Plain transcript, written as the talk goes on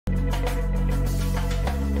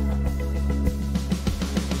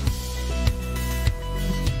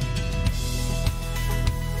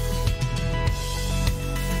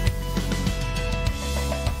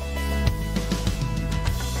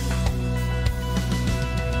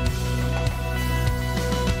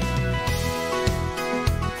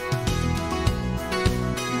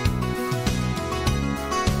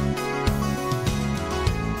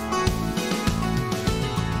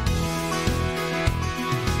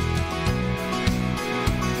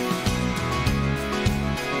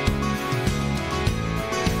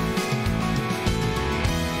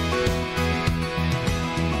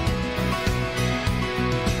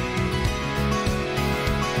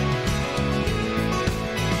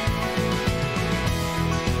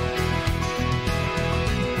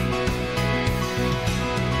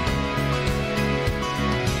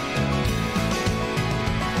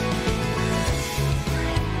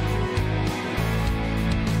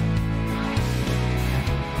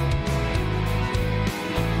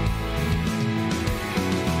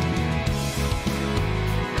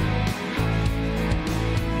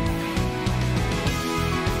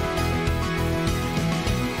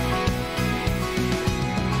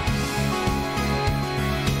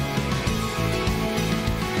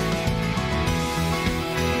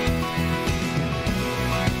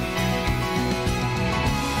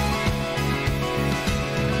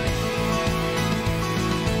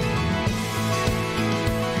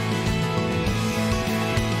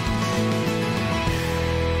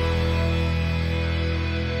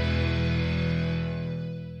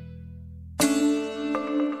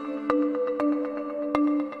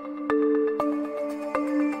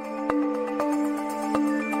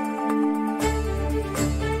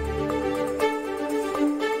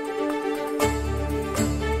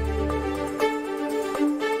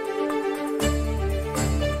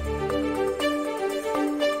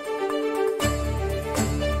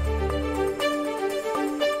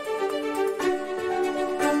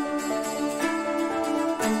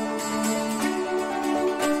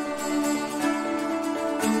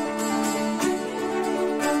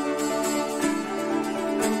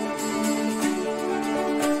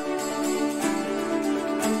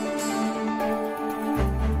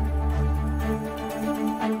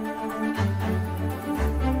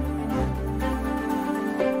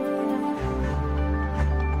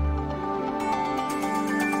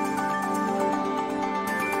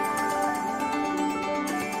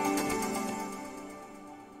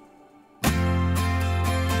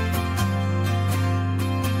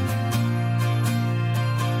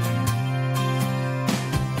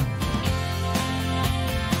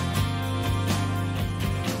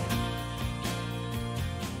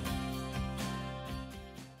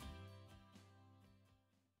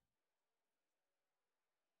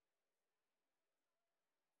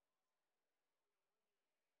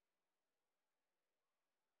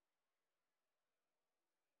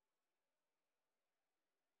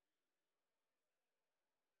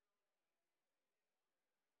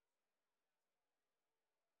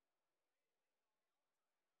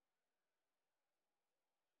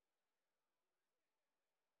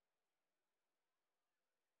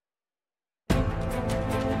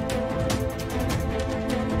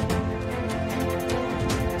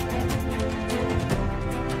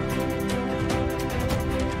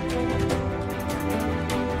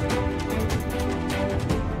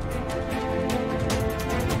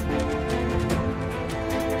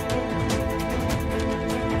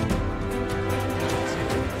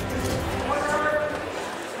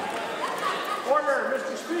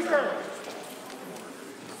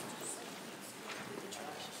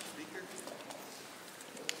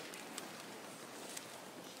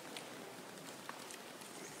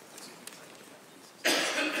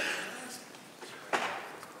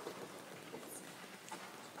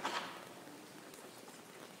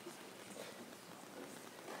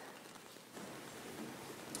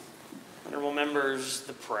members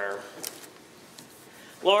the prayer.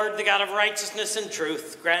 Lord, the God of righteousness and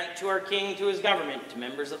truth, grant to our King, to his government, to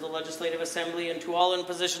members of the Legislative Assembly, and to all in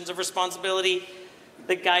positions of responsibility,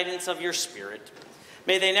 the guidance of your Spirit.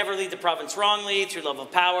 May they never lead the province wrongly through love of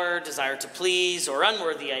power, desire to please, or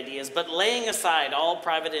unworthy ideas, but laying aside all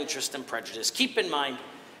private interest and prejudice, keep in mind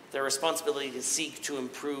their responsibility to seek to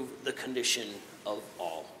improve the condition of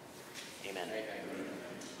all. Amen.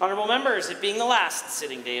 Honourable members, it being the last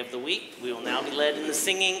sitting day of the week, we will now be led in the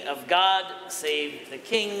singing of God Save the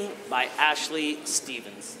King by Ashley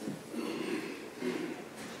Stevens.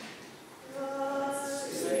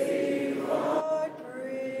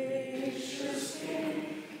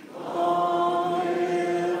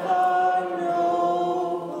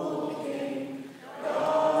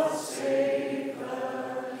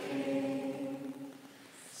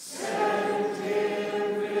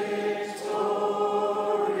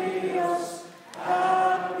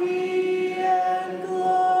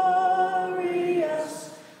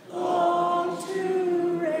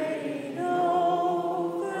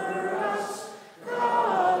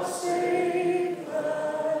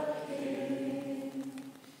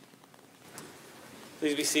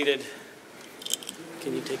 Please be seated.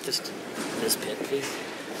 Can you take this to this pit, please?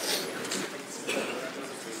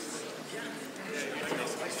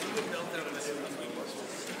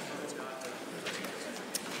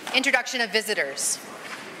 Introduction of visitors.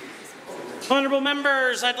 Honourable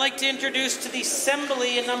members, I'd like to introduce to the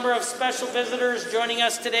Assembly a number of special visitors joining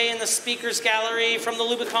us today in the Speaker's Gallery from the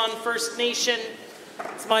Lubicon First Nation.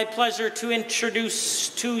 It's my pleasure to introduce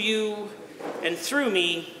to you, and through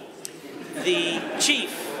me, the Chief,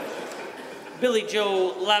 Billy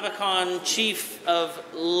Joe Labicon, Chief of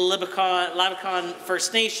Labicon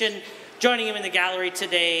First Nation. Joining him in the gallery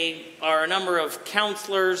today are a number of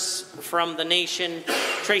councillors from the nation: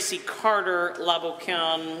 Tracy Carter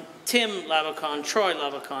Labicon, Tim Labicon, Troy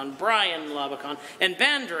Labicon, Brian Labicon, and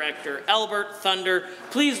band director Albert Thunder.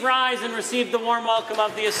 Please rise and receive the warm welcome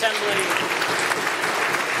of the Assembly.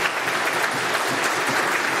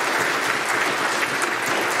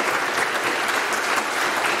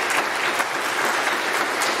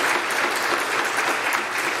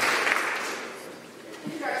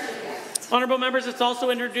 Honourable members, it's my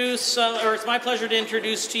pleasure to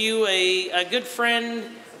introduce to you a good friend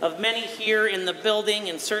of many here in the building,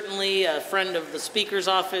 and certainly a friend of the Speaker's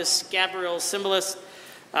office, Gabrielle Cymbalist,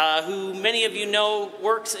 who many of you know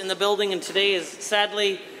works in the building, and today is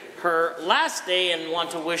sadly her last day, and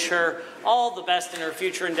want to wish her all the best in her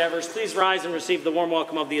future endeavours. Please rise and receive the warm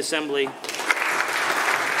welcome of the Assembly.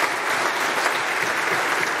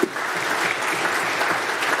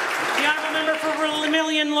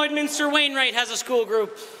 Lloydminster Wainwright has a school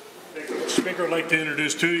group. Speaker, I'd like to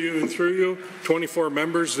introduce to you and through you 24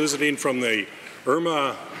 members visiting from the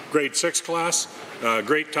Irma grade 6 class.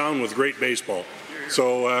 Great town with great baseball.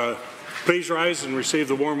 So please rise and receive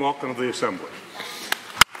the warm welcome of the Assembly.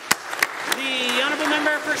 The Honourable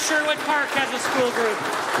Member for Sherwood Park has a school group.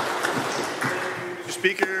 Mr.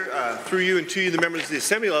 Speaker, through you and to you, the members of the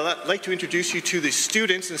Assembly, I'd like to introduce you to the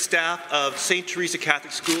students and staff of St. Teresa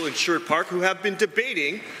Catholic School in Sherwood Park, who have been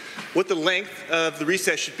debating what the length of the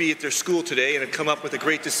recess should be at their school today, and have come up with a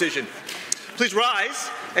great decision. Please rise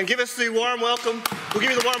and give us the warm welcome. We'll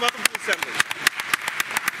give you the warm welcome to the Assembly.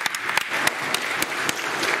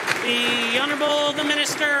 The Honourable the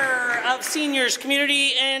Minister of Seniors,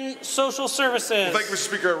 Community and Social Services. Well, thank you, Mr.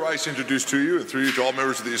 Speaker. I rise to introduce to you and through you to all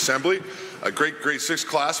members of the Assembly a great grade 6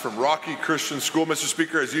 class from Rocky Christian School. Mr.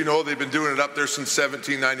 Speaker, as you know, they've been doing it up there since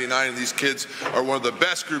 1799, and these kids are one of the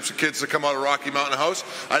best groups of kids to come out of Rocky Mountain House.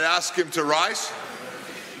 I'd ask him to rise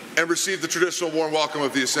and receive the traditional warm welcome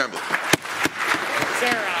of the Assembly.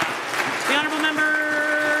 Sarah. The Honourable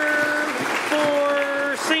Member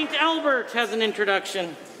for St. Albert has an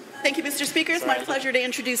introduction. Thank you, Mr. Speaker. It's my pleasure to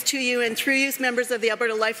introduce to you and through you members of the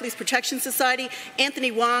Alberta Life Lease Protection Society,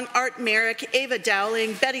 Anthony Wong, Art Merrick, Ava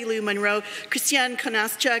Dowling, Betty Lou Monroe, Christiane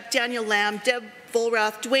Konaschuk, Daniel Lamb, Deb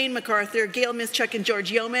Volrath, Dwayne MacArthur, Gail Mischuk, and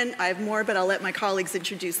George Yeoman. I have more, but I'll let my colleagues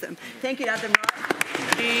introduce them. Thank you, Adam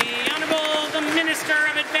Ross. The Honourable the Minister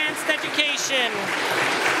of Advanced Education.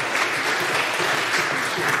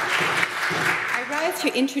 I rise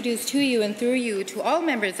to introduce to you and through you to all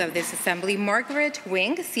members of this Assembly Margaret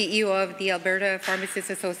Wing, CEO of the Alberta Pharmacists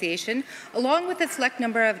Association, along with a select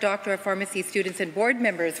number of Doctor of Pharmacy students and board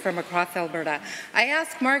members from across Alberta. I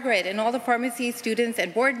ask Margaret and all the pharmacy students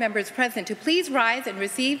and board members present to please rise and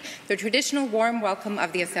receive the traditional warm welcome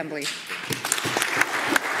of the Assembly.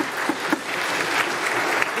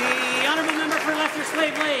 The Honourable Member for Lesser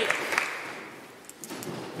Slave Lake.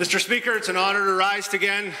 Mr. Speaker, it's an honor to rise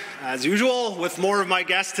again, as usual, with more of my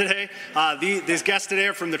guests today. These guests today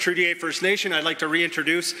are from the Treaty 8 First Nation. I'd like to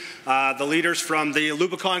reintroduce the leaders from the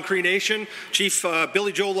Lubicon Cree Nation, Chief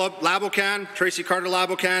Billy Joe Labocan, Tracy Carter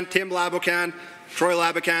Labocan, Tim Labocan, Troy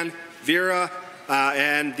Labocan, Vera,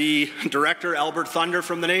 and the Director, Albert Thunder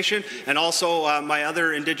from the Nation, and also my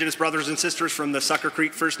other Indigenous brothers and sisters from the Sucker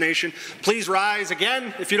Creek First Nation. Please rise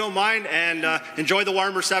again, if you don't mind, and enjoy the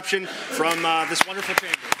warm reception from this wonderful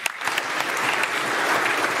chamber.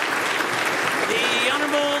 The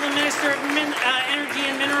Honourable the Minister of Energy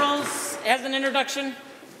and Minerals has an introduction.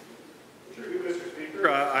 Sure, Mr. Speaker.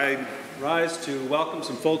 I rise to welcome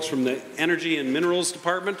some folks from the Energy and Minerals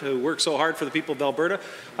Department who work so hard for the people of Alberta.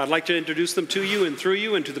 I'd like to introduce them to you and through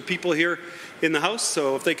you and to the people here in the House.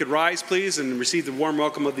 So if they could rise, please, and receive the warm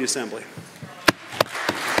welcome of the Assembly.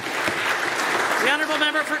 The Honourable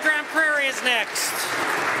Member for Grand Prairie is next.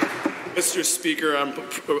 Mr. Speaker, I'm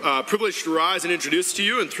privileged to rise and introduce to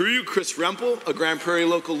you and through you Chris Rempel, a Grand Prairie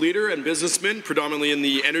local leader and businessman, predominantly in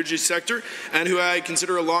the energy sector, and who I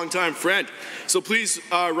consider a longtime friend. So please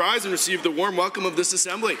rise and receive the warm welcome of this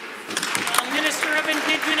Assembly. Minister of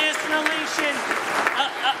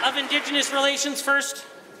Indigenous Relations first.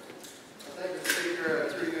 Thank you, Speaker.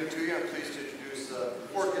 Through you and to you, I'm pleased to introduce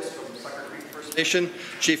four guests from Sucker Creek First Nation.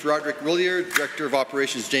 Chief Roderick Willier, Director of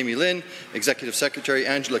Operations Jamie Lynn, Executive Secretary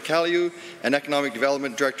Angela Caliu, and Economic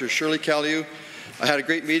Development Director Shirley Caliu. I had a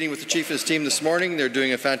great meeting with the Chief and his team this morning. They're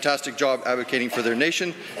doing a fantastic job advocating for their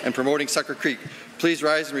nation and promoting Sucker Creek. Please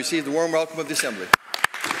rise and receive the warm welcome of the Assembly.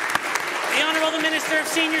 The Honourable the Minister of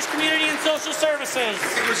Seniors, Community and Social Services.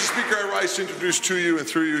 Mr. Speaker, I rise to introduce to you and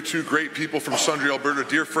through you two great people from Sundre, Alberta,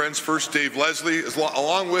 dear friends. First, Dave Leslie,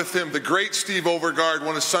 along with him, the great Steve Overgaard,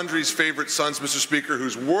 one of Sundre's favorite sons, Mr. Speaker,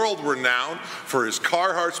 who's world-renowned for his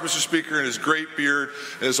Carhartts, Mr. Speaker, and his great beard,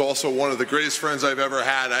 and is also one of the greatest friends I've ever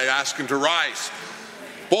had. I ask him to rise,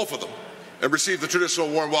 both of them, and receive the traditional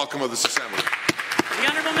warm welcome of this Assembly. The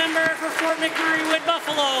Honourable Member for Fort McMurray, Wood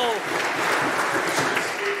Buffalo.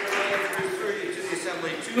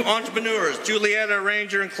 Two entrepreneurs, Julietta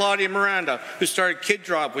Ranger and Claudia Miranda, who started Kid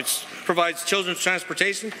Drop, which provides children's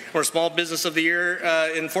transportation. We're Small Business of the Year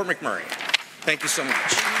in Fort McMurray. Thank you so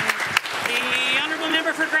much. The Honourable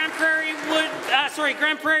Member for Grand Prairie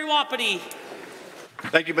Grand Prairie Wapiti.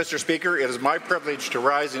 Thank you, Mr. Speaker. It is my privilege to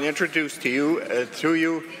rise and introduce to you, through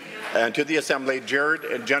you, and to the Assembly, Jared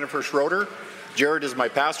and Jennifer Schroeder. Jared is my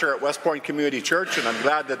pastor at West Point Community Church, and I'm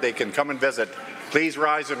glad that they can come and visit. Please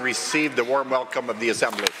rise and receive the warm welcome of the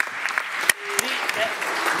Assembly.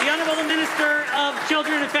 The Honourable Minister of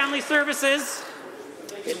Children and Family Services.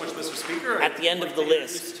 Thank you so much, Mr. Speaker. At the end of the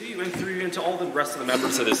list. To you and through you and to all the rest of the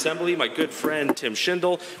members of the Assembly, my good friend Tim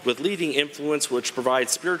Schindel, with leading influence which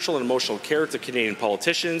provides spiritual and emotional care to Canadian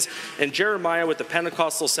politicians, and Jeremiah with the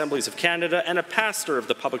Pentecostal Assemblies of Canada and a pastor of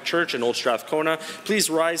the Public Church in Old Strathcona. Please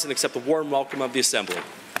rise and accept the warm welcome of the Assembly.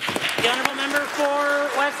 The Honourable Member for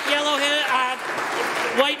West Yellowhead,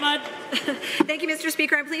 Whitemud. Thank you, Mr.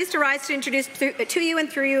 Speaker. I'm pleased to rise to introduce to you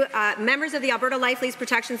and through you members of the Alberta Life Lease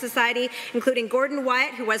Protection Society, including Gordon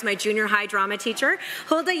Wyatt, who was my junior high drama teacher,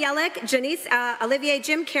 Hulda Yellick, Janice Olivier,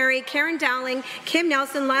 Jim Carey, Karen Dowling, Kim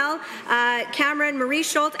Nelson, Lyle Cameron, Marie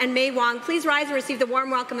Schultz, and May Wong. Please rise and receive the warm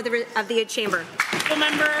welcome of the Chamber. The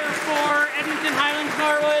member for Edmonton Highlands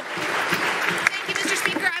Norwood. Mr.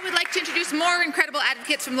 Speaker, I would like to introduce more incredible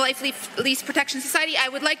advocates from the Life Lease Protection Society. I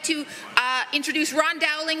would like to introduce Ron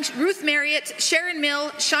Dowling, Ruth Marriott, Sharon Mill,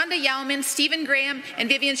 Shonda Yauman, Stephen Graham, and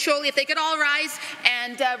Vivian Sholey. If they could all rise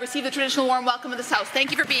and receive the traditional warm welcome of this House.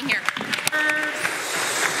 Thank you for being here.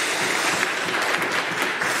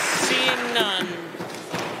 Seeing none.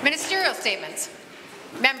 Ministerial statements.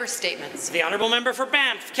 Member statements. The Honourable Member for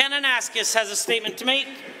Banff, Ken Anaskis, has a statement to make.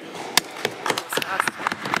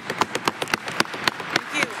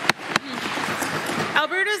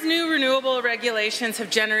 Alberta's new renewable regulations have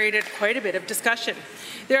generated quite a bit of discussion.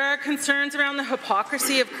 There are concerns around the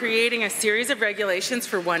hypocrisy of creating a series of regulations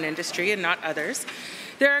for one industry and not others.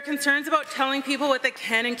 There are concerns about telling people what they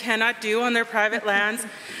can and cannot do on their private lands.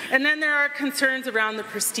 And then there are concerns around the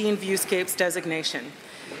pristine viewscapes designation.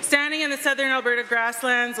 Standing in the southern Alberta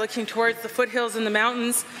grasslands, looking towards the foothills and the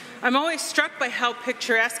mountains, I'm always struck by how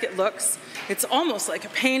picturesque it looks. It's almost like a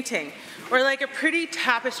painting, or like a pretty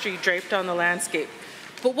tapestry draped on the landscape.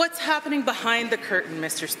 But what's happening behind the curtain,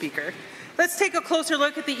 Mr. Speaker? Let's take a closer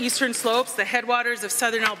look at the eastern slopes, the headwaters of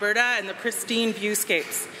southern Alberta, and the pristine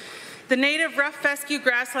viewscapes. The native rough fescue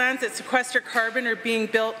grasslands that sequester carbon are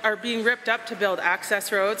being ripped up to build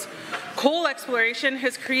access roads. Coal exploration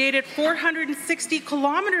has created 460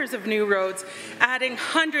 kilometres of new roads, adding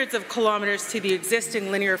hundreds of kilometres to the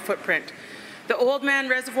existing linear footprint. The Old Man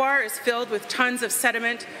Reservoir is filled with tons of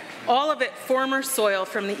sediment, all of it former soil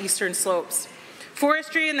from the eastern slopes.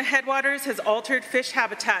 Forestry in the headwaters has altered fish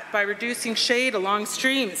habitat by reducing shade along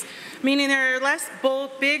streams, meaning there are less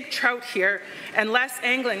big trout here and less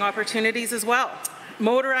angling opportunities as well.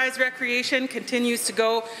 Motorized recreation continues to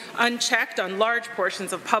go unchecked on large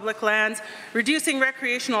portions of public lands, reducing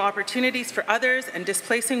recreational opportunities for others and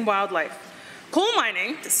displacing wildlife. Coal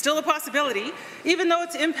mining is still a possibility, even though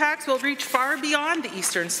its impacts will reach far beyond the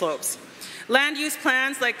eastern slopes. Land use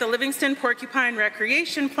plans like the Livingston Porcupine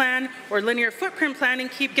Recreation Plan or linear footprint planning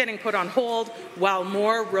keep getting put on hold while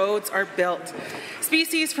more roads are built.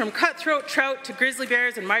 Species from cutthroat trout to grizzly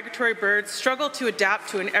bears and migratory birds struggle to adapt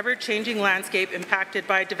to an ever-changing landscape impacted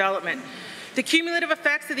by development. The cumulative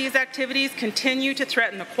effects of these activities continue to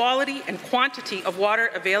threaten the quality and quantity of water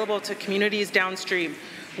available to communities downstream.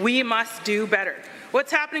 We must do better. What's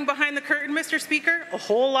happening behind the curtain, Mr. Speaker? A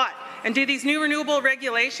whole lot. And do these new renewable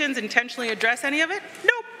regulations intentionally address any of it?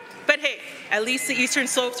 Nope. But hey, at least the eastern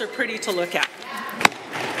slopes are pretty to look at.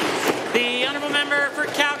 The honourable member for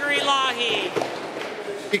Calgary-Lahi.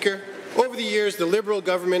 Speaker, over the years, the Liberal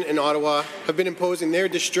government in Ottawa have been imposing their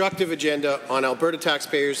destructive agenda on Alberta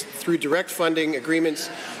taxpayers through direct funding agreements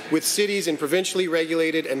with cities and provincially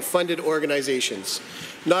regulated and funded organizations.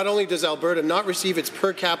 Not only does Alberta not receive its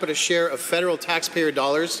per capita share of federal taxpayer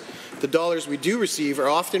dollars, the dollars we do receive are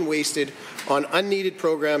often wasted on unneeded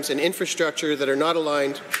programs and infrastructure that are not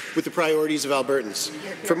aligned with the priorities of Albertans.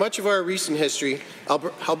 For much of our recent history,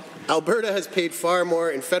 Alberta has paid far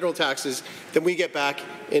more in federal taxes than we get back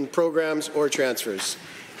in programs or transfers.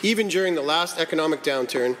 Even during the last economic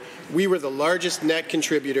downturn, we were the largest net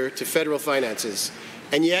contributor to federal finances,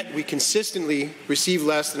 and yet we consistently receive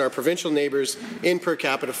less than our provincial neighbours in per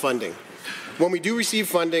capita funding. When we do receive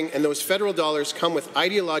funding and those federal dollars come with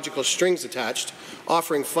ideological strings attached,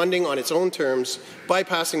 offering funding on its own terms,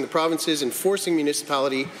 bypassing the provinces and forcing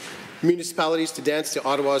municipalities to dance to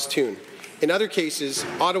Ottawa's tune. In other cases,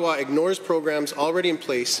 Ottawa ignores programs already in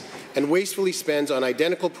place and wastefully spends on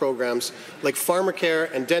identical programs like farmer care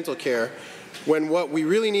and dental care, when what we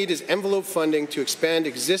really need is envelope funding to expand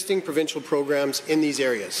existing provincial programs in these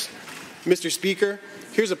areas. Mr. Speaker,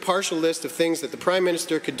 here's a partial list of things that the Prime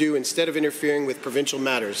Minister could do instead of interfering with provincial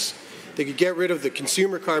matters. They could get rid of the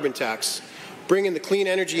consumer carbon tax, bring in the clean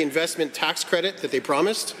energy investment tax credit that they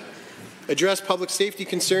promised, address public safety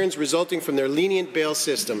concerns resulting from their lenient bail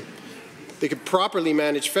system. They could properly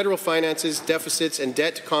manage federal finances, deficits, and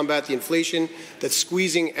debt to combat the inflation that's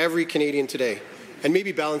squeezing every Canadian today, and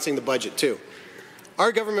maybe balancing the budget too.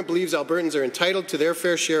 Our government believes Albertans are entitled to their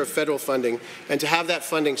fair share of federal funding and to have that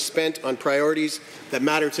funding spent on priorities that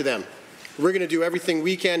matter to them. We're going to do everything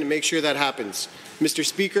we can to make sure that happens. Mr.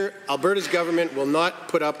 Speaker, Alberta's government will not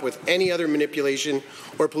put up with any other manipulation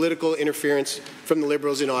or political interference from the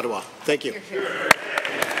Liberals in Ottawa. Thank you.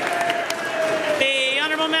 The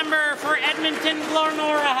honourable member for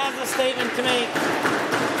Edmonton-Glenora has a statement to make.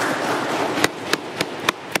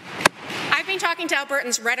 I've been talking to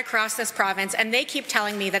Albertans right across this province, and they keep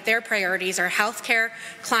telling me that their priorities are healthcare,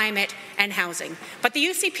 climate, and housing. But the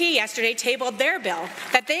UCP yesterday tabled their bill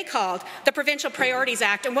that they called the Provincial Priorities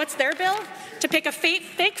Act. And what's their bill? To pick a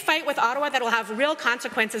fake fight with Ottawa that will have real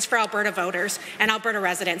consequences for Alberta voters and Alberta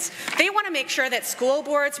residents. They want to make sure that school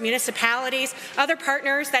boards, municipalities, other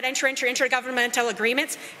partners that enter into intergovernmental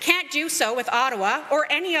agreements can't do so with Ottawa or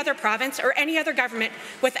any other province or any other government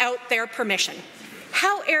without their permission.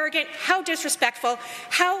 How arrogant, how disrespectful,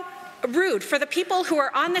 how rude for the people who are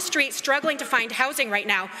on the street struggling to find housing right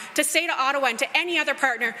now to say to Ottawa and to any other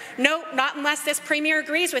partner, no, not unless this Premier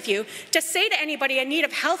agrees with you, to say to anybody in need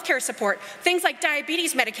of health care support, things like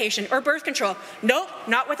diabetes medication or birth control, nope,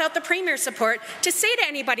 not without the Premier's support, to say to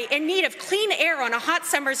anybody in need of clean air on a hot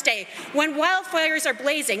summer's day when wildfires are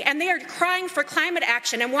blazing and they are crying for climate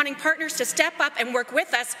action and wanting partners to step up and work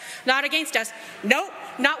with us, not against us, nope,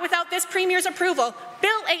 not without this Premier's approval.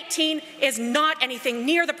 Bill 18 is not anything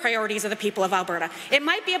near the priorities of the people of Alberta. It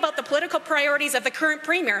might be about the political priorities of the current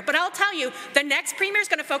Premier, but I'll tell you, the next Premier is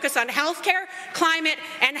going to focus on health care, climate,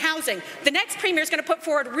 and housing. The next Premier is going to put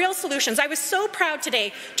forward real solutions. I was so proud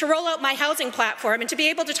today to roll out my housing platform and to be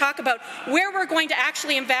able to talk about where we're going to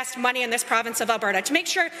actually invest money in this province of Alberta, to make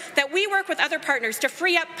sure that we work with other partners to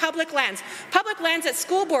free up public lands that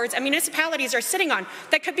school boards and municipalities are sitting on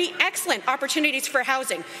that could be excellent opportunities for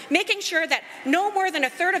housing, making sure that no more than a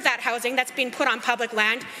third of that housing that's being put on public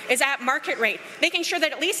land is at market rate, making sure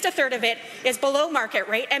that at least a third of it is below market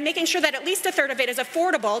rate, and making sure that at least a third of it is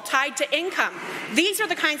affordable, tied to income. These are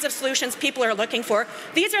the kinds of solutions people are looking for.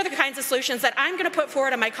 These are the kinds of solutions that I'm going to put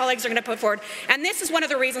forward and my colleagues are going to put forward. And this is one of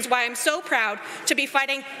the reasons why I'm so proud to be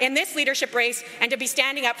fighting in this leadership race and to be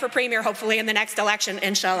standing up for Premier, hopefully, in the next election,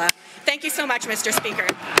 inshallah. Thank you so much, Mr. Speaker.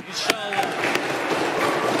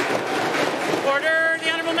 Order. The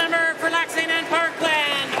honourable member for Lac St. Anne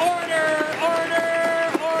Parkland. Order, order,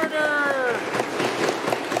 order.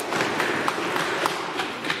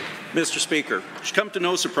 Mr. Speaker, it should come to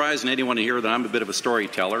no surprise in anyone here that I'm a bit of a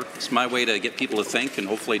storyteller. It's my way to get people to think and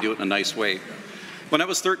hopefully do it in a nice way. When I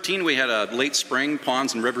was 13, we had a late spring.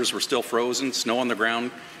 Ponds and rivers were still frozen, snow on the ground.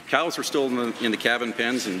 Cows were still in the calving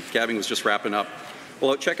pens, and calving was just wrapping up.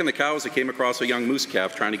 Well, out checking the cows, I came across a young moose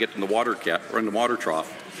calf trying to get in the water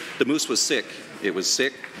trough. The moose was sick. It was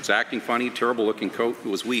sick, it was acting funny, terrible looking coat, it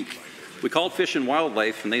was weak. We called Fish and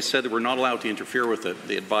Wildlife, and they said that we're not allowed to interfere with it.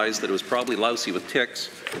 They advised that it was probably lousy with ticks,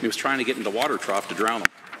 and it was trying to get in the water trough to drown them.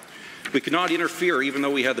 We could not interfere, even though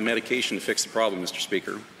we had the medication to fix the problem, Mr.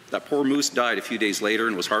 Speaker. That poor moose died a few days later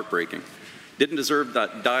and was heartbreaking. Didn't deserve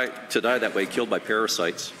to die that way, killed by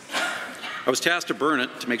parasites. I was tasked to burn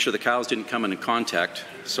it to make sure the cows didn't come into contact,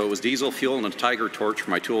 so it was diesel fuel and a tiger torch for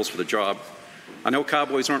my tools for the job. I know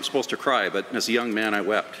cowboys aren't supposed to cry, but as a young man I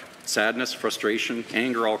wept. Sadness, frustration,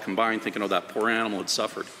 anger all combined, thinking of that poor animal had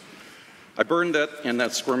suffered. I burned that in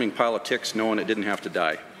that squirming pile of ticks knowing it didn't have to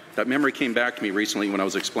die. That memory came back to me recently when I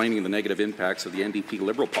was explaining the negative impacts of the NDP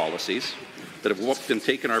Liberal policies that have been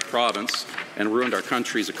taken our province and ruined our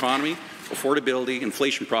country's economy. Affordability,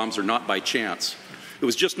 inflation problems are not by chance. It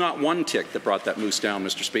was just not one tick that brought that moose down,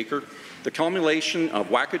 Mr. Speaker. The culmination of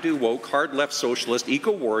wackadoo woke, hard-left socialist,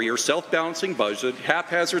 eco-warrior, self-balancing budget,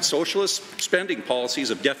 haphazard socialist spending policies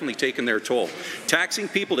have definitely taken their toll. Taxing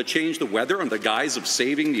people to change the weather on the guise of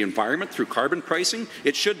saving the environment through carbon pricing,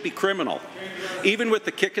 it should be criminal. Even with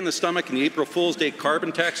the kick in the stomach in the April Fool's Day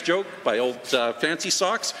carbon tax joke by old Fancy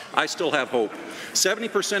Socks, I still have hope.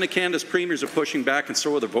 70% of Canada's premiers are pushing back, and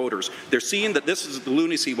so are the voters. They're seeing that this is the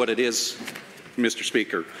lunacy what it is, Mr.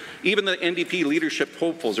 Speaker. Even the NDP leadership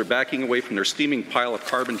hopefuls are backing away from their steaming pile of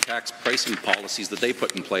carbon tax pricing policies that they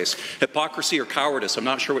put in place. Hypocrisy or cowardice, I'm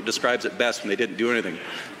not sure what describes it best when they didn't do anything.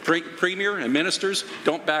 Premier and ministers,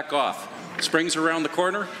 don't back off. Spring's around the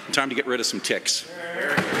corner, time to get rid of some ticks.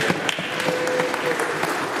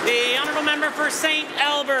 The honourable member for St.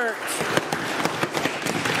 Albert.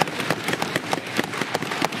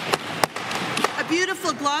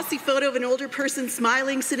 Beautiful glossy photo of an older person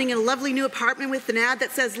smiling, sitting in a lovely new apartment with an ad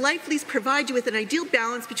that says Life Lease provide you with an ideal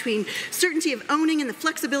balance between certainty of owning and the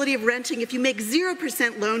flexibility of renting. If you make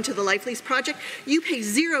 0% loan to the Life Lease project, you pay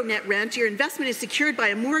 0 net rent. Your investment is secured by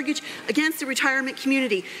a mortgage against a retirement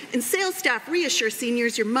community. And sales staff reassure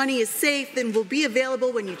seniors your money is safe and will be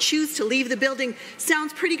available when you choose to leave the building.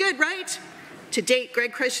 Sounds pretty good, right? To date,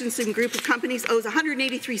 Greg Christensen Group of Companies owes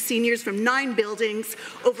 183 seniors from 9 buildings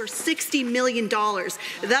over $60 million.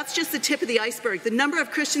 That's just the tip of the iceberg. The number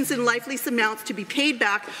of Christensen Life Lease amounts to be paid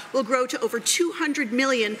back will grow to over $200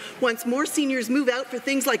 million once more seniors move out for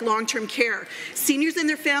things like long-term care. Seniors and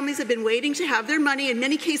their families have been waiting to have their money, in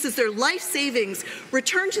many cases their life savings,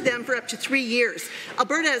 returned to them for up to 3 years.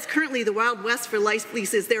 Alberta is currently the Wild West for life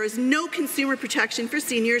leases. There is no consumer protection for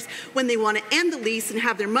seniors when they want to end the lease and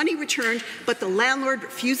have their money returned, but the landlord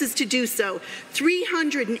refuses to do so.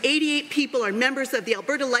 388 people are members of the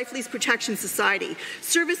Alberta Life Lease Protection Society.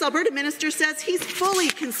 Service Alberta Minister says he's fully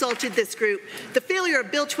consulted this group. The failure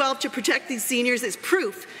of Bill 12 to protect these seniors is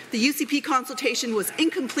proof the UCP consultation was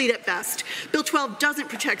incomplete at best. Bill 12 doesn't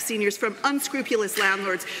protect seniors from unscrupulous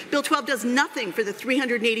landlords. Bill 12 does nothing for the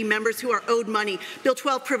 380 members who are owed money. Bill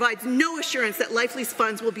 12 provides no assurance that Life Lease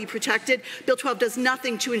funds will be protected. Bill 12 does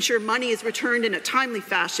nothing to ensure money is returned in a timely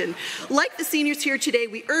fashion. Like the seniors here today,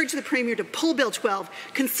 we urge the Premier to pull Bill 12,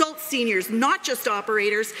 consult seniors, not just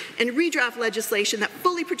operators, and redraft legislation that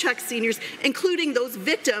fully protects seniors, including those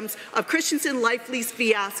victims of Christensen Life Lease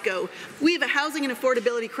fiasco. We have a housing and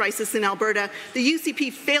affordability crisis in Alberta. The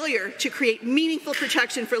UCP failure to create meaningful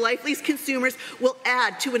protection for Life Lease consumers will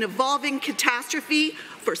add to an evolving catastrophe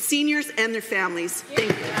for seniors and their families. Thank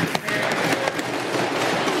you.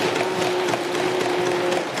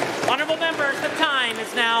 Honourable members, the time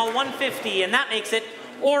is now 1:50, and that makes it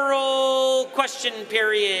oral question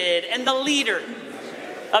period. And the Leader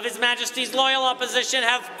of His Majesty's Loyal Opposition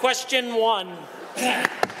have question 1.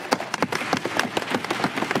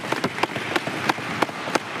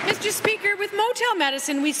 Mr. Speaker, with motel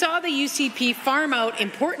medicine, we saw the UCP farm out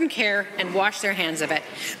important care and wash their hands of it.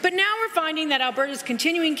 But now we're finding that Alberta's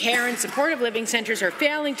continuing care and supportive living centres are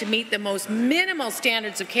failing to meet the most minimal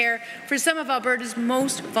standards of care for some of Alberta's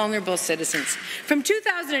most vulnerable citizens. From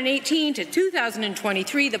 2018 to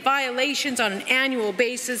 2023, the violations on an annual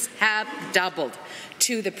basis have doubled.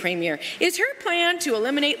 To the Premier, is her plan to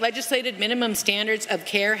eliminate legislated minimum standards of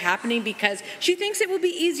care happening because she thinks it will be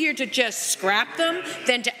easier to just scrap them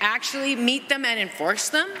than to actually meet them and enforce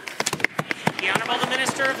them? The Honourable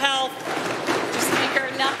Minister of Health. Mr.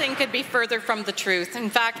 Speaker, nothing could be further from the truth. In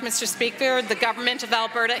fact, Mr. Speaker, the Government of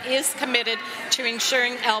Alberta is committed to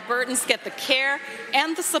ensuring Albertans get the care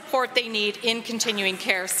and the support they need in continuing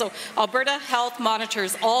care. So Alberta Health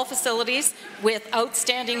monitors all facilities with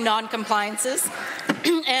outstanding non-compliances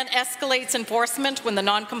and escalates enforcement when the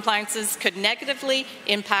non-compliances could negatively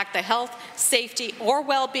impact the health, safety, or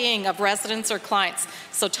well-being of residents or clients.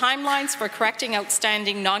 So timelines for correcting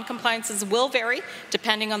outstanding non-compliances will vary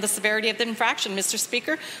depending on the severity of the infraction. Mr.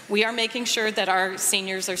 Speaker, we are making sure that our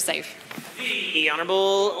seniors are safe. The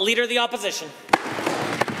Honourable Leader of the Opposition.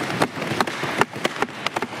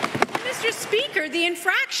 Mr. Speaker, the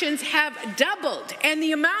infractions have doubled, and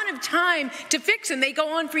the amount of time to fix them, they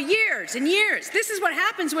go on for years and years. This is what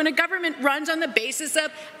happens when a government runs on the basis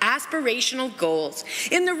of aspirational goals.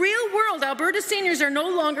 In the real world, Alberta seniors are no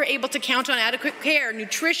longer able to count on adequate care,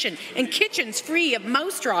 nutrition, and kitchens free of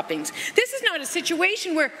mouse droppings. This is not a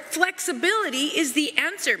situation where flexibility is the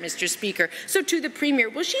answer, Mr. Speaker. So to the Premier,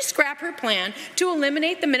 will she scrap her plan to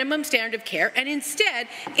eliminate the minimum standard of care and instead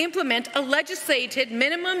implement a legislated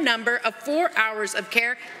minimum number of 4 hours of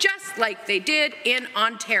care, just like they did in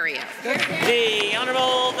Ontario? The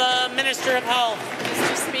Honourable Minister of Health.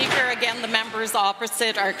 Mr. Speaker, again, the members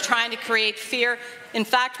opposite are trying to create fear. In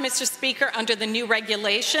fact, Mr. Speaker, under the new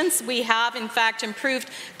regulations, we have, in fact,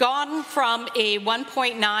 gone from a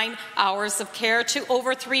 1.9 hours of care to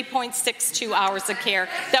over 3.62 hours of care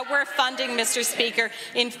that we're funding, Mr. Speaker.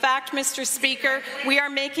 In fact, Mr. Speaker, we are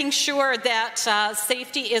making sure that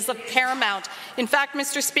safety is of paramount. In fact,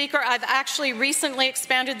 Mr. Speaker, I've actually recently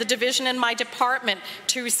expanded the division in my department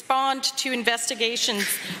to respond to investigations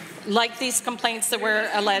like these complaints that were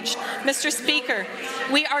alleged. Mr. Speaker,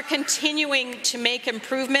 we are continuing to make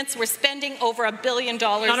improvements. We're spending over $1 billion.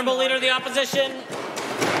 Honourable Leader of the Opposition.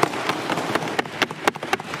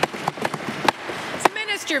 The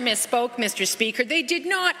Minister misspoke, Mr. Speaker. They did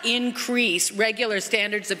not increase regular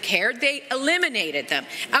standards of care. They eliminated them.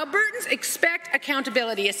 Albertans expect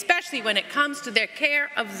accountability, especially when it comes to their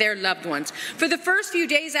care of their loved ones. For the first few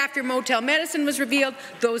days after motel medicine was revealed,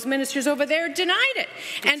 those ministers over there denied it.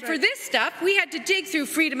 And for this stuff, we had to dig through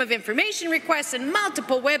Freedom of Information requests and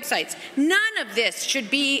multiple websites. None of this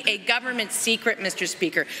should be a government secret, Mr.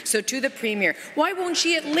 Speaker. So to the Premier, why won't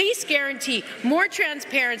she at least guarantee more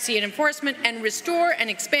transparency and enforcement and restore and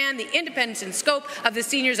expand the independence and scope of the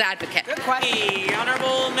Seniors Advocate? The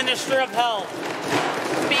Honourable Minister of Health.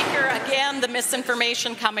 Speaker, again, the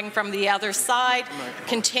misinformation coming from the other side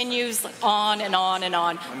continues on and on and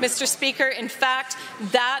on. Mr. Speaker, in fact,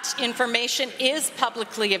 that information is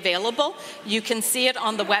publicly available. You can see it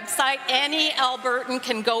on the website. Any Albertan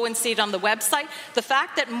can go and see it on the website. The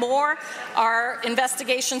fact that more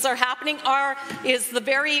investigations are happening is the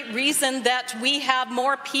very reason that we have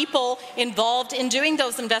more people involved in doing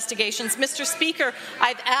those investigations. Mr. Speaker,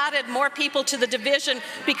 I've added more people to the division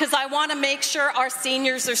because I want to make sure our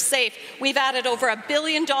seniors are safe. We've added over $1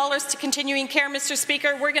 billion to continuing care, Mr.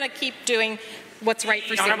 Speaker. We're going to keep doing what's right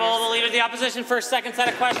for seniors. Honourable Leader of the Opposition, first, second set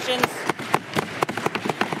of questions.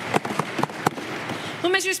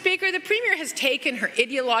 Well, Mr. Speaker, the Premier has taken her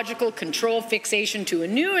ideological control fixation to a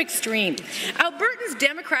new extreme. Albertans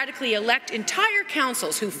democratically elect entire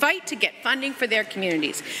councils who fight to get funding for their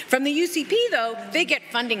communities. From the UCP, though, they get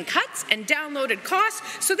funding cuts and downloaded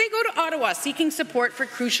costs, so they go to Ottawa seeking support for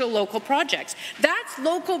crucial local projects. That's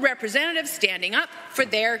local representatives standing up for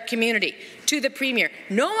their community. To the Premier,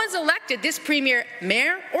 no one's elected this Premier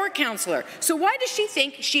mayor or councillor, so why does she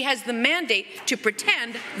think she has the mandate to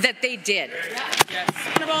pretend that they did?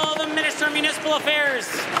 Honourable the Minister of Municipal Affairs.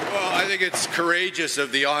 Well, I think it's courageous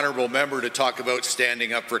of the honourable member to talk about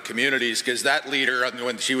standing up for communities, because that leader,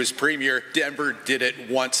 when she was Premier, never did it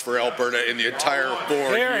once for Alberta in the entire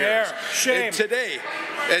 4 years. Shame.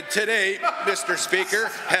 And today, Mr. Speaker,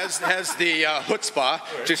 has the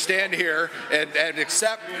chutzpah to stand here and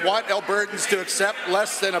want Albertans to accept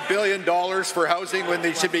less than $1 billion for housing when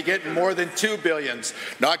they should be getting more than $2 billion.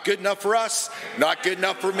 Not good enough for us, not good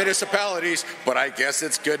enough for municipalities, but I guess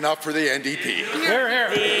it's good enough for the NDP. Hear, hear.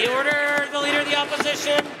 The order, the Leader of the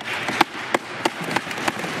Opposition.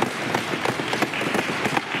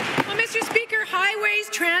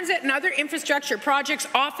 transit and other infrastructure projects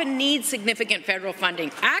often need significant federal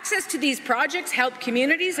funding. Access to these projects help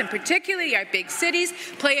communities, and particularly our big cities,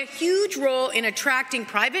 play a huge role in attracting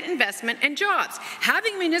private investment and jobs.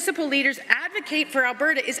 Having municipal leaders advocate for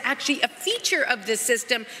Alberta is actually a feature of this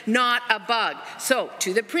system, not a bug. So,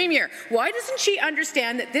 to the Premier, why doesn't she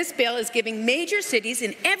understand that this bill is giving major cities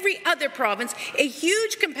in every other province a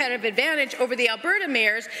huge competitive advantage over the Alberta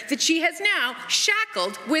mayors that she has now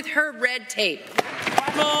shackled with her red tape?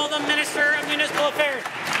 The Minister of Municipal Affairs.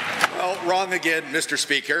 Well, wrong again, Mr.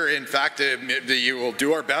 Speaker. In fact, you will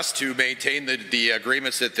do our best to maintain the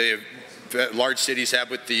agreements that the large cities have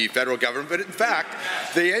with the federal government, but in fact,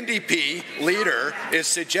 the NDP leader is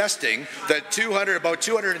suggesting that about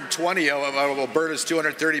 220 of Alberta's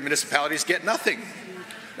 230 municipalities get nothing.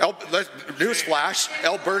 Newsflash,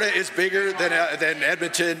 Alberta is bigger than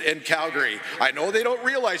Edmonton and Calgary. I know they don't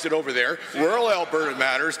realize it over there. Rural Alberta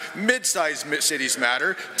matters, mid-sized cities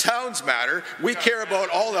matter, towns matter. We care about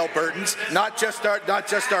all Albertans, not just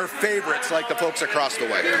our favorites like the folks across the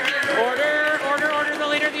way. Order, order, order, the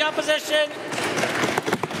Leader of the Opposition.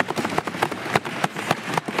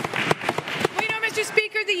 Mr.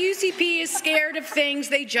 Speaker, the UCP is scared of things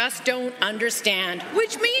they just don't understand,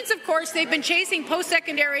 which means, of course, they've been chasing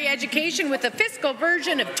post-secondary education with a fiscal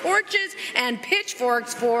version of torches and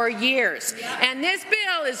pitchforks for years. And this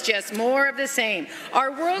bill is just more of the same.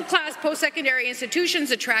 Our world-class post-secondary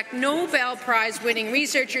institutions attract Nobel Prize-winning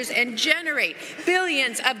researchers and generate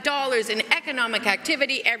billions of dollars in economic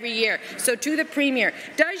activity every year. So to the Premier,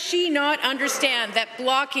 does she not understand that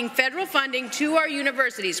blocking federal funding to our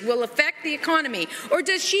universities will affect the economy? Or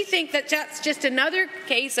does she think that that's just another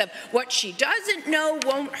case of what she doesn't know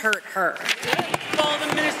won't hurt her?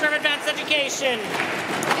 The Minister of Advanced Education.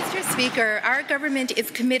 Mr. Speaker, our government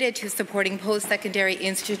is committed to supporting post-secondary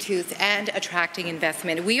institutes and attracting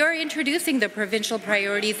investment. We are introducing the Provincial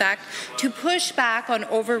Priorities Act to push back on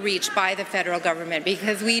overreach by the federal government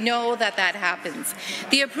because we know that happens.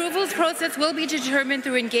 The approvals process will be determined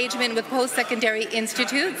through engagement with post-secondary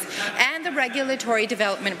institutes and the regulatory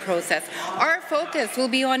development process. Our focus will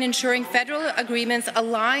be on ensuring federal agreements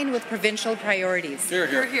align with provincial priorities. Hear,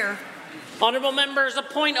 hear. Hear, hear. Honourable members, a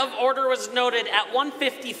point of order was noted at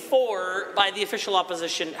 154 by the official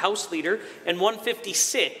opposition House Leader and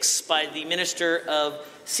 156 by the Minister of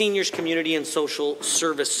Seniors, Community and Social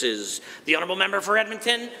Services. The Honourable Member for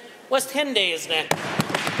Edmonton, West Henday is next.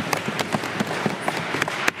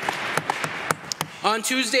 On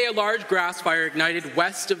Tuesday, a large grass fire ignited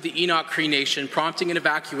west of the Enoch Cree Nation, prompting an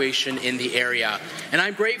evacuation in the area. And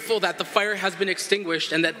I'm grateful that the fire has been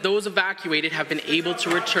extinguished and that those evacuated have been able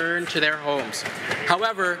to return to their homes.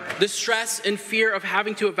 However, the stress and fear of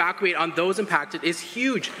having to evacuate on those impacted is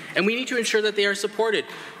huge, and we need to ensure that they are supported.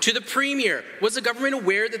 To the Premier, was the government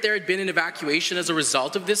aware that there had been an evacuation as a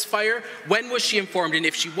result of this fire? When was she informed? And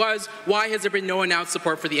if she was, why has there been no announced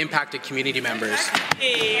support for the impacted community members?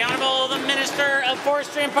 The Honourable the Minister of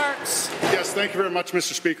Forestry and Parks. Yes, thank you very much,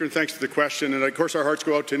 Mr. Speaker, and thanks for the question. And of course, our hearts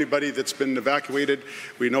go out to anybody that's been evacuated.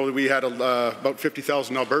 We know that we had about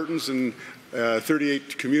 50,000 Albertans and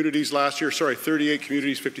 38 communities last year. 38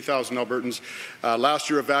 communities, 50,000 Albertans. Last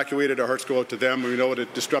year evacuated. Our hearts go out to them. We know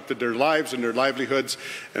it disrupted their lives and their livelihoods,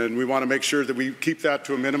 and we want to make sure that we keep that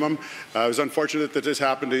to a minimum. It was unfortunate that this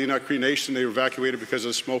happened to Enoch Cree Nation. They were evacuated because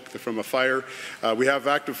of smoke from a fire. We have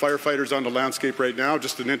active firefighters on the landscape right now.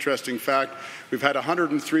 Just an interesting fact, we've had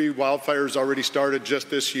 103 wildfires already started just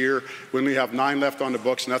this year. We only have 9 left on the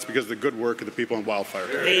books, and that's because of the good work of the people in wildfire.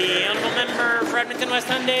 The Honourable Member for Edmonton West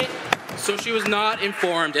Henday. So she was not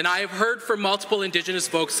informed, and I have heard from multiple Indigenous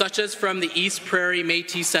folks, such as from the East Prairie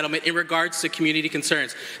Métis settlement, in regards to community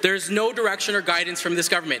concerns. There is no direction or guidance from this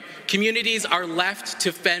government. Communities are left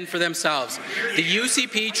to fend for themselves. The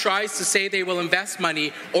UCP tries to say they will invest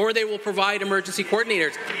money or they will provide emergency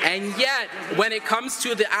coordinators, and yet, when it comes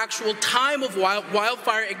to the actual time of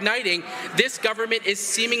wildfire igniting, this government is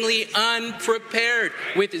seemingly unprepared,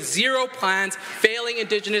 with zero plans, failing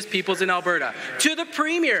Indigenous peoples in Alberta. To the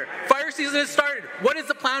Premier, fire season has started. What is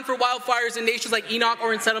the plan for wildfires in nations like Enoch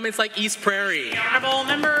or in settlements like East Prairie? Honourable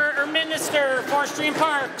Member or Minister, Forestry and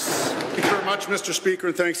Parks. Thank you very much, Mr. Speaker,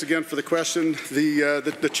 and thanks again for the question.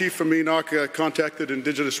 The chief from Enoch contacted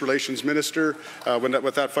Indigenous Relations Minister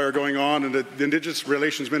with that fire going on, and the Indigenous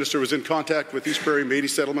Relations Minister was in contact with East Prairie Métis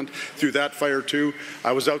Settlement through that fire too.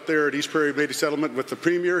 I was out there at East Prairie Métis Settlement with the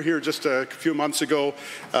Premier here just a few months ago.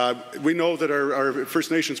 We know that our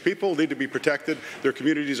First Nations people need to be protected. Their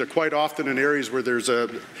communities are quite often in areas where there's a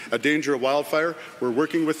danger of wildfire. We're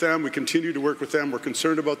working with them. We continue to work with them. We're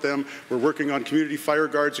concerned about them. We're working on community fire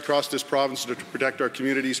guards across this province to protect our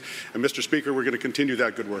communities. And Mr. Speaker, we're going to continue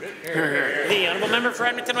that good work. The honourable member for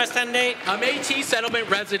Edmonton West End 8. A Métis settlement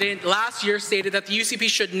resident last year stated that the UCP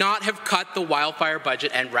should not have cut the wildfire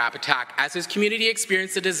budget and RAP attack as his community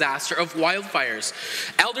experienced a disaster of wildfires.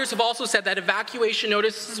 Elders have also said that evacuation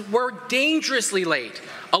notices were dangerously late.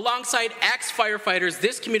 Alongside ex-firefighters,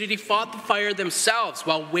 this community fought the fire themselves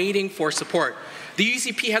while waiting for support. The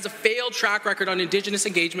UCP has a failed track record on Indigenous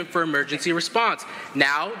engagement for emergency response.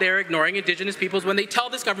 Now they're ignoring Indigenous peoples when they tell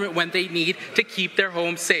this government when they need to keep their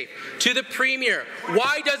homes safe. To the Premier,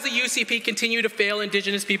 why does the UCP continue to fail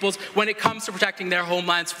Indigenous peoples when it comes to protecting their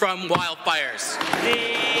homelands from wildfires?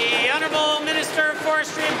 The Honourable Minister of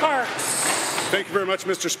Forestry and Parks. Thank you very much,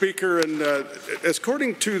 Mr. Speaker. And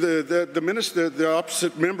according to the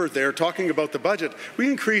opposite member there talking about the budget, we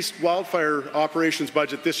increased wildfire operations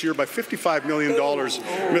budget this year by $55 million,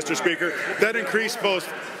 Mr. Speaker. That increased both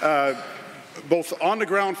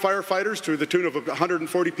on-the-ground firefighters to the tune of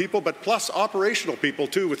 140 people, but plus operational people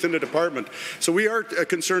too within the department. So we are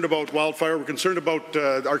concerned about wildfire. We're concerned about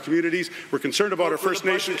our communities. We're concerned about our First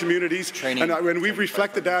Nation communities. And we've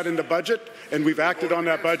reflected that in the budget, and we've acted on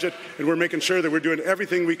that budget, and we're making sure that we're doing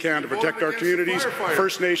everything we can to protect our communities,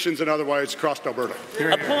 First Nations, and otherwise across Alberta.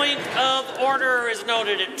 A point of order is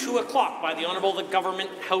noted at 2 o'clock by the Honourable the Government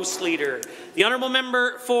House Leader. The Honourable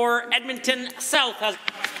Member for Edmonton South has...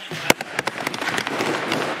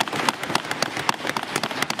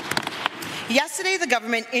 Yesterday, the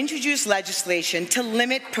government introduced legislation to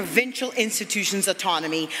limit provincial institutions'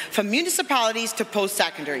 autonomy from municipalities to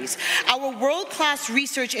post-secondaries. Our world-class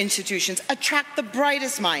research institutions attract the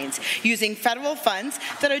brightest minds using federal funds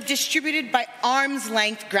that are distributed by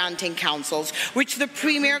arm's-length granting councils, which the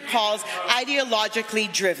Premier calls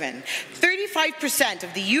ideologically driven. 35%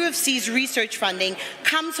 of the U of C's research funding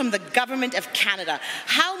comes from the Government of Canada.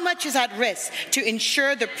 How much is at risk to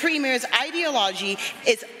ensure the Premier's ideology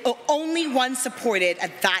is only one supported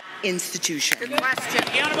at that institution? Good question.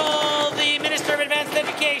 The Honourable the Minister of Advanced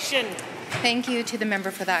Education. Thank you to the member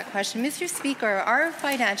for that question. Mr. Speaker, our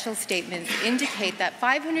financial statements indicate that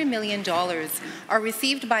 $500 million are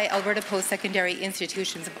received by Alberta post-secondary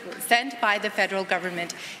institutions sent by the federal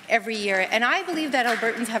government every year. And I believe that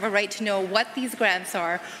Albertans have a right to know what these grants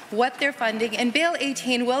are, what they're funding, and Bill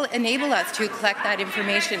 18 will enable us to collect that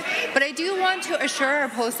information. But I do want to assure our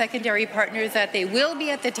post-secondary partners that they will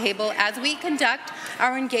be at the table as we conduct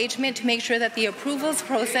our engagement to make sure that the approvals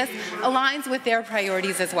process aligns with their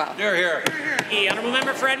priorities as well. Hear, hear. The Honourable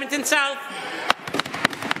Member for Edmonton South.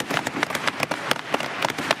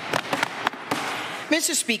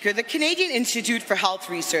 Mr. Speaker, the Canadian Institute for Health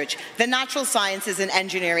Research, the Natural Sciences and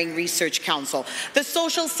Engineering Research Council, the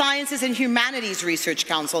Social Sciences and Humanities Research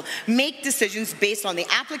Council make decisions based on the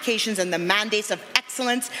applications and the mandates of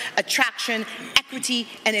excellence, attraction, equity,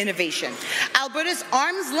 and innovation. Alberta's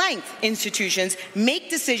arm's-length institutions make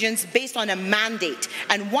decisions based on a mandate,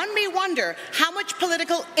 and one may wonder how much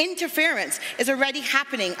political interference is already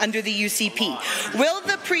happening under the UCP. Will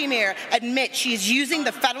the Premier admit she is using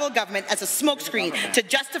the federal government as a smokescreen to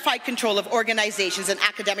justify control of organizations and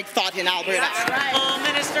academic thought in Alberta? That's right.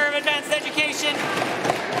 Minister of Advanced Education.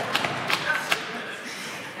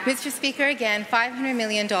 Mr. Speaker, again, $500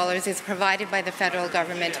 million is provided by the federal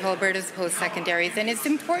government to Alberta's post-secondaries, and it's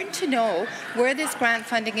important to know where this grant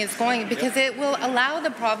funding is going because it will allow the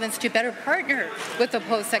province to better partner with the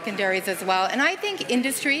post-secondaries as well. And I think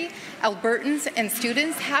industry, Albertans, and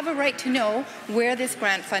students have a right to know where this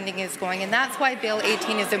grant funding is going, and that's why Bill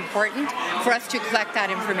 18 is important for us to collect that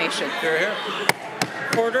information. Hear, hear.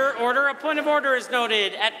 Order, order. A point of order is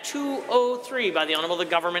noted at 2:03 by the Honourable the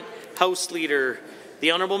Government House Leader.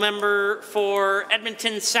 The Honourable Member for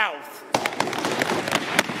Edmonton South.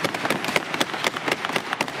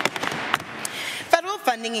 Federal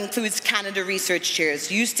funding includes Canada Research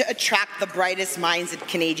Chairs used to attract the brightest minds at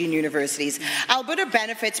Canadian universities. Alberta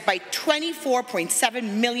benefits by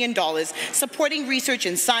 $24.7 million supporting research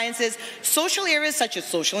in sciences, social areas such as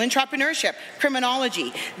social entrepreneurship,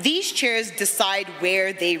 criminology. These chairs decide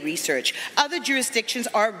where they research. Other jurisdictions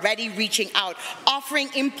are already reaching out, offering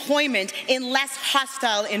employment in less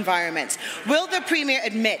hostile environments. Will the Premier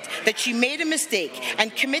admit that she made a mistake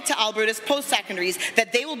and commit to Alberta's post-secondaries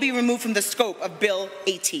that they will be removed from the scope of Bill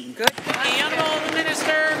 18? Good. The Honourable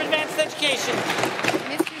Minister of Advanced Education.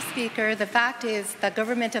 Mr. Speaker, the fact is the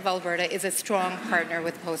Government of Alberta is a strong partner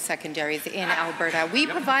with post-secondaries in Alberta. We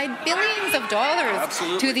provide billions of dollars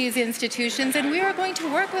to these institutions, and we are going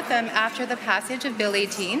to work with them after the passage of Bill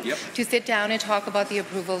 18 to sit down and talk about the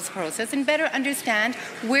approvals process and better understand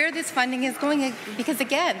where this funding is going, because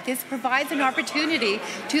again, this provides an opportunity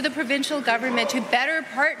to the provincial government to better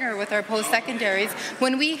partner with our post-secondaries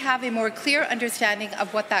when we have a more clear understanding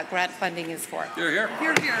of what that grant funding is for. Here, here.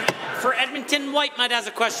 Here, here. For Edmonton, Whitemud has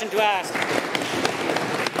a question to ask.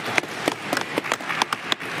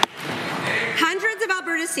 Hundreds of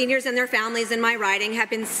Alberta seniors and their families in my riding have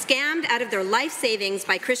been scammed out of their life savings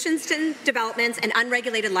by Christensen developments and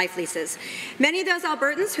unregulated life leases. Many of those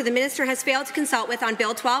Albertans who the minister has failed to consult with on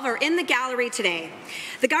Bill 12 are in the gallery today.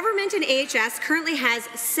 The government and AHS currently has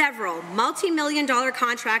several multi-million-dollar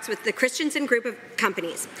contracts with the Christensen group of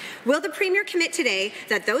companies. Will the Premier commit today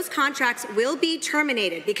that those contracts will be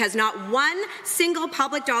terminated because not one single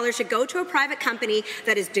public dollar should go to a private company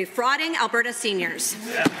that is defrauding Alberta seniors?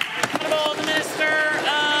 Honourable the Minister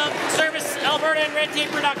of Service, Alberta and Red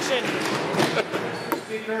Tape Reduction.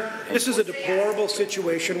 This is a deplorable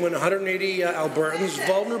situation when 180 Albertans,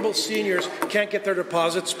 vulnerable seniors, can't get their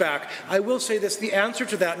deposits back. I will say this, the answer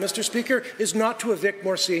to that, Mr. Speaker, is not to evict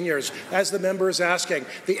more seniors, as the member is asking.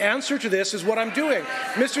 The answer to this is what I'm doing.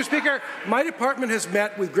 Mr. Speaker, my department has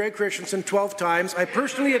met with Greg Christensen 12 times. I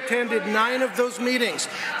personally attended 9 of those meetings.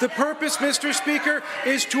 The purpose, Mr. Speaker,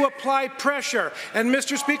 is to apply pressure. And,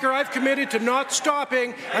 Mr. Speaker, I've committed to not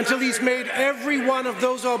stopping until he's made every one of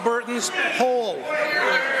those Albertans whole.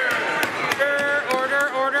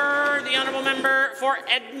 Order. The honourable member for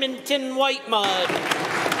Edmonton Whitemud.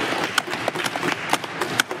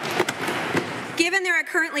 Given there are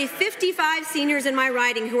currently 55 seniors in my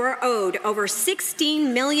riding who are owed over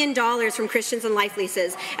 $16 million from Christensen life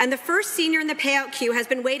leases, and the first senior in the payout queue has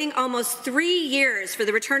been waiting almost 3 years for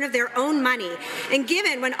the return of their own money, and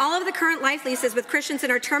given when all of the current life leases with Christensen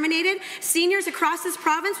are terminated, seniors across this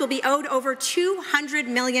province will be owed over $200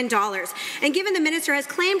 million. And given the minister has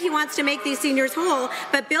claimed he wants to make these seniors whole,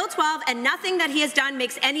 but Bill 12 and nothing that he has done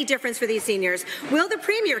makes any difference for these seniors, will the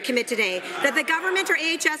Premier commit today that the government or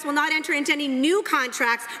AHS will not enter into any new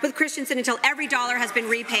contracts with Christensen until every dollar has been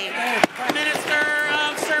repaid? Minister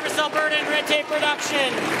of Service, Alberta and Red Tape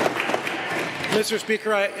Reduction. Mr.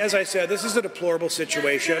 Speaker, as I said, this is a deplorable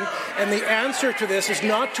situation, and the answer to this is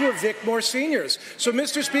not to evict more seniors. So,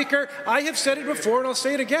 Mr. Speaker, I have said it before and I'll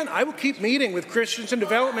say it again. I will keep meeting with Christensen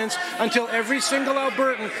Developments until every single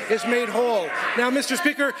Albertan is made whole. Now, Mr.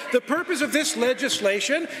 Speaker, the purpose of this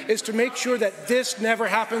legislation is to make sure that this never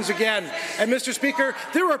happens again. And, Mr. Speaker,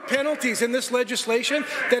 there are penalties in this legislation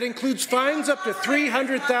that includes fines up to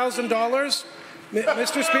 $300,000.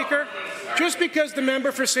 Mr. Speaker, just because the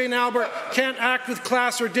member for St. Albert can't act with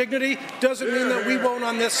class or dignity doesn't mean that we won't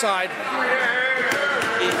on this side.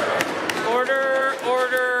 Order.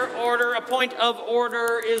 A point of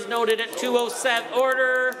order is noted at 2:07.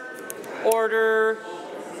 Order.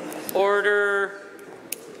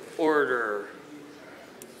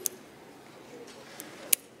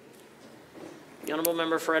 The honourable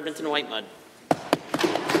member for Edmonton Whitemud.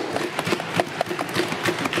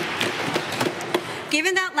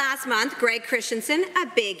 Given that last month, Greg Christensen, a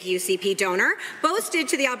big UCP donor, boasted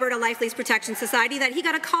to the Alberta Life Lease Protection Society that he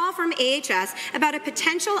got a call from AHS about a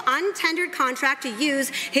potential untendered contract to use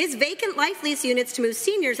his vacant life lease units to move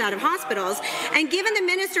seniors out of hospitals, and given the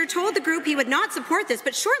minister told the group he would not support this,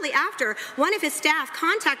 but shortly after, one of his staff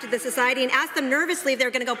contacted the society and asked them nervously if they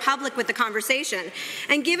were going to go public with the conversation.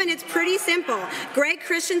 And given it's pretty simple, Greg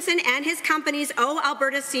Christensen and his companies owe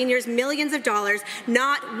Alberta seniors millions of dollars,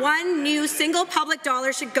 not one new single public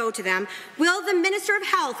dollar should go to them. Will the Minister of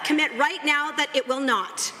Health commit right now that it will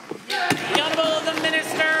not? The Honourable the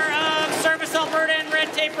Minister of Service, Alberta and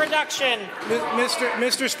Red Tape Reduction.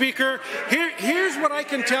 Mr. Speaker, here's what I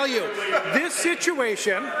can tell you. This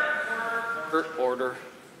situation... Order.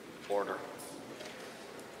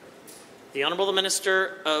 The Honourable the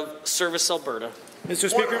Minister of Service, Alberta.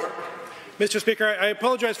 Mr. Speaker, I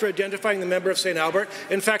apologize for identifying the member of St. Albert.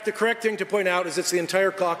 In fact, the correct thing to point out is it's the entire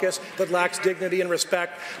caucus that lacks dignity and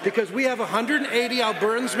respect, because we have 180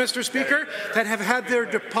 Albertans, Mr. Speaker, that have had their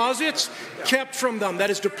deposits kept from them. That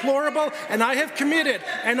is deplorable, and I have committed,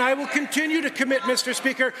 and I will continue to commit, Mr.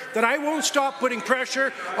 Speaker, that I won't stop putting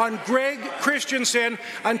pressure on Greg Christensen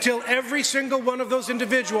until every single one of those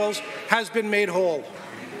individuals has been made whole.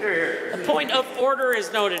 A point of order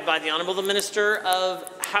is noted by the Honourable the Minister of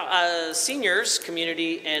Seniors,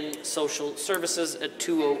 Community and Social Services at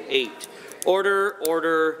 2:08. Order.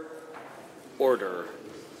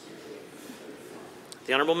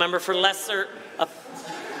 The Honourable Member for Lesser...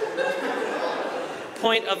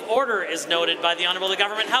 point of order is noted by the Honourable the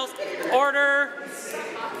Government House. Order.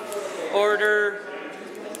 Order.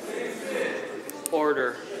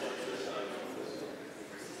 Order.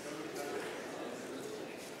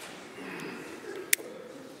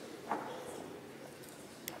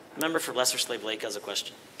 Member for Lesser Slave Lake has a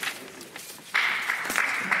question.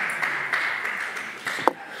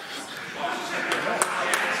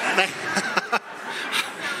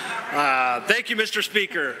 Thank you, Mr.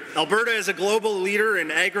 Speaker. Alberta is a global leader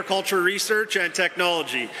in agriculture research and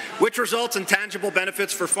technology, which results in tangible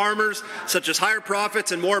benefits for farmers, such as higher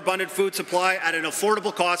profits and more abundant food supply at an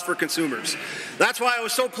affordable cost for consumers. That's why I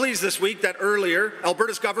was so pleased this week that earlier,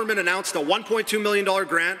 Alberta's government announced a $1.2 million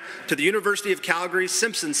grant to the University of Calgary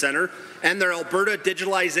Simpson Centre and their Alberta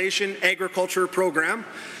Digitalization Agriculture Program.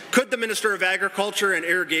 Could the Minister of Agriculture and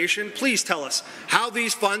Irrigation please tell us how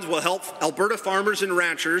these funds will help Alberta farmers and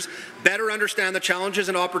ranchers better understand the challenges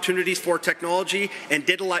and opportunities for technology and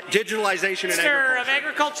digitalization in agriculture? Minister of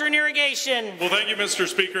Agriculture and Irrigation. Well, thank you, Mr.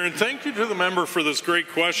 Speaker, and thank you to the member for this great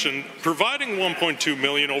question. Providing $1.2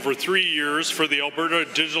 million over 3 years for the Alberta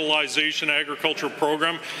Digitalization Agriculture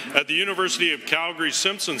Program at the University of Calgary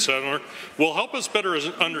Simpson Centre will help us better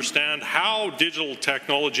understand how digital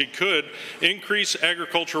technology could increase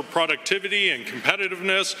agricultural productivity and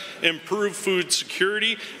competitiveness, improve food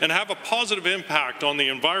security, and have a positive impact on the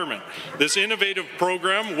environment. This innovative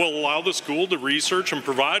program will allow the school to research and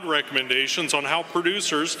provide recommendations on how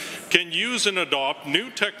producers can use and adopt new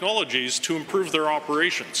technologies to improve their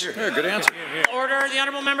operations. Good answer. Order. The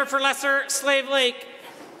Honourable Member for Lesser Slave Lake.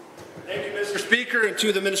 Thank you, Mr. Speaker, and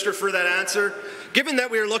to the Minister for that answer. Given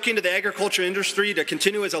that we are looking to the agriculture industry to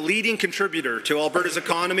continue as a leading contributor to Alberta's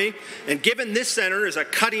economy, and given this centre is a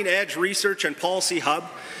cutting-edge research and policy hub,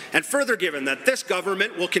 and further given that this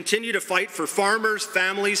government will continue to fight for farmers,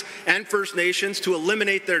 families, and First Nations to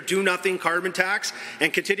eliminate their do-nothing carbon tax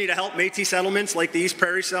and continue to help Métis settlements like the East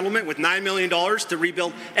Prairie settlement with $9 million to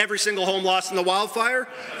rebuild every single home lost in the wildfire,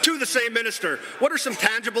 to the same minister, what are some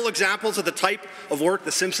tangible examples of the type of work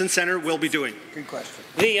the Simpson Centre will be doing? Good question.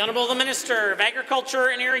 The Honourable the Minister of Agriculture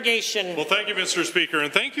and Irrigation. Well, thank you, Mr. Speaker,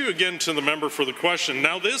 and thank you again to the member for the question.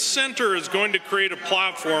 Now, this centre is going to create a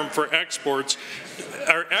platform for experts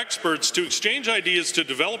to exchange ideas to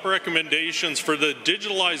develop recommendations for the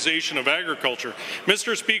digitalization of agriculture.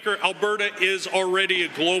 Mr. Speaker, Alberta is already a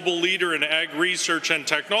global leader in ag research and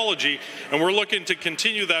technology, and we're looking to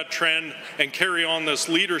continue that trend and carry on this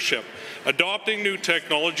leadership. Adopting new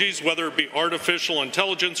technologies, whether it be artificial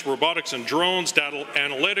intelligence, robotics and drones, data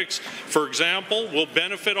analytics, for example, will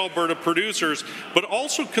benefit Alberta producers, but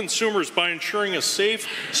also consumers by ensuring a safe,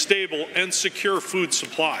 stable, and secure food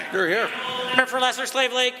supply. You're here. Member for Lesser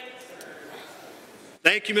Slave Lake.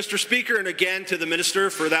 Thank you, Mr. Speaker, and again to the Minister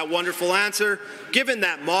for that wonderful answer. Given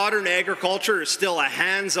that modern agriculture is still a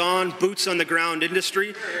hands-on, boots-on-the-ground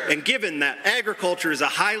industry, and given that agriculture is a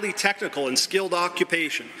highly technical and skilled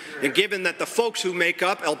occupation, and given that the folks who make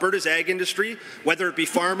up Alberta's ag industry, whether it be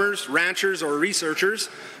farmers, ranchers, or researchers,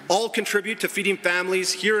 all contribute to feeding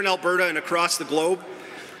families here in Alberta and across the globe,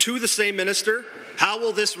 to the same Minister, how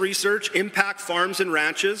will this research impact farms and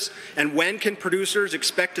ranches, and when can producers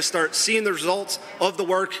expect to start seeing the results of the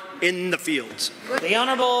work in the fields? The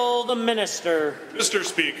Honourable the Minister. Mr.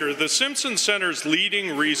 Speaker, the Simpson Centre's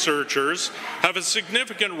leading researchers have a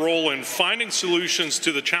significant role in finding solutions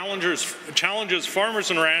to the challenges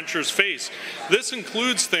farmers and ranchers face. This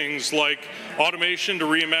includes things like automation to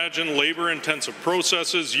reimagine labor-intensive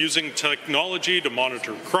processes, using technology to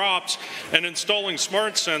monitor crops, and installing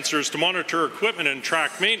smart sensors to monitor equipment and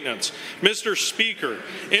track maintenance. Mr. Speaker,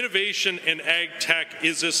 innovation in ag tech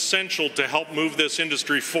is essential to help move this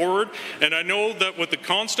industry forward, and I know that with the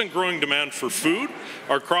constant growing demand for food,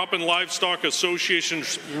 our crop and livestock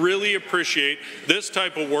associations really appreciate this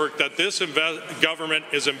type of work that this government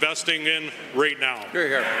is investing in right now.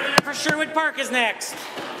 Here. For Sherwood Park is next.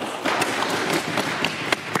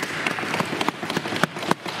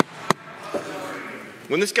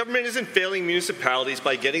 When this government isn't failing municipalities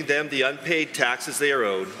by getting them the unpaid taxes they are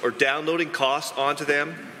owed or downloading costs onto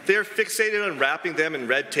them, they are fixated on wrapping them in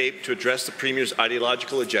red tape to address the Premier's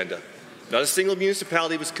ideological agenda. Not a single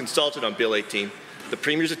municipality was consulted on Bill 18, the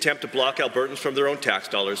Premier's attempt to block Albertans from their own tax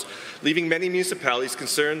dollars, leaving many municipalities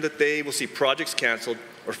concerned that they will see projects cancelled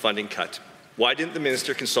or funding cut. Why didn't the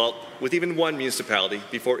Minister consult with even one municipality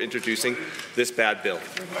before introducing this bad bill?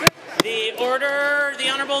 The order, the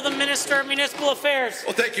Honourable the Minister of Municipal Affairs.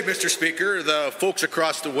 Well, thank you, Mr. Speaker. The folks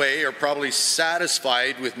across the way are probably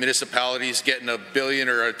satisfied with municipalities getting $1 billion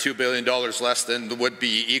or $2 billion less than would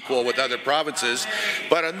be equal with other provinces.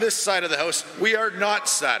 But on this side of the House, we are not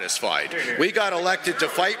satisfied. We got elected to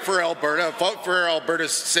fight for Alberta, fight for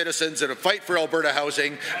Alberta's citizens, and to fight for Alberta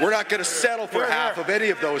housing. We're not going to settle for half of any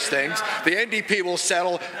of those things. The NDP will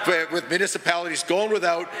settle with municipalities going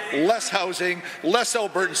without, less housing, less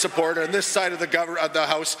Albertan support. On this side of the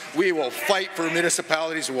House, we will fight for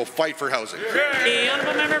municipalities and we'll fight for housing. The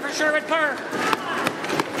Honourable Member for Sherwood Park.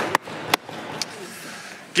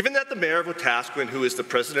 Given that the Mayor of Wetaskiwin, who is the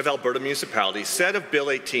President of Alberta Municipalities, said of Bill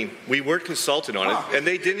 18, we weren't consulted on it, and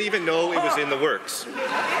they didn't even know it was in the works.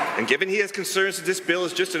 And given he has concerns that this bill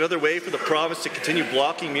is just another way for the province to continue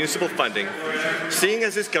blocking municipal funding, seeing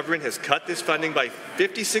as this government has cut this funding by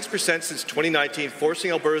 56% since 2019,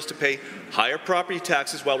 forcing Albertans to pay higher property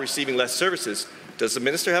taxes while receiving less services, does the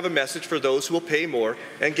minister have a message for those who will pay more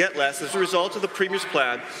and get less as a result of the Premier's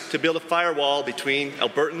plan to build a firewall between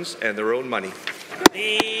Albertans and their own money?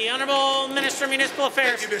 The Honourable Minister of Municipal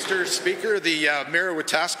Affairs. Thank you, Mr. Speaker. The Mayor of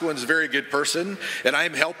Wetaskiwin is a very good person, and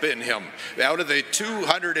I'm helping him. Out of the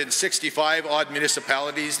 265 odd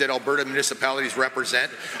municipalities that Alberta municipalities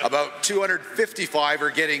represent, about 255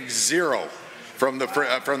 are getting zero from the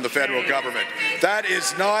federal government. That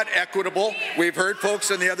is not equitable. We've heard folks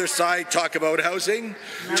on the other side talk about housing,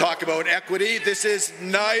 talk about equity. This is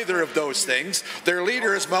neither of those things. Their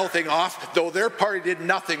leader is mouthing off, though their party did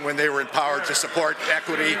nothing when they were in power to support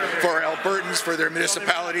equity for Albertans, for their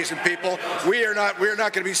municipalities and people. We are not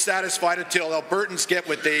going to be satisfied until Albertans get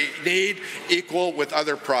what they need, equal with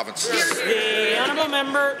other provinces. The Honourable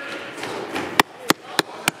Member.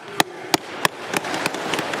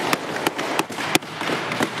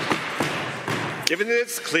 Given that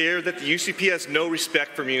it's clear that the UCP has no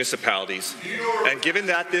respect for municipalities, and given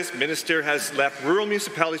that this minister has left rural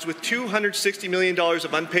municipalities with $260 million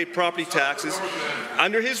of unpaid property taxes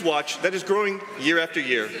under his watch that is growing year after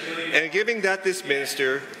year, and given that this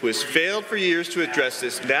minister, who has failed for years to address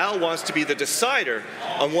this, now wants to be the decider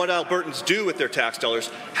on what Albertans do with their tax dollars,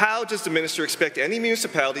 how does the minister expect any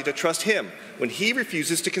municipality to trust him when he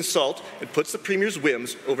refuses to consult and puts the Premier's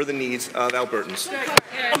whims over the needs of Albertans?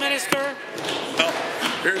 Minister.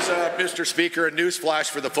 Here's, Mr. Speaker, a news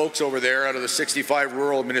flash for the folks over there. Out of the 65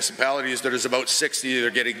 rural municipalities, there's about 60 that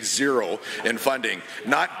are getting zero in funding.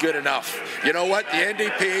 Not good enough. You know what? The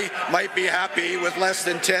NDP might be happy with less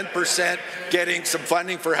than 10% getting some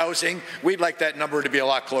funding for housing. We'd like that number to be a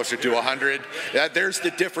lot closer to 100. There's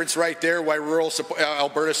the difference right there why rural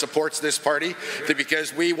Alberta supports this party,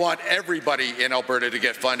 because we want everybody in Alberta to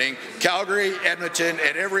get funding. Calgary, Edmonton,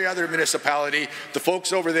 and every other municipality, the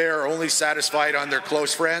folks over there are only satisfied on their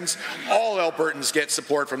close friends. All Albertans get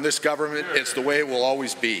support from this government. It's the way it will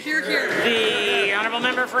always be. Hear, hear. The Honourable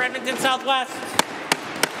Member for Edmonton Southwest.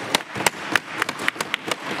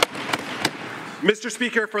 Mr.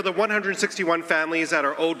 Speaker, for the 161 families that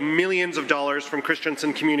are owed millions of dollars from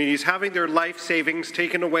Christensen communities, having their life savings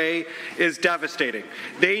taken away is devastating.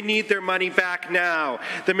 They need their money back now.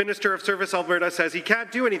 The Minister of Service Alberta says he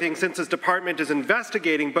can't do anything since his department is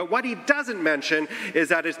investigating, but what he doesn't mention is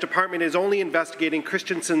that his department is only investigating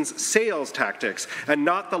Christensen's sales tactics and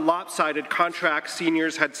not the lopsided contract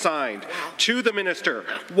seniors had signed. To the Minister,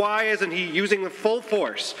 why isn't he using the full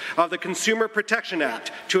force of the Consumer Protection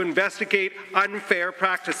Act to investigate unfair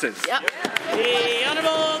practices? Yep. The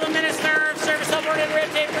Honourable the Minister of Service Alberta and Red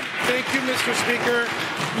Tape. Thank you, Mr. Speaker.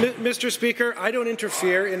 Mr. Speaker, I don't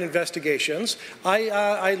interfere in investigations.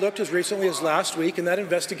 I looked as recently as last week, and that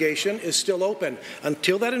investigation is still open.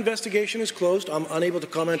 Until that investigation is closed, I'm unable to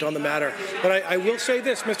comment on the matter. But I will say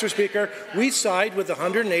this, Mr. Speaker, we side with the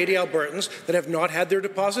 180 Albertans that have not had their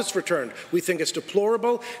deposits returned. We think it's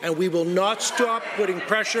deplorable, and we will not stop putting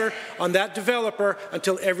pressure on that developer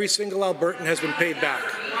until every single Albertan has been paid back.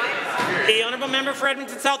 The Honourable Member for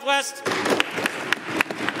Edmonton Southwest.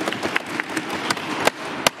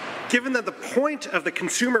 Given that the point of the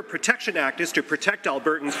Consumer Protection Act is to protect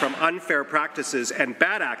Albertans from unfair practices and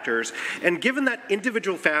bad actors, and given that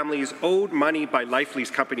individual families owed money by life lease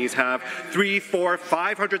companies have $300,000,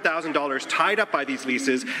 $400,000, $500,000 tied up by these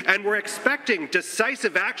leases, and we're expecting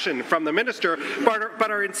decisive action from the minister, but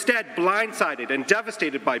are instead blindsided and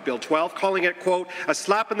devastated by Bill 12, calling it, quote, a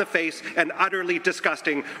slap in the face and utterly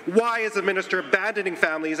disgusting. Why is the minister abandoning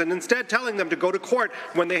families and instead telling them to go to court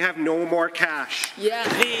when they have no more cash? Yeah.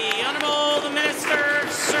 The Honourable the Minister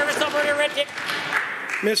of Service Alberta Red Tape.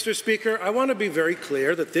 Mr. Speaker, I want to be very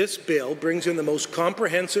clear that this bill brings in the most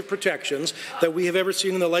comprehensive protections that we have ever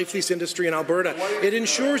seen in the life lease industry in Alberta. It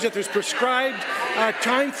ensures that there's prescribed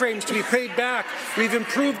timeframes to be paid back. We've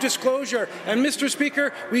improved disclosure. And, Mr.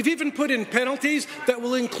 Speaker, we've even put in penalties that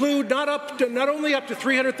will include not only up to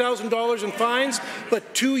 $300,000 in fines,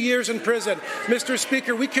 but 2 years in prison. Mr.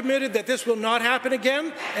 Speaker, we committed that this will not happen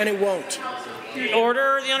again, and it won't.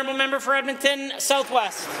 Order. The honourable member for Edmonton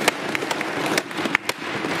Southwest.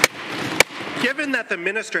 Given that the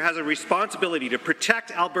minister has a responsibility to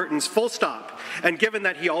protect Albertans full stop, and given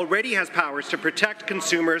that he already has powers to protect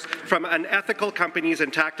consumers from unethical companies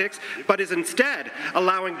and tactics, but is instead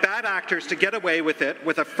allowing bad actors to get away with it,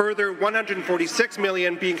 with a further $146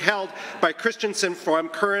 million being held by Christensen from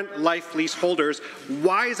current life lease holders,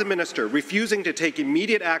 why is the minister refusing to take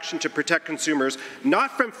immediate action to protect consumers,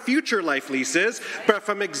 not from future life leases, but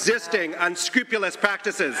from existing unscrupulous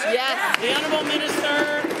practices? Yes. The honourable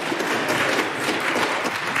minister.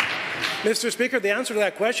 Mr. Speaker, the answer to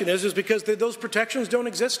that question is because those protections don't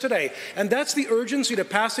exist today. And that's the urgency to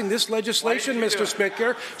passing this legislation, Mr.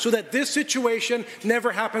 Speaker, so that this situation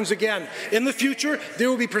never happens again. In the future, there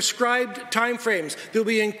will be prescribed timeframes. There will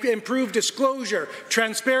be improved disclosure,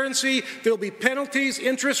 transparency. There will be penalties,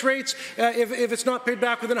 interest rates if it's not paid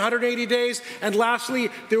back within 180 days. And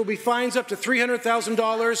lastly, there will be fines up to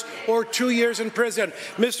 $300,000 or 2 years in prison.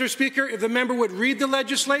 Mr. Speaker, if the member would read the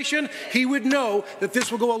legislation, he would know that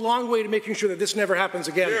this will go a long way to making sure that this never happens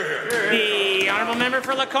again. The honourable member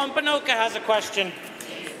for Lacombe-Panoka has a question.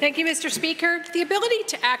 Thank you, Mr. Speaker. The ability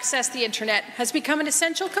to access the internet has become an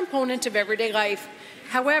essential component of everyday life.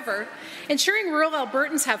 However, ensuring rural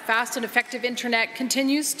Albertans have fast and effective internet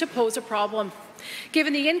continues to pose a problem.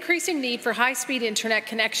 Given the increasing need for high-speed internet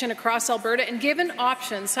connection across Alberta, and given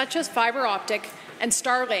options such as fibre optic and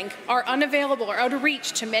Starlink are unavailable or out of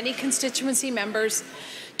reach to many constituency members,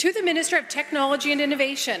 to the Minister of Technology and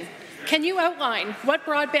Innovation, can you outline what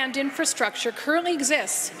broadband infrastructure currently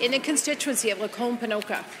exists in the constituency of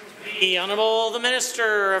Lacombe-Panoka? The Honourable the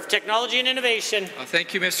Minister of Technology and Innovation.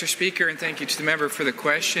 Thank you, Mr. Speaker, and thank you to the member for the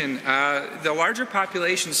question. The larger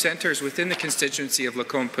population centres within the constituency of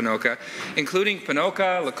Lacombe-Panoka, including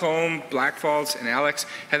Panoka, Lacombe, Blackfalds, and Alex,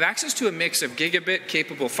 have access to a mix of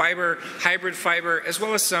gigabit-capable fibre, hybrid fibre, as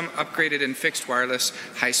well as some upgraded and fixed wireless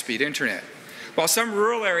high-speed internet. While some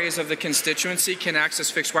rural areas of the constituency can access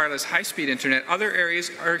fixed wireless high-speed internet, other areas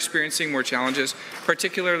are experiencing more challenges,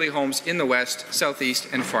 particularly homes in the west, southeast,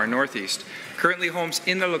 and far northeast. Currently, homes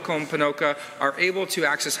in the Lacombe-Panoka are able to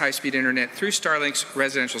access high-speed internet through Starlink's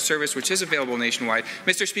residential service, which is available nationwide.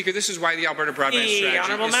 Mr. Speaker, this is why the Alberta Broadband Strategy The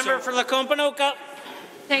honourable member for Lacombe-Panoka.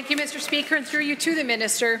 Thank you, Mr. Speaker, and through you to the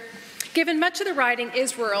Minister. Given much of the riding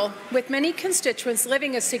is rural, with many constituents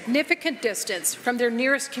living a significant distance from their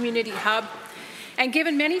nearest community hub, and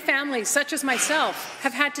given many families, such as myself,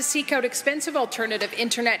 have had to seek out expensive alternative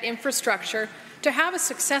internet infrastructure to have a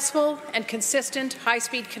successful and consistent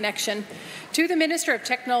high-speed connection, to the Minister of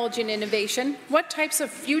Technology and Innovation, what types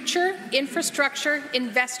of future infrastructure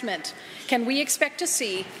investment can we expect to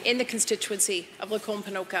see in the constituency of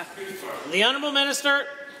Lacombe-Panoka? The Honourable Minister.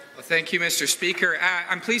 Thank you, Mr. Speaker.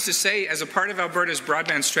 I'm pleased to say, as a part of Alberta's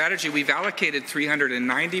broadband strategy, we've allocated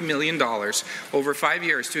 $390 million over 5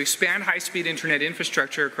 years to expand high-speed internet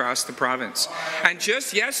infrastructure across the province. And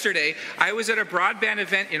just yesterday, I was at a broadband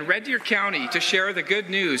event in Red Deer County to share the good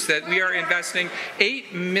news that we are investing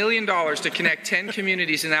 $8 million to connect 10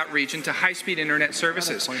 communities in that region to high-speed internet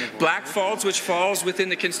services. Blackfalds, which falls within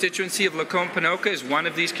the constituency of Lacombe-Panoka, is one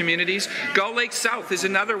of these communities. Gull Lake South is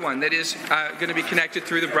another one that is going to be connected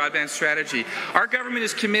through the broadband strategy. Our government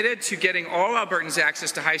is committed to getting all Albertans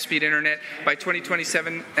access to high-speed internet by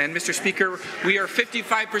 2027, and Mr. Speaker, we are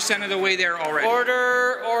 55% of the way there already.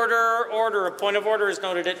 Order, order, order. A point of order is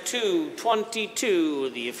noted at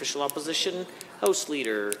 2:22. The official opposition House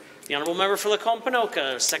Leader. The honourable member for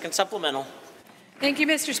Lacombe-Panoka, second supplemental. Thank you,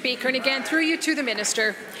 Mr. Speaker, and again through you to the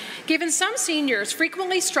Minister. Given some seniors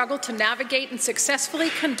frequently struggle to navigate and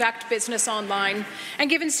successfully conduct business online, and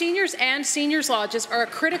given seniors and seniors' lodges are a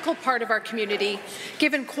critical part of our community,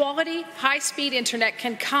 given quality, high-speed internet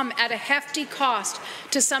can come at a hefty cost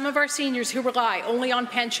to some of our seniors who rely only on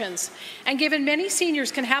pensions, and given many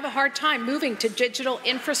seniors can have a hard time moving to digital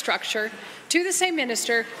infrastructure, to the same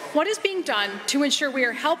Minister, what is being done to ensure we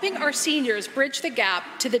are helping our seniors bridge the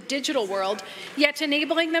gap to the digital world, yet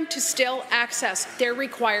enabling them to still access their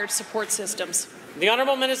required support systems? The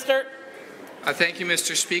Honourable Minister. Thank you,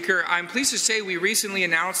 Mr. Speaker. I'm pleased to say we recently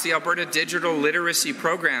announced the Alberta Digital Literacy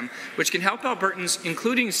Program, which can help Albertans,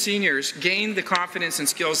 including seniors, gain the confidence and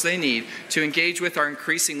skills they need to engage with our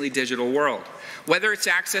increasingly digital world. Whether it's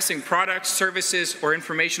accessing products, services, or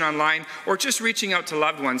information online, or just reaching out to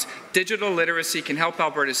loved ones, digital literacy can help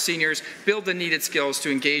Alberta's seniors build the needed skills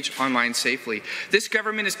to engage online safely. This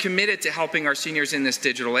government is committed to helping our seniors in this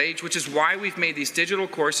digital age, which is why we've made these digital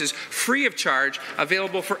courses free of charge,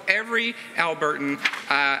 available for every Albertan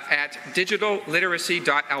at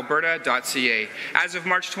digitalliteracy.alberta.ca. As of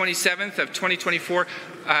March 27th of 2024,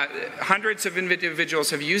 hundreds of individuals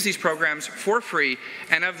have used these programs for free,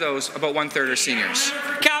 and of those, about one-third are seniors.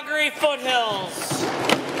 Calgary Foothills.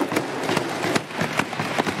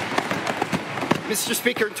 Mr.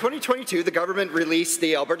 Speaker, in 2022, the government released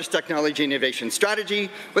the Alberta's Technology Innovation Strategy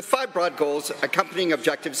with 5 broad goals, accompanying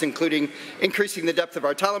objectives including increasing the depth of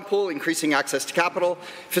our talent pool, increasing access to capital,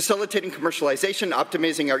 facilitating commercialization,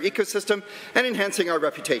 optimizing our ecosystem, and enhancing our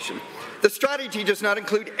reputation. The strategy does not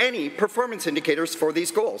include any performance indicators for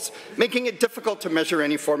these goals, making it difficult to measure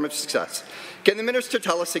any form of success. Can the Minister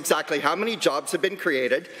tell us exactly how many jobs have been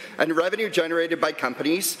created and revenue generated by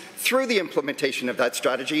companies through the implementation of that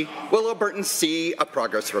strategy? Will Albertans see a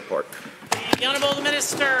progress report? The Honourable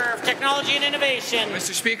Minister of Technology and Innovation.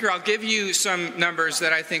 Mr. Speaker, I'll give you some numbers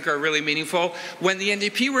that I think are really meaningful. When the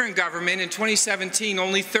NDP were in government in 2017,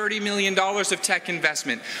 only $30 million of tech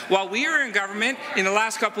investment. While we were in government in the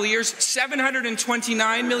last couple of years,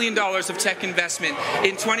 $729 million of tech investment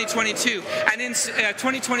in 2022. And in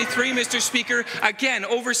 2023, Mr. Speaker, again,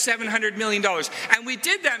 over $700 million. And we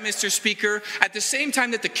did that, Mr. Speaker, at the same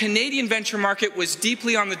time that the Canadian venture market was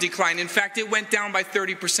deeply on the decline. In fact, it went down by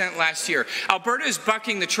 30% last year. Alberta is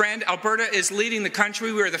bucking the trend. Alberta is leading the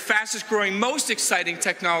country. We are the fastest growing, most exciting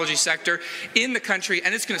technology sector in the country,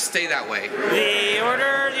 and it's going to stay that way. The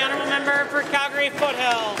order, the Honourable Member for Calgary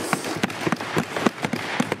Foothills.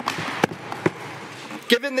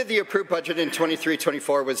 Given that the approved budget in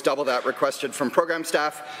 23-24 was double that requested from program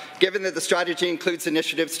staff, given that the strategy includes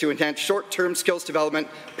initiatives to enhance short-term skills development,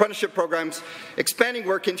 apprenticeship programs, expanding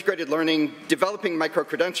work integrated learning, developing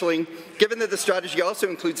micro-credentialing, given that the strategy also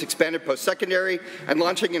includes expanded post-secondary and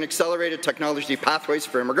launching an accelerated technology pathways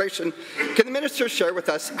for immigration, can the Minister share with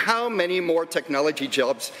us how many more technology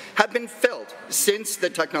jobs have been filled since the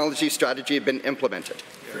technology strategy had been implemented?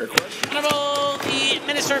 Honourable the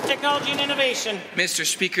Minister of Technology and Innovation. Mr.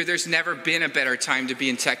 Speaker, there's never been a better time to be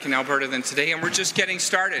in tech in Alberta than today, and we're just getting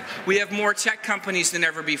started. We have more tech companies than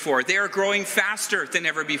ever before. They are growing faster than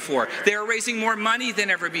ever before. They are raising more money than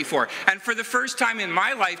ever before. And for the first time in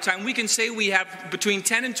my lifetime, we can say we have between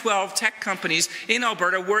 10 and 12 tech companies in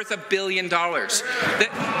Alberta worth $1 billion.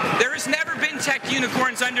 There has never been tech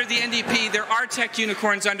unicorns under the NDP. There are tech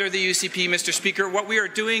unicorns under the UCP, Mr. Speaker. What we are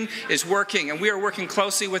doing is working, and we are working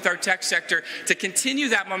closely with our tech sector to continue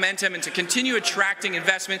that momentum and to continue attracting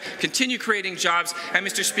investment, continue creating jobs. And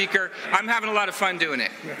Mr. Speaker, I'm having a lot of fun doing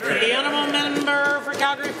it. The Honourable Member for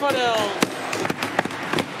Calgary Foothills.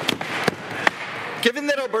 Given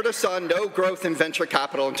that Alberta saw no growth in venture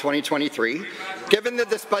capital in 2023, given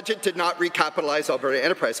that this budget did not recapitalize Alberta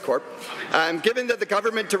Enterprise Corp, given that the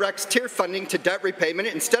government directs tier funding to debt repayment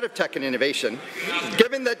instead of tech and innovation,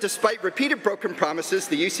 given that despite repeated broken promises,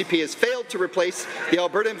 the UCP has failed to replace the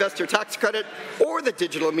Alberta Investor Tax Credit or the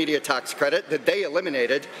Digital Media Tax Credit that they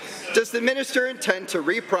eliminated, does the Minister intend to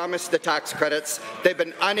re-promise the tax credits they've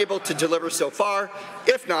been unable to deliver so far?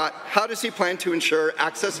 If not, how does he plan to ensure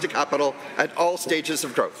access to capital at all stages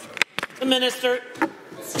of growth? The Minister.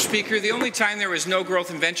 Speaker, the only time there was no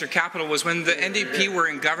growth in venture capital was when the NDP were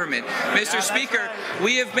in government. Mr. Speaker,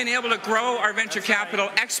 we have been able to grow our venture capital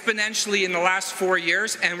exponentially in the last 4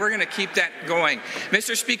 years, and we're going to keep that going.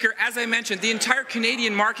 Mr. Speaker, as I mentioned, the entire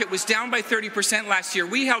Canadian market was down by 30% last year.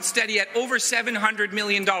 We held steady at over $700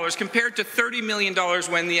 million compared to $30 million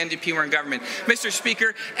when the NDP were in government. Mr.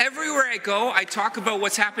 Speaker, everywhere I go, I talk about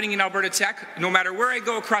what's happening in Alberta Tech. No matter where I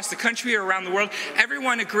go across the country or around the world,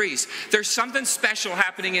 everyone agrees there's something special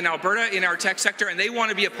happening in Alberta in our tech sector, and they want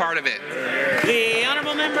to be a part of it. The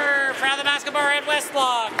Honourable Member for Athabasca Barrhead West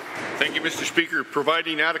Block. Thank you, Mr. Speaker.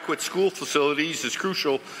 Providing adequate school facilities is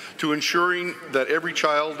crucial to ensuring that every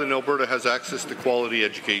child in Alberta has access to quality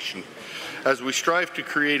education. As we strive to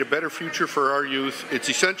create a better future for our youth, it's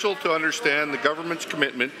essential to understand the government's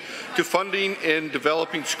commitment to funding and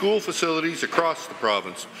developing school facilities across the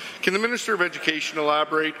province. Can the Minister of Education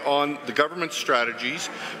elaborate on the government's strategies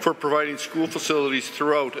for providing school facilities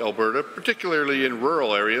throughout Alberta, particularly in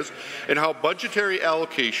rural areas, and how budgetary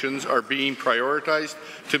allocations are being prioritized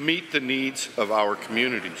to meet the needs of our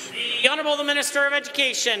communities? The Honourable the Minister of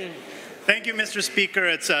Education. Thank you, Mr. Speaker.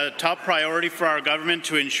 It's a top priority for our government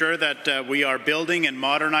to ensure that we are building and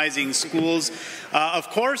modernizing schools, of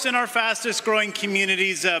course, in our fastest growing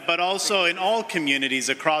communities, but also in all communities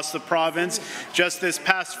across the province. Just this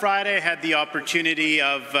past Friday, I had the opportunity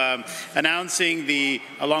of announcing,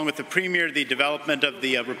 along with the Premier, the development of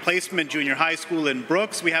the replacement junior high school in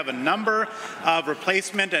Brooks. We have a number of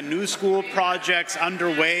replacement and new school projects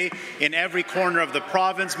underway in every corner of the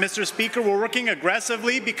province. Mr. Speaker, we're working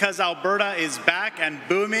aggressively because Alberta is back and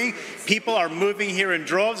booming. People are moving here in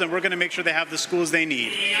droves, and we're going to make sure they have the schools they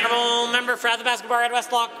need. Honourable Member for Athabasca Bar Red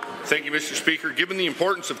Westlock. Thank you, Mr. Speaker. Given the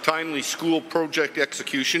importance of timely school project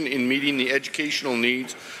execution in meeting the educational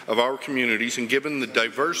needs of our communities, and given the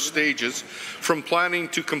diverse stages from planning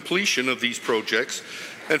to completion of these projects,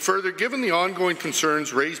 and further, given the ongoing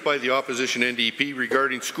concerns raised by the opposition NDP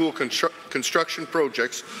regarding school construction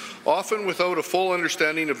projects, often without a full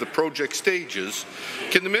understanding of the project stages,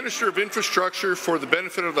 can the Minister of Infrastructure, for the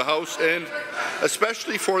benefit of the House and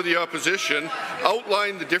especially for the opposition,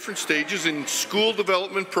 outline the different stages in school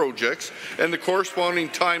development projects and the corresponding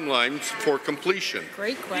timelines for completion?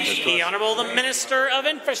 Great question. The Honourable the Minister of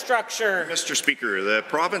Infrastructure. Mr. Speaker, the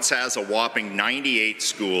province has a whopping 98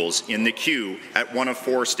 schools in the queue at one of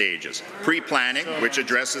 4 stages. Pre-planning, which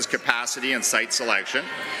addresses capacity and site selection.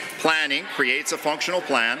 Planning creates a functional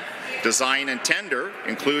plan. Design and tender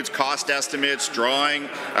includes cost estimates,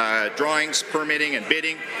 drawings, permitting and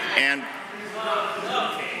bidding, and...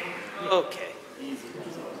 Okay.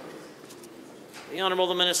 The Honourable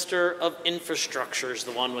the Minister of Infrastructure is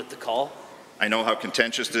the one with the call. I know how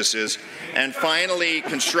contentious this is. And finally,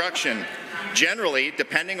 construction. Generally,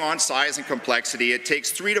 depending on size and complexity, it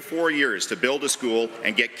takes 3 to 4 years to build a school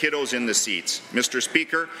and get kiddos in the seats. Mr.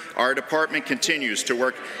 Speaker, our department continues to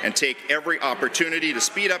work and take every opportunity to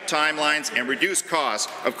speed up timelines and reduce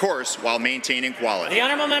costs, of course, while maintaining quality. The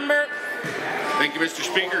Honourable Member. Thank you, Mr.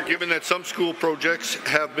 Speaker. Given that some school projects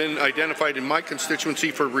have been identified in my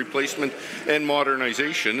constituency for replacement and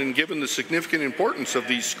modernization, and given the significant importance of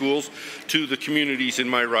these schools to the communities in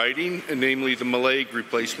my riding, namely the Mallaig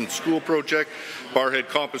Replacement School Project, Barhead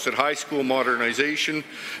Composite High School modernization,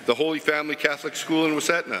 the Holy Family Catholic School in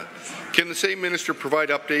Wasetna, can the same minister provide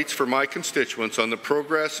updates for my constituents on the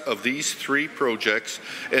progress of these 3 projects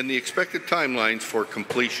and the expected timelines for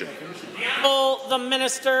completion? The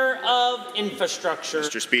Minister of Infrastructure.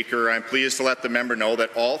 Mr. Speaker, I'm pleased to let the member know that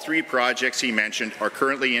all 3 projects he mentioned are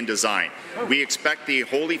currently in design. We expect the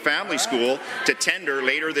Holy Family School to tender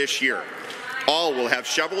later this year. All will have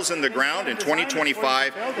shovels in the ground in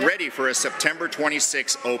 2025, ready for a September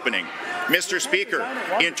 26 opening. Mr. Speaker,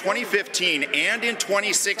 in 2015 and in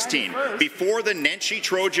 2016, before the Nenshi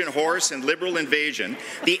Trojan horse and Liberal invasion,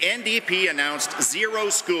 the NDP announced 0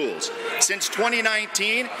 schools. Since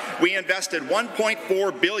 2019, we invested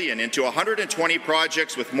 $1.4 billion into 120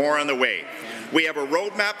 projects, with more on the way. We have a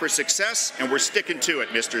roadmap for success, and we're sticking to it,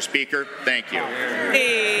 Mr. Speaker. Thank you.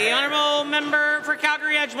 The Honourable Member for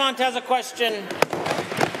Calgary Edgemont has a question.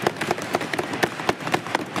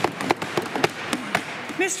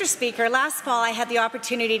 Mr. Speaker, last fall I had the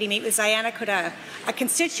opportunity to meet with Ziana Koda, a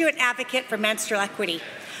constituent advocate for menstrual equity.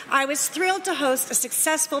 I was thrilled to host a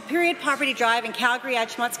successful period poverty drive in Calgary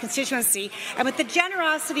Edgemont's constituency, and with the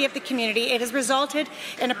generosity of the community, it has resulted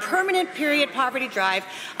in a permanent period poverty drive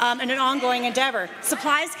and an ongoing endeavour.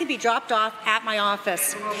 Supplies can be dropped off at my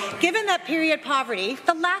office. Given that period poverty,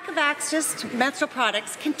 the lack of access to menstrual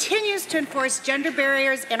products continues to enforce gender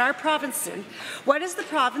barriers in our province, what is the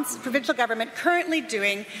provincial government currently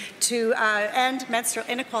doing to end menstrual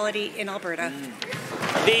inequality in Alberta?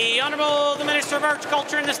 The Honourable the Minister of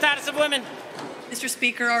Agriculture and the Status of Women. Mr.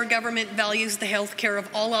 Speaker, our government values the health care of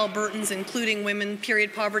all Albertans, including women.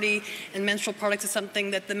 Period poverty and menstrual products is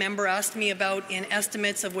something that the member asked me about in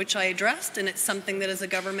estimates, of which I addressed, and it's something that as a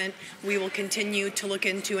government we will continue to look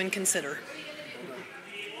into and consider.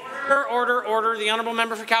 Order. The Honourable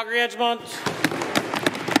Member for Calgary Edgemont.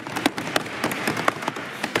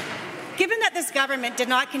 Given that this government did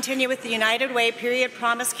not continue with the United Way Period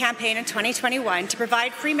Promise campaign in 2021 to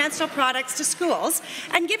provide free menstrual products to schools,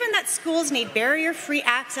 and given that schools need barrier-free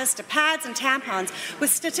access to pads and tampons,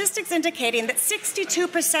 with statistics indicating that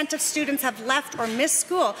 62% of students have left or missed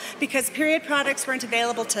school because period products weren't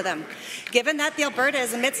available to them, given that the Alberta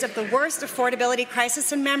is amidst of the worst affordability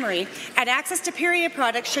crisis in memory, and access to period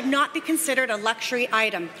products should not be considered a luxury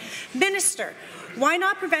item, Minister, Why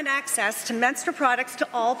not prevent access to menstrual products to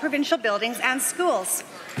all provincial buildings and schools?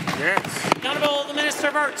 Yes. Honourable the Minister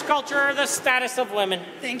of Arts, Culture, the status of women.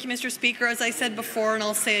 Thank you, Mr. Speaker. As I said before, and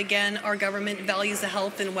I'll say again, our government values the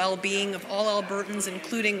health and well-being of all Albertans,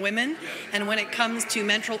 including women. And when it comes to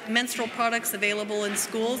menstrual products available in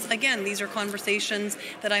schools, again, these are conversations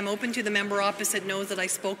that I'm open to. The member opposite knows that I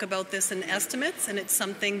spoke about this in estimates, and it's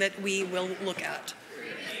something that we will look at.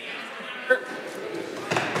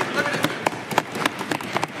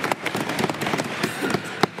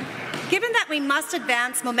 Given that we must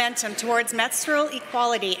advance momentum towards menstrual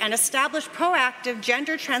equality and establish proactive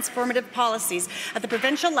gender transformative policies at the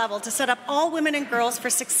provincial level to set up all women and girls for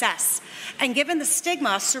success, and given the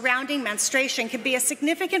stigma surrounding menstruation can be a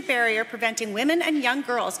significant barrier preventing women and young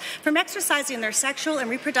girls from exercising their sexual and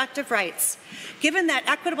reproductive rights, given that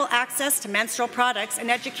equitable access to menstrual products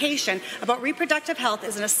and education about reproductive health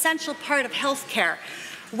is an essential part of health care,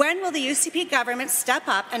 when will the UCP government step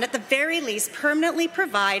up and at the very least permanently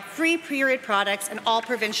provide free period products in all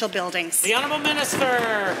provincial buildings? The Honourable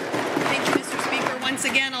Minister. Thank you, Mr. Speaker. Once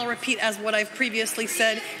again, I'll repeat as what I've previously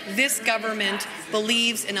said. This government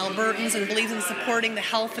believes in Albertans and believes in supporting the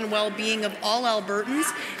health and well-being of all Albertans,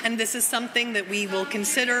 and this is something that we will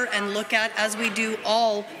consider and look at as we do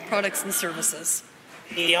all products and services.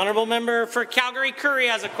 The Honourable Member for Calgary-Currie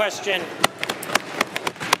has a question.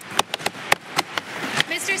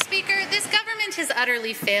 Mr. Speaker, this government has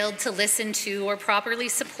utterly failed to listen to or properly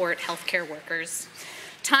support healthcare workers.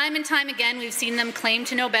 Time and time again, we've seen them claim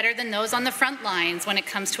to know better than those on the front lines when it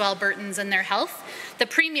comes to Albertans and their health. The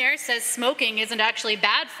Premier says smoking isn't actually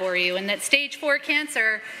bad for you and that stage 4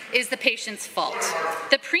 cancer is the patient's fault.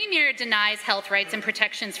 The Premier denies health rights and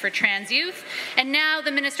protections for trans youth, and now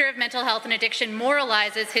the Minister of Mental Health and Addiction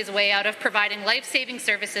moralizes his way out of providing life-saving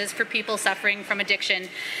services for people suffering from addiction.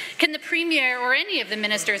 Can the Premier or any of the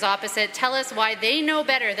ministers opposite tell us why they know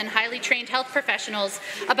better than highly trained health professionals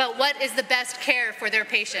about what is the best care for their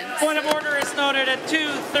patients? Point of order is noted at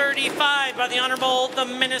 2:35 by the Honourable the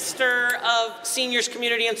Minister of Seniors,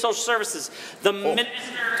 Community and Social Services. The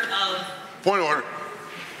Minister of... Point of order.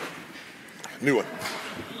 New one.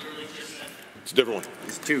 It's a different one.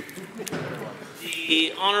 It's two.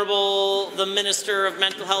 The Honourable the Minister of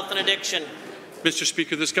Mental Health and Addiction. Mr.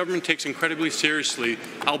 Speaker, this government takes incredibly seriously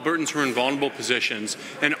Albertans who are in vulnerable positions,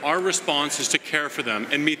 and our response is to care for them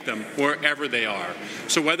and meet them wherever they are.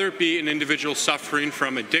 So whether it be an individual suffering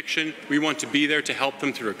from addiction, we want to be there to help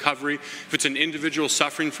them through recovery. If it's an individual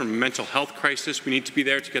suffering from a mental health crisis, we need to be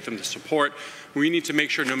there to get them the support. We need to make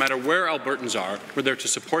sure no matter where Albertans are, we're there to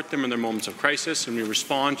support them in their moments of crisis, and we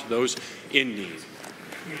respond to those in need.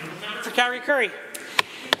 For Calgary-Currie.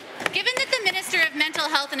 Given that the Minister of Mental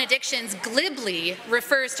Health and Addictions glibly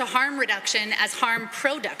refers to harm reduction as harm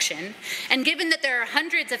production, and given that there are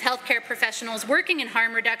hundreds of healthcare professionals working in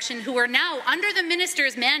harm reduction who are now under the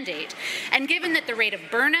Minister's mandate, and given that the rate of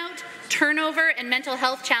burnout, turnover and mental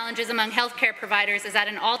health challenges among healthcare providers is at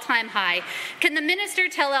an all-time high, can the Minister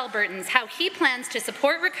tell Albertans how he plans to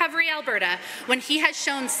support Recovery Alberta when he has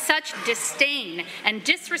shown such disdain and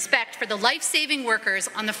disrespect for the life-saving workers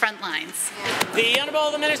on the front lines? The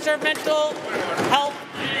Honourable the Minister of Mental Health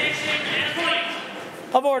and Addiction and point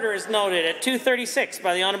of order is noted at 2:36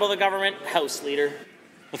 by the Honourable the Government House Leader.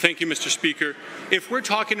 Well, thank you, Mr. Speaker. If we're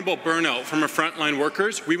talking about burnout from our frontline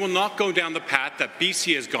workers, we will not go down the path that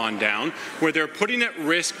BC has gone down, where they're putting at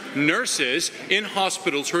risk nurses in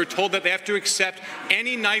hospitals who are told that they have to accept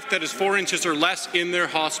any knife that is 4 inches or less in their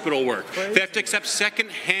hospital work. They have to accept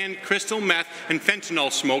second-hand crystal meth and fentanyl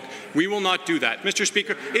smoke. We will not do that. Mr.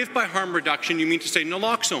 Speaker, if by harm reduction you mean to say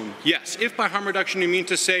naloxone, yes. If by harm reduction you mean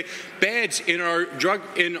to say beds in our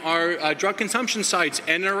drug consumption sites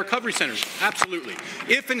and in our recovery centres, absolutely.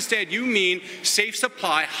 If instead you mean safe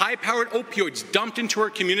supply, high-powered opioids dumped into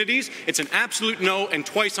our communities, it's an absolute no, and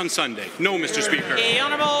twice on Sunday. No, Mr. Speaker. The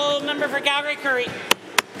Honourable Member for Calgary-Currie.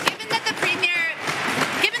 Given that the Premier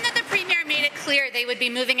made it clear they would be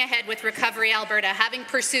moving ahead with Recovery Alberta, having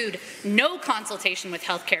pursued no consultation with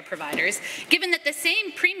healthcare providers, given that the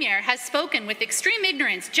same Premier has spoken with extreme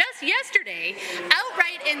ignorance just yesterday,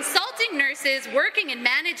 outright insulting nurses working in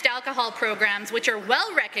managed alcohol programs which are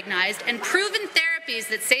well recognized and proven therapies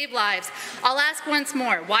that save lives, I'll ask once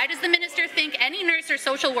more, why does the Minister think any nurse or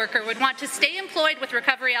social worker would want to stay employed with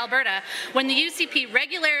Recovery Alberta when the UCP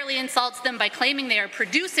regularly insults them by claiming they are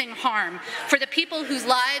producing harm for the people whose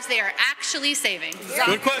lives they are actually saving?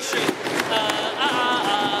 Good question.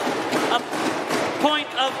 A point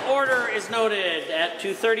of order is noted at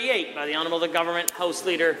 2:38 by the Honourable the Government House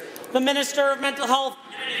Leader. The Minister of Mental Health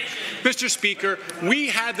and Addiction. Mr. Speaker, we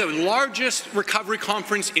had the largest recovery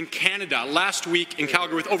conference in Canada last week in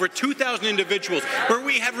Calgary with over 2,000 individuals, where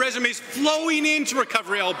we have resumes flowing into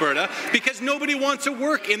Recovery Alberta because nobody wants to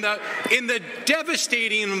work in the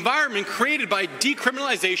devastating environment created by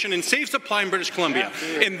decriminalization and safe supply in British Columbia.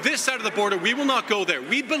 In this side of the border, we will not go there.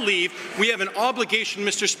 We believe we have an obligation,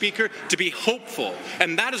 Mr. Speaker, to be hopeful,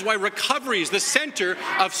 and that is why recovery is the center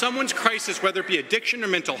of someone's crisis, whether it be addiction or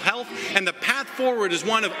mental health, and the path forward is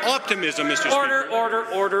one of optimism, Mr. Speaker.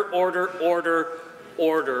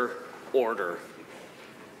 Order.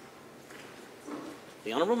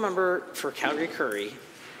 The honourable member for Calgary-Curry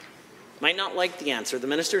might not like the answer. The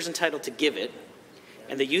minister is entitled to give it,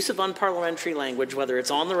 and the use of unparliamentary language, whether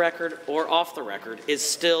it's on the record or off the record, is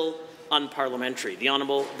still unparliamentary.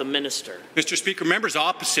 The Minister. Mr. Speaker, members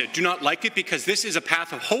opposite do not like it because this is a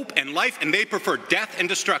path of hope and life, and they prefer death and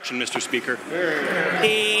destruction, Mr. Speaker.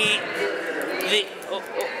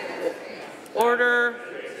 Order.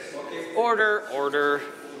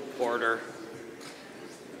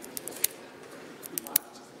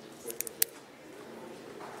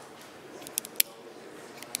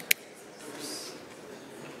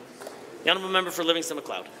 The honourable member for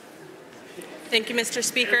Livingston-Macleod. Thank you, Mr.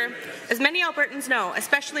 Speaker. As many Albertans know,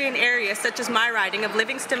 especially in areas such as my riding of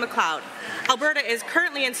Livingston-Macleod, Alberta is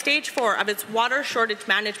currently in Stage 4 of its Water Shortage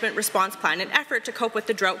Management Response Plan in an effort to cope with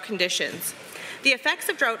the drought conditions. The effects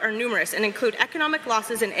of drought are numerous and include economic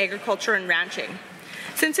losses in agriculture and ranching.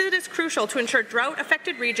 Since it is crucial to ensure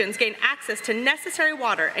drought-affected regions gain access to necessary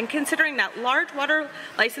water, and considering that large water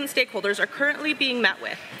license stakeholders are currently being met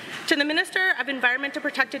with, to the Minister of Environment and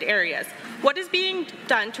Protected Areas, what is being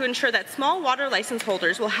done to ensure that small water license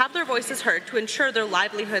holders will have their voices heard to ensure their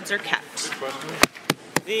livelihoods are kept?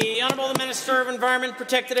 The Honourable Minister of Environment and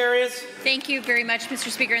Protected Areas. Thank you very much,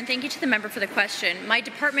 Mr. Speaker, and thank you to the member for the question. My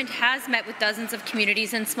department has met with dozens of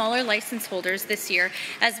communities and smaller license holders this year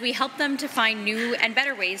as we help them to find new and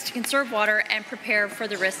better ways to conserve water and prepare for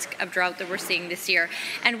the risk of drought that we're seeing this year.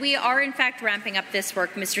 And we are, in fact, ramping up this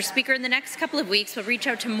work, Mr. Speaker. In the next couple of weeks, we'll reach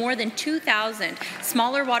out to more than 2,000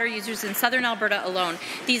 smaller water users in southern Alberta alone.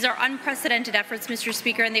 These are unprecedented efforts, Mr.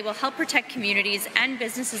 Speaker, and they will help protect communities and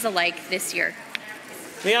businesses alike this year.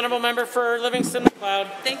 The honourable member for Livingston-Macleod.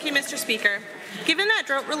 Thank you, Mr. Speaker. Given that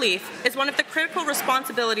drought relief is one of the critical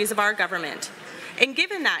responsibilities of our government, and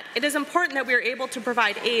given that it is important that we are able to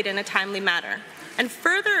provide aid in a timely manner, and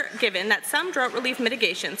further given that some drought relief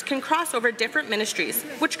mitigations can cross over different ministries,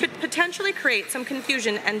 which could potentially create some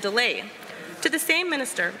confusion and delay. To the same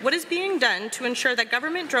minister, what is being done to ensure that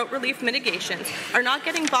government drought relief mitigations are not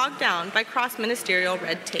getting bogged down by cross-ministerial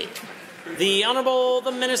red tape? The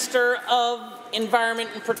Minister of Environment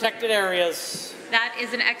and Protected Areas. That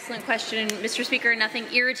is an excellent question, Mr. Speaker. Nothing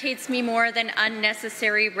irritates me more than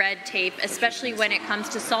unnecessary red tape, especially when it comes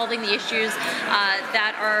to solving the issues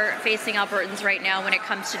that are facing Albertans right now when it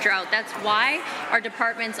comes to drought. That's why our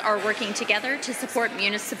departments are working together to support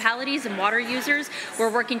municipalities and water users.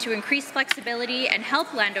 We're working to increase flexibility and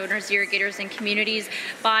help landowners, irrigators, and communities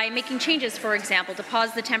by making changes, for example, to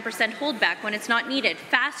pause the 10% holdback when it's not needed,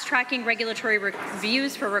 fast-tracking regulatory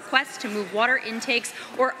reviews for requests to move water intakes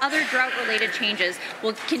or other drought-related changes.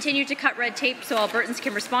 We'll continue to cut red tape so Albertans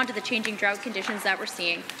can respond to the changing drought conditions that we're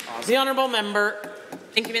seeing. The honourable member.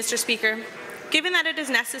 Thank you, Mr. Speaker. Given that it is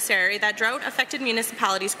necessary that drought-affected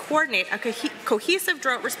municipalities coordinate a cohesive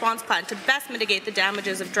drought response plan to best mitigate the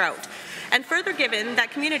damages of drought, and further given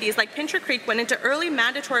that communities like Pincher Creek went into early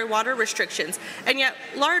mandatory water restrictions, and yet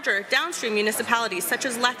larger downstream municipalities such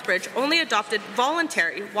as Lethbridge only adopted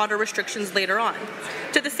voluntary water restrictions later on.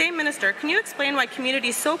 To the same minister, can you explain why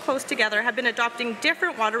communities so close together have been adopting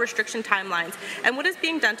different water restriction timelines, and what is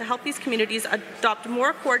being done to help these communities adopt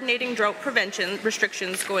more coordinating drought prevention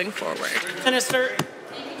restrictions going forward? Minister.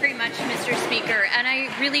 Thank you very much, Mr. Speaker. And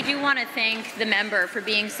I really do want to thank the member for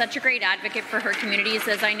being such a great advocate for her communities,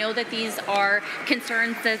 as I know that these are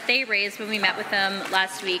concerns that they raised when we met with them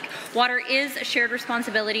last week. Water is a shared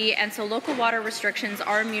responsibility, and so local water restrictions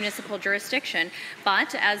are municipal jurisdiction.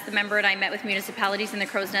 But as the member and I met with municipalities in the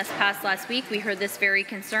Crow's Nest Pass last week, we heard this very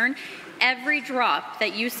concern. Every drop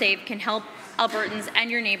that you save can help Albertans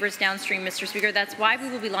and your neighbours downstream, Mr. Speaker. That's why we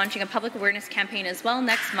will be launching a public awareness campaign as well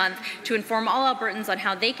next month to inform all Albertans on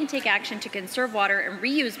how they can take action to conserve water and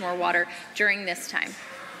reuse more water during this time.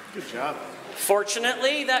 Good job.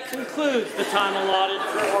 Fortunately, that concludes the time allotted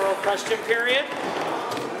for oral question period.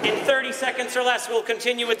 In 30 seconds or less, we'll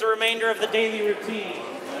continue with the remainder of the daily routine.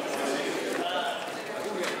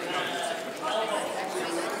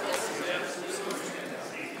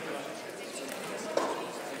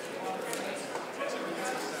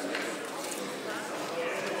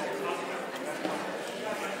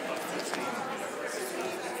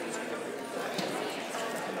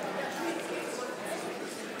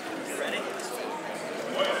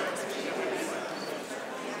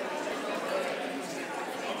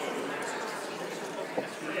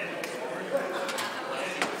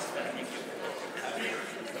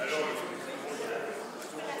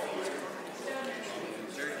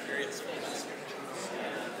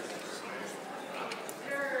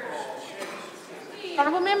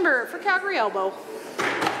 Honourable member for Calgary Elbow.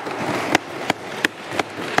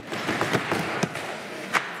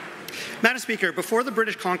 Madam Speaker, before the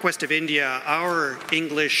British conquest of India, our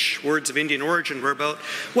English words of Indian origin were about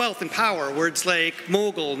wealth and power, words like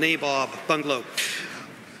mogul, nabob, bungalow.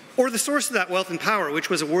 Or the source of that wealth and power, which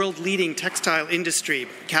was a world-leading textile industry,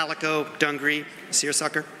 calico, dungaree,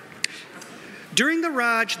 seersucker. During the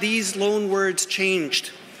Raj, these loan words changed.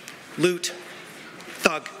 Loot,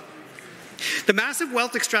 thug. The massive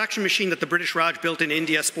wealth extraction machine that the British Raj built in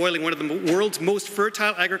India, spoiling one of the world's most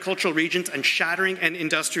fertile agricultural regions and shattering an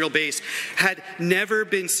industrial base, had never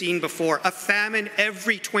been seen before. A famine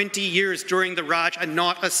every 20 years during the Raj, and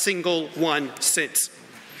not a single one since.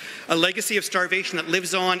 A legacy of starvation that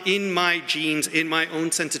lives on in my genes, in my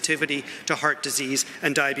own sensitivity to heart disease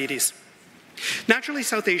and diabetes. Naturally,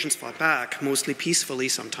 South Asians fought back, mostly peacefully,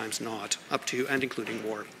 sometimes not, up to and including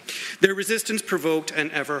war. Their resistance provoked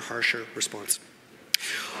an ever harsher response.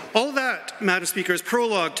 All that, Madam Speaker, is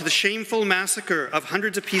prologue to the shameful massacre of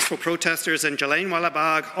hundreds of peaceful protesters in Jallianwala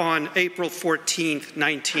Bagh on April 14,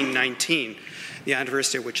 1919. The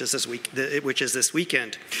anniversary, which is this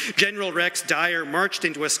weekend. General Rex Dyer marched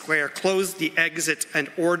into a square, closed the exits,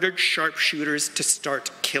 and ordered sharpshooters to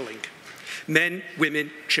start killing. Men,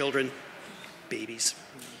 women, children, babies.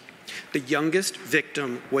 The youngest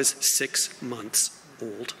victim was 6 months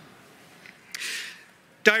old.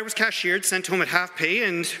 Dyer was cashiered, sent home at half pay,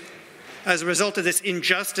 and as a result of this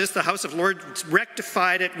injustice, the House of Lords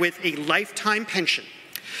rectified it with a lifetime pension.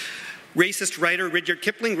 Racist writer Rudyard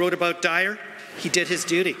Kipling wrote about Dyer, he did his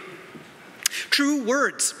duty. True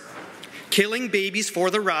words. Killing babies for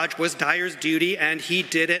the Raj was Dyer's duty, and he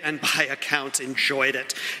did it, and by accounts enjoyed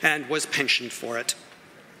it, and was pensioned for it.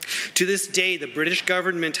 To this day, the British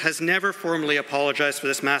government has never formally apologized for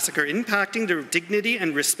this massacre, impacting the dignity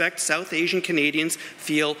and respect South Asian Canadians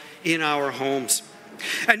feel in our homes.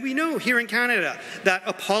 And we know here in Canada that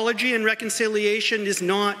apology and reconciliation is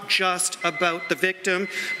not just about the victim,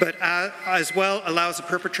 but as well allows the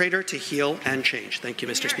perpetrator to heal and change. Thank you,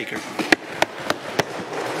 Mr. Speaker.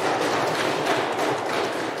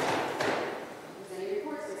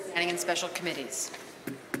 Standing in special committees.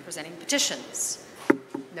 Presenting petitions.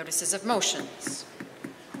 Notices of motions.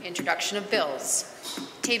 Introduction of bills.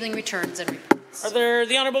 Tabling returns and reports. Are there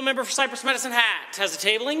the Honourable Member for Cypress Medicine Hat has a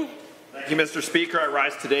tabling? Thank you, Mr. Speaker. I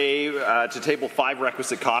rise today to table 5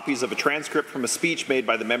 requisite copies of a transcript from a speech made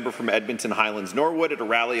by the member from Edmonton Highlands Norwood at a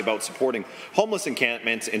rally about supporting homeless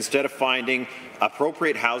encampments instead of finding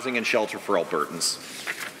appropriate housing and shelter for Albertans.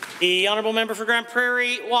 The Honourable Member for Grand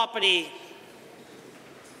Prairie Wapiti.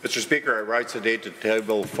 Mr. Speaker, I rise today to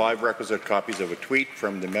table 5 requisite copies of a tweet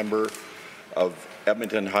from the member of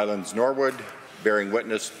Edmonton Highlands Norwood bearing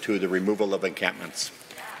witness to the removal of encampments.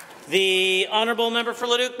 The Honourable Member for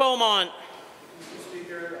Leduc Beaumont.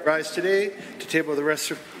 I rise today to table the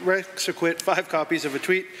requisite 5 copies of a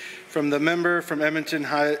tweet from the member from Edmonton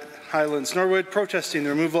Highlands Norwood protesting the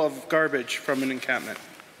removal of garbage from an encampment.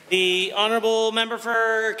 The Honourable Member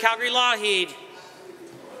for Calgary Lougheed.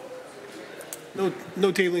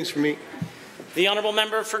 No tablings for me. The Honourable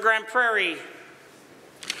Member for Grand Prairie.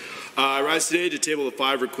 I rise today to table the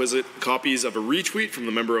 5 requisite copies of a retweet from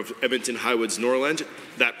the member of Edmonton Highwoods Norland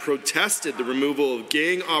that protested the removal of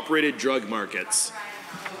gang-operated drug markets.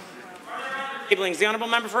 Tablings. The Honourable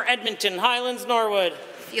Member for Edmonton Highlands Norwood.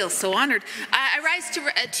 Feel so honoured. I rise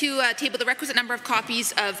to table the requisite number of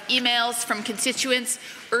copies of emails from constituents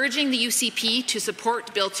urging the UCP to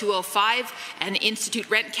support Bill 205 and institute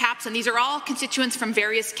rent caps, and these are all constituents from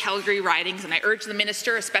various Calgary ridings, and I urge the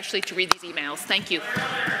Minister especially to read these emails. Thank you.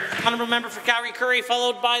 Honourable Member for Calgary Curry,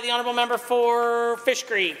 followed by the Honourable Member for Fish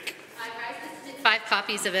Creek. 5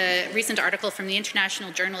 copies of a recent article from the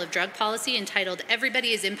International Journal of Drug Policy entitled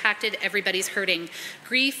 "Everybody is Impacted, Everybody's Hurting: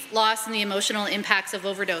 Grief, Loss and the Emotional Impacts of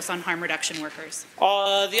Overdose on Harm Reduction Workers."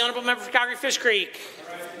 The Honourable Member for Calgary Fish Creek.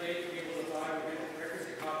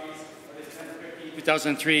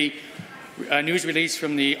 2003 news release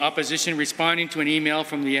from the opposition responding to an email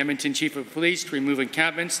from the Edmonton Chief of Police to remove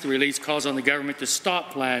encampments. The release calls on the government to stop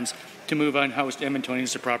plans to move unhoused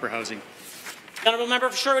Edmontonians to proper housing. The Honourable Member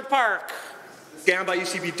for Sherwood Park. Scam by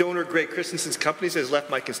UCP donor Greg Christensen's companies has left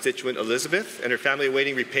my constituent Elizabeth and her family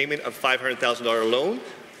awaiting repayment of $500,000 loan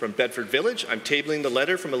from Bedford Village. I'm tabling the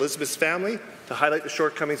letter from Elizabeth's family to highlight the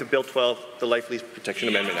shortcomings of Bill 12, the Life Lease Protection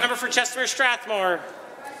Amendment Act. Member for Chestermere Strathmore.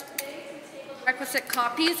 Requisite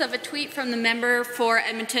copies of a tweet from the member for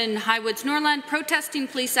Edmonton Highwoods Norland protesting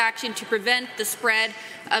police action to prevent the spread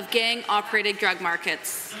of gang-operated drug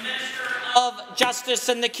markets. The Minister of Justice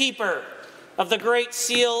and the Keeper. of the Great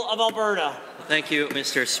Seal of Alberta. Thank you,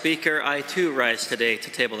 Mr. Speaker. I too rise today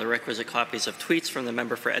to table the requisite copies of tweets from the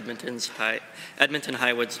member for Edmonton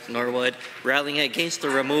Highwoods Norwood rallying against the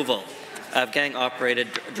removal of gang-operated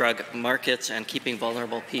drug markets and keeping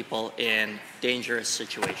vulnerable people in dangerous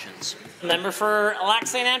situations. Member for Lac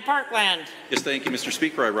St. Anne Parkland. Yes, thank you, Mr.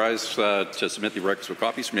 Speaker. I rise to submit the requisite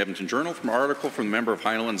copies from the Edmonton Journal from an article from the member of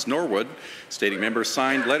Highlands Norwood stating members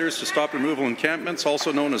signed letters to stop removal encampments,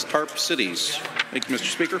 also known as TARP cities. Thank you, Mr.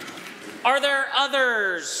 Speaker. Are there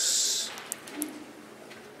others?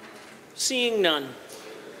 Seeing none.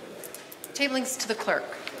 Tablings to the clerk.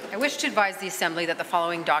 I wish to advise the Assembly that the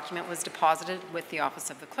following document was deposited with the Office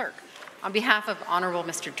of the Clerk. On behalf of Honourable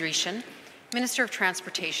Mr. Dreeshen, Minister of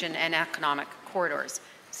Transportation and Economic Corridors,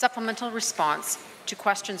 supplemental response to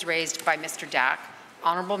questions raised by Mr. Dack,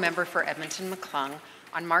 Honourable Member for Edmonton McClung,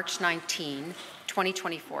 on March 19,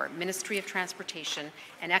 2024, Ministry of Transportation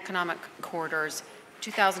and Economic Corridors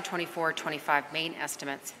 2024-25 main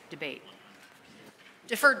estimates debate.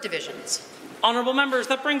 Deferred divisions. Honourable members,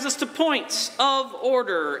 that brings us to points of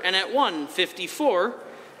order. And at 1:54,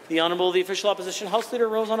 the Honourable the Official Opposition House Leader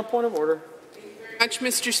rose on a point of order. Thank you very much,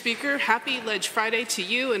 Mr. Speaker. Happy Ledge Friday to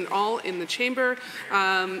you and all in the chamber.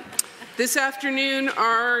 This afternoon,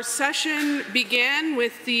 our session began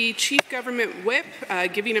with the Chief Government Whip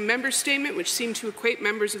giving a member statement which seemed to equate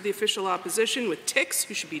members of the official opposition with ticks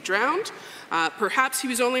who should be drowned. Perhaps he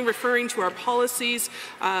was only referring to our policies,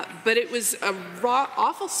 but it was a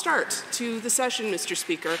awful start to the session, Mr.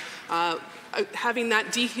 Speaker, having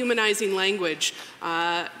that dehumanizing language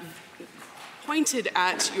pointed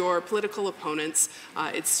at your political opponents.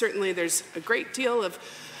 It's certainly, there's a great deal of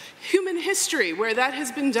human history where that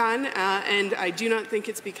has been done, and I do not think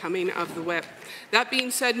it's becoming of the whip. That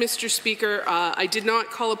being said, Mr. Speaker, I did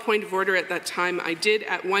not call a point of order at that time. I did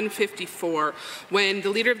at 1:54 when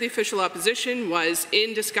the Leader of the Official Opposition was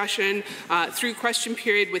in discussion through question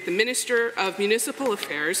period with the Minister of Municipal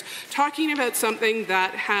Affairs, talking about something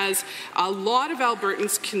that has a lot of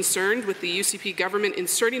Albertans concerned with the UCP government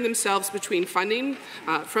inserting themselves between funding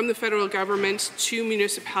from the federal government to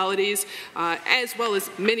municipalities, as well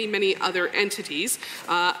as many other entities.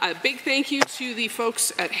 A big thank you to the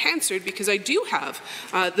folks at Hansard, because I do have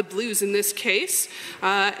the Blues in this case.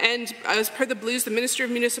 And as per the Blues, the Minister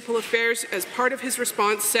of Municipal Affairs, as part of his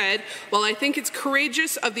response, said, well, I think it's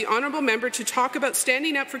courageous of the honourable member to talk about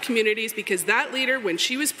standing up for communities, because that leader, when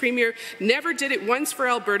she was Premier, never did it once for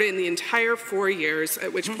Alberta in the entire 4 years,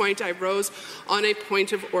 at which point I rose on a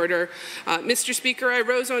point of order. Mr. Speaker, I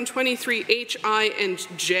rose on 23H, I, and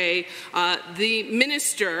J. The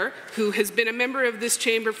Minister, who has been a member of this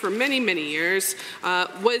chamber for many years,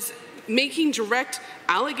 was making direct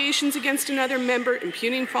allegations against another member,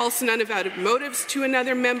 impugning false and unavowed motives to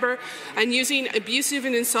another member, and using abusive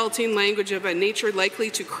and insulting language of a nature likely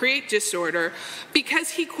to create disorder, because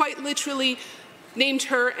he quite literally named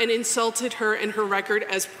her and insulted her and her record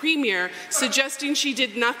as Premier, suggesting she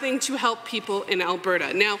did nothing to help people in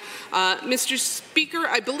Alberta. Now, Mr. Speaker,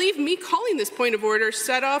 I believe me calling this point of order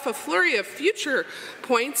set off a flurry of future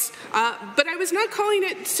points, but I was not calling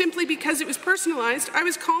it simply because it was personalized. I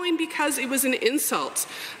was calling because it was an insult.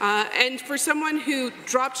 And for someone who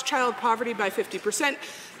dropped child poverty by 50%,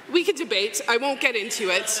 we could debate. I won't get into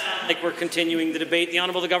it. Like we're continuing the debate. The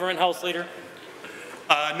Honourable the Government House Leader.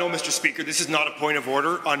 No, Mr. Speaker, this is not a point of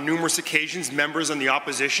order. On numerous occasions, members on the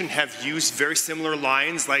opposition have used very similar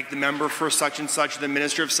lines, like the member for such and such, the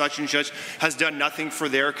minister of such and such has done nothing for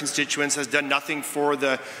their constituents, has done nothing for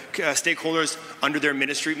the stakeholders under their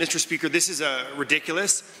ministry. Mr. Speaker, this is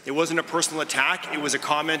ridiculous. It wasn't a personal attack. It was a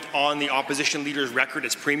comment on the opposition leader's record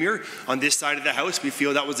as Premier on this side of the House. We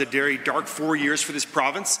feel that was a very dark 4 years for this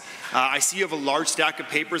province. I see you have a large stack of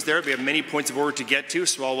papers there. We have many points of order to get to,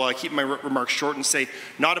 so I'll keep my remarks short and say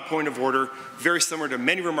not a point of order, very similar to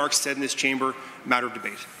many remarks said in this chamber, matter of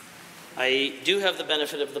debate. I do have the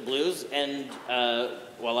benefit of the Blues, and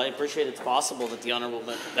while I appreciate it's possible that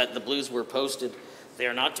the Blues were posted, they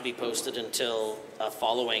are not to be posted until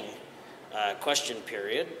following question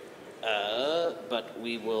period, but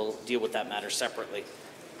we will deal with that matter separately.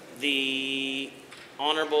 The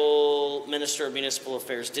Honourable Minister of Municipal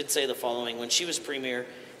Affairs did say the following: when she was Premier,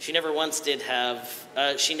 she never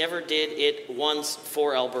did it once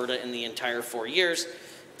for Alberta in the entire 4 years.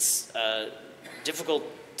 It's difficult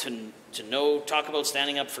to talk about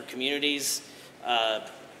standing up for communities.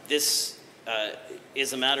 This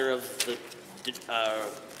is a matter of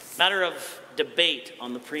debate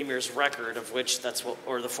on the Premier's record, of which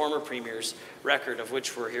or the former Premier's record, of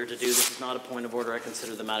which we're here to do. This is not a point of order. I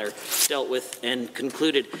consider the matter dealt with and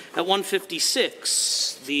concluded. At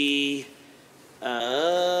 1:56, the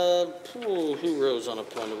who rose on a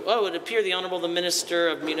point of... Oh, it appeared the Honourable the Minister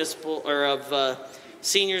of Municipal or of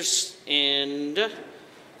Seniors and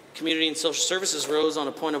Community and Social Services rose on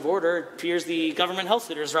a point of order. It appears the government health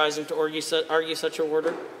leader is rising to argue such a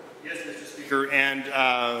order. Yes, Mr. Speaker, and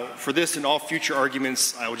for this and all future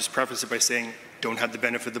arguments, I will just preface it by saying, don't have the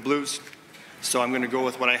benefit of the blues. So I'm going to go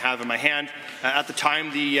with what I have in my hand. At the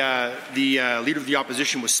time, the Leader of the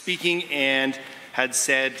Opposition was speaking and had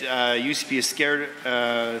said UCP is scared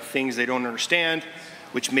things they don't understand,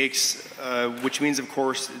 which means, of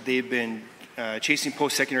course, they've been chasing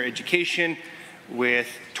post-secondary education with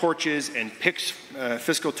torches and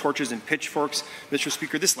fiscal torches and pitchforks. Mr.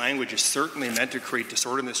 Speaker, this language is certainly meant to create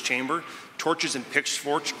disorder in this chamber. Torches and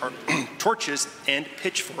pitchforks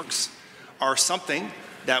are something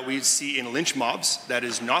that we see in lynch mobs. That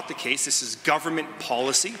is not the case. This is government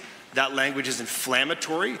policy. That language is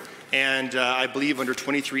inflammatory, and I believe under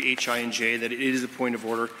 23 HI and J that it is a point of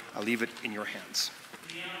order. I'll leave it in your hands.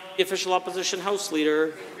 The official opposition House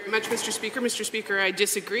Leader. Very much, Mr. Speaker. Mr. Speaker, I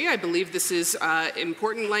disagree. I believe this is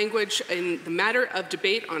important language in the matter of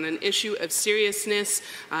debate on an issue of seriousness.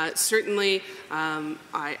 Certainly,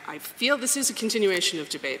 I feel this is a continuation of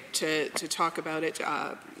debate to talk about it,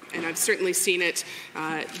 and I've certainly seen it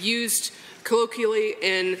used colloquially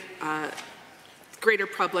in greater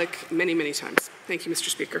public many, many times. Thank you, Mr.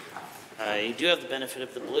 Speaker. I do have the benefit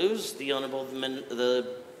of the blues. The Honourable the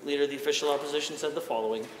Leader of the Official Opposition said the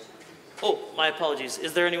following. Oh, my apologies.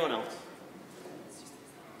 Is there anyone else?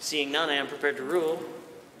 Seeing none, I am prepared to rule.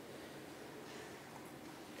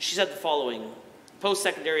 She said the following.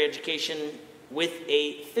 Post-secondary education with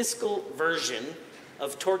a fiscal version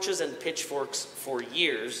of torches and pitchforks for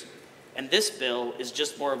years, and this bill is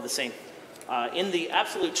just more of the same. In the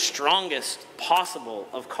absolute strongest possible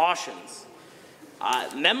of cautions,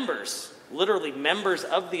 members, literally members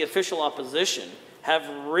of the official opposition, have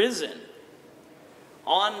risen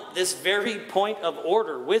on this very point of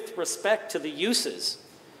order with respect to the uses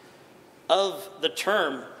of the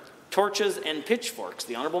term torches and pitchforks.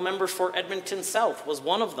 The Honourable Member for Edmonton South was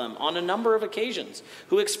one of them on a number of occasions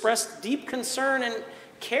who expressed deep concern and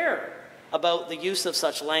care about the use of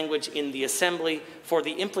such language in the Assembly for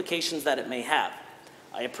the implications that it may have.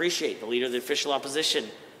 I appreciate the Leader of the Official Opposition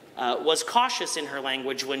was cautious in her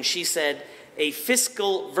language when she said a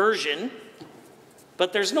fiscal version,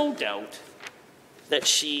 but there's no doubt that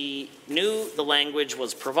she knew the language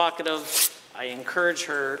was provocative. I encourage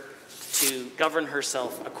her to govern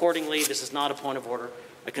herself accordingly. This is not a point of order.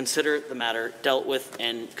 I consider the matter dealt with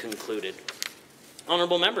and concluded.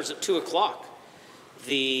 Honourable members, at 2 o'clock,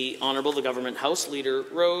 the Honourable the Government House Leader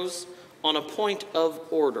rose on a point of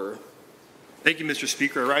order. Thank you, Mr.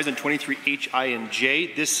 Speaker. I rise on 23 HI and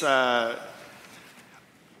J. This, I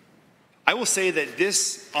will say that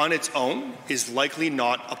this on its own is likely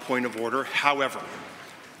not a point of order. However,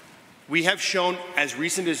 we have shown as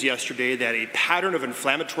recent as yesterday that a pattern of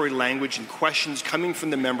inflammatory language and questions coming from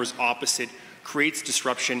the members opposite creates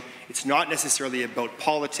disruption. It's not necessarily about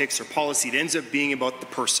politics or policy. It ends up being about the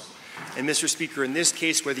person. And Mr. Speaker, in this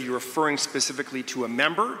case, whether you're referring specifically to a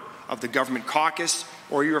member of the government caucus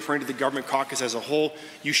or you're referring to the government caucus as a whole,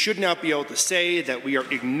 you should not be able to say that we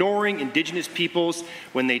are ignoring Indigenous peoples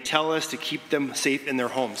when they tell us to keep them safe in their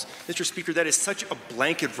homes. Mr. Speaker, that is such a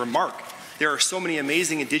blanket remark. There are so many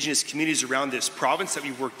amazing Indigenous communities around this province that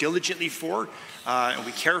we work diligently for and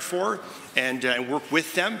we care for and work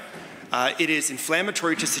with them. It is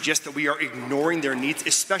inflammatory to suggest that we are ignoring their needs,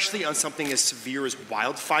 especially on something as severe as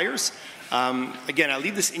wildfires. Again, I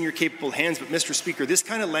leave this in your capable hands, but Mr. Speaker, this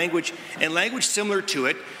kind of language and language similar to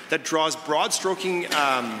it that draws broad-stroking,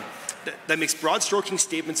 that makes broad-stroking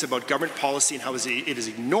statements about government policy and how it is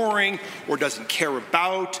ignoring or doesn't care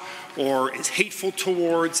about or is hateful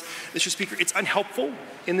towards. Mr. Speaker, it's unhelpful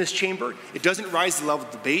in this chamber. It doesn't rise to the level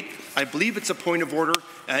of debate. I believe it's a point of order,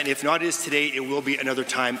 and if not it is today, it will be another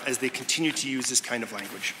time as they continue to use this kind of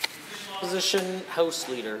language. Opposition House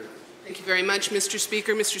Leader. Thank you very much, Mr.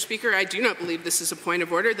 Speaker. Mr. Speaker, I do not believe this is a point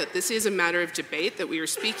of order, that this is a matter of debate, that we are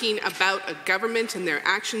speaking about a government and their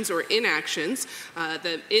actions or inactions.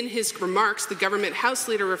 That in his remarks, the government House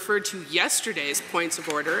Leader referred to yesterday's points of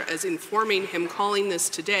order as informing him calling this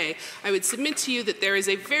today. I would submit to you that there is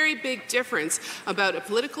a very big difference about a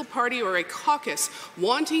political party or a caucus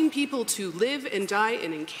wanting people to live and die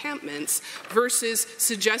in encampments versus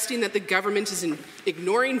suggesting that the government is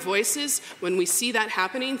ignoring voices when we see that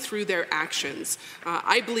happening through their actions.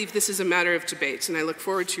 I believe this is a matter of debate, and I look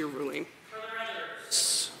forward to your ruling.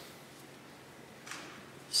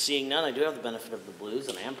 Seeing none, I do have the benefit of the blues,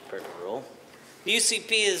 and I am prepared to rule. The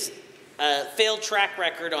UCP has a failed track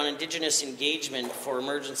record on Indigenous engagement for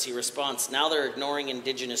emergency response. Now they're ignoring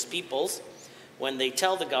Indigenous peoples. when they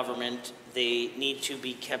tell the government they need to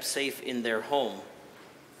be kept safe in their home.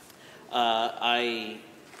 I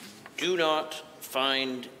do not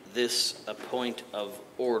find this a point of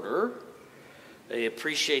order. I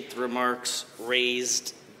appreciate the remarks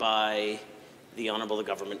raised by the Honourable the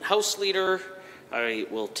Government House Leader. I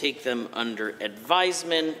will take them under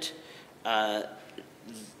advisement.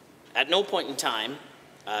 At no point in time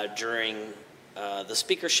during the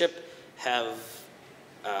speakership have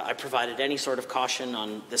I provided any sort of caution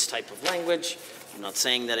on this type of language. I'm not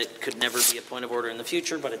saying that it could never be a point of order in the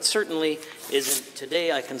future, but it certainly isn't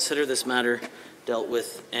today. I consider this matter dealt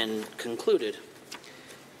with and concluded.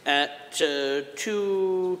 At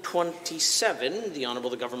 2:27, the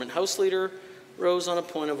Honourable the Government House Leader rose on a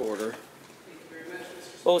point of order.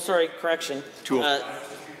 Oh, sorry, correction.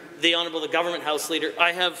 The Honourable the Government House Leader.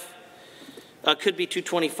 I have, could be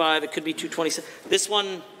 225, it could be 227. This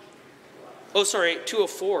one, oh, sorry,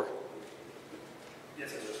 204.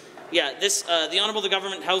 Yeah, this, the Honourable the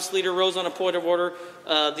Government House Leader rose on a point of order.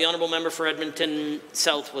 The Honourable Member for Edmonton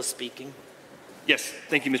South was speaking. Yes,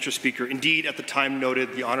 thank you, Mr. Speaker. Indeed, at the time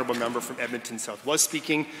noted, the Honourable Member from Edmonton South was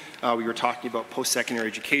speaking. We were talking about post-secondary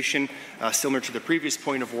education. Similar to the previous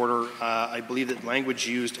point of order, I believe that language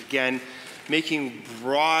used, again, making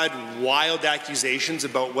broad, wild accusations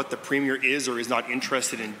about what the Premier is or is not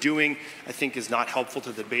interested in doing, I think is not helpful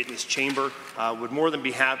to the debate in this chamber. Would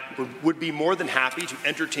be more than happy to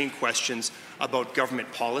entertain questions about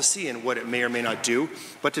government policy and what it may or may not do.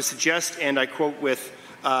 But to suggest, and I quote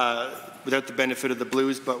without the benefit of the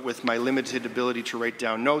blues, but with my limited ability to write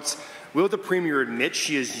down notes, will the Premier admit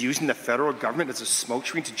she is using the federal government as a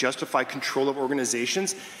smokescreen to justify control of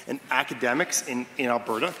organizations and academics in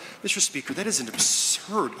Alberta? Mr. Speaker, that is an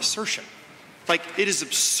absurd assertion. Like, it is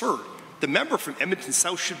absurd. The member from Edmonton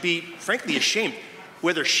South should be, frankly, ashamed.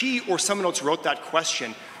 Whether she or someone else wrote that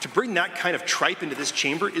question, to bring that kind of tripe into this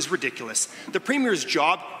chamber is ridiculous. The Premier's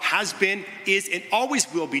job has been, is, and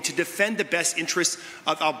always will be to defend the best interests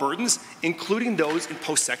of Albertans, including those in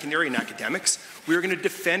post-secondary and academics. We are going to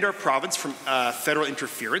defend our province from federal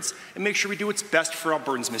interference and make sure we do what's best for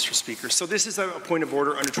Albertans, Mr. Speaker. So this is a point of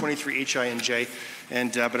order under 23 HINJ,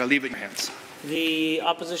 but I leave it in your hands. The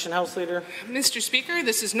Opposition House Leader. Mr. Speaker,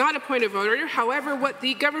 this is not a point of order. However, what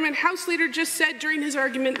the Government House Leader just said during his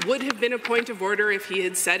argument would have been a point of order if he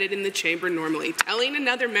had said it in the chamber normally. Telling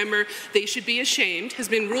another member they should be ashamed has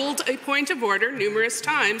been ruled a point of order numerous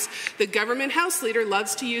times. The Government House Leader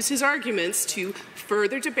loves to use his arguments to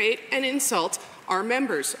further debate and insult our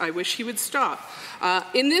members. I wish he would stop.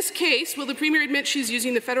 In this case, will the Premier admit she's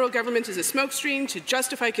using the federal government as a smokescreen to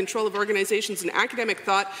justify control of organizations and academic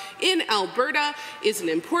thought in Alberta is an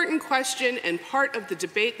important question and part of the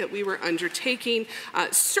debate that we were undertaking.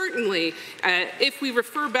 Certainly, if we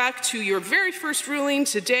refer back to your very first ruling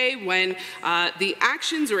today when the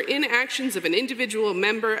actions or inactions of an individual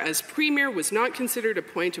member as Premier was not considered a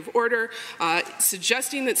point of order,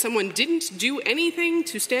 suggesting that someone didn't do anything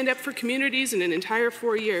to stand up for communities in an entire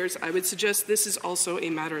 4 years, I would suggest this is also a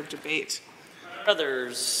matter of debate.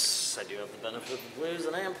 Others, I do have the benefit of the blues,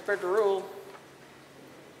 and I am prepared to rule.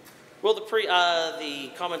 Will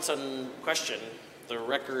the comments on question, the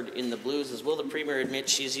record in the blues is, will the Premier admit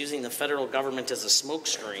she's using the federal government as a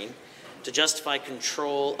smokescreen to justify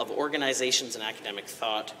control of organizations and academic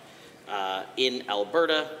thought in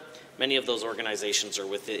Alberta? Many of those organizations are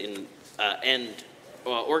within,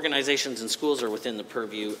 organizations and schools are within the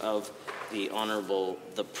purview of the Honourable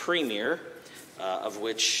the Premier, of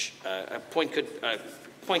which a point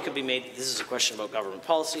could be made. This is a question about government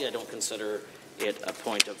policy. I don't consider it a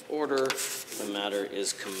point of order. The matter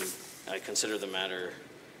is, I consider the matter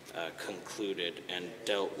concluded and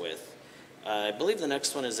dealt with. I believe the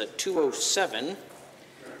next one is at 207.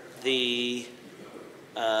 The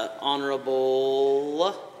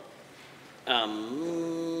Honourable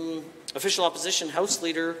Official Opposition House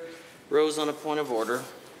Leader rose on a point of order.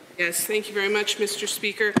 Yes, thank you very much, Mr.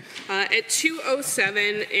 Speaker. At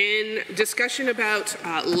 2:07, in discussion about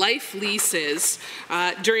life leases,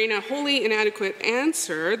 during a wholly inadequate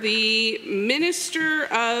answer, the Minister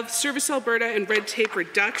of Service Alberta and Red Tape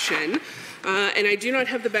Reduction, and I do not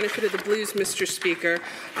have the benefit of the blues, Mr. Speaker,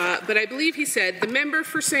 but I believe he said, the member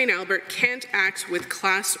for St. Albert can't act with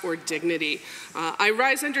class or dignity. I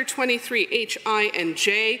rise under 23 H, I, and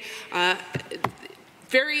J.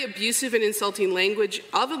 Very abusive and insulting language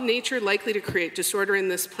of a nature likely to create disorder in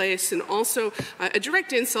this place, and also a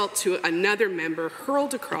direct insult to another member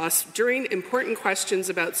hurled across during important questions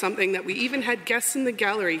about something that we even had guests in the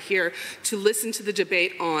gallery here to listen to the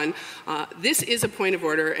debate on. This is a point of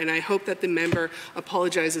order, and I hope that the member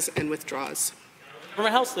apologizes and withdraws. From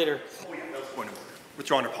a House Leader. Point of order.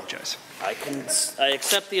 Withdraw and apologize. I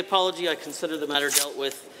accept the apology. I consider the matter dealt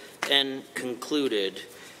with and concluded.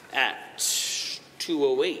 At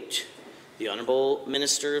 2:08, the Honourable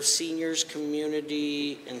Minister of Seniors,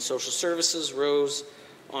 Community and Social Services rose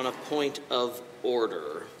on a point of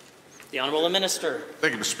order. The Honourable Minister.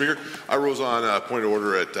 Thank you, Mr. Speaker. I rose on a point of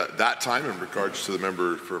order at that time in regards to the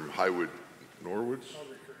member from Highwood, Norwood.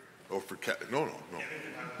 Oh, no.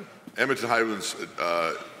 Edmonton Highlands,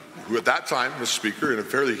 who at that time, Mr. Speaker, in a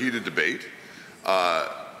fairly heated debate,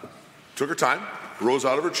 took her time, rose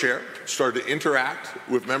out of her chair, started to interact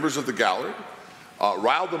with members of the gallery,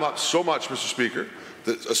 riled them up so much, Mr. Speaker,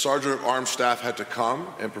 that a sergeant of armed staff had to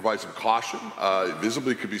come and provide some caution.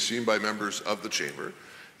 Visibly could be seen by members of the chamber.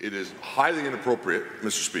 It is highly inappropriate,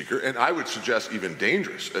 Mr. Speaker, and I would suggest even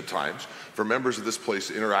dangerous at times for members of this place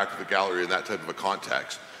to interact with the gallery in that type of a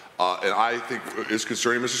context. And I think is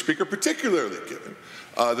concerning, Mr. Speaker, particularly given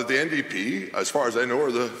that the NDP, as far as I know,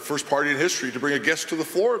 are the first party in history to bring a guest to the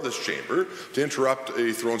floor of this chamber to interrupt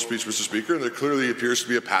a throne speech, Mr. Speaker, and there clearly appears to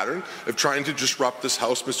be a pattern of trying to disrupt this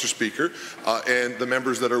House, Mr. Speaker, and the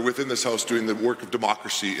members that are within this House doing the work of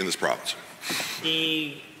democracy in this province.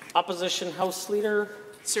 The Opposition House Leader.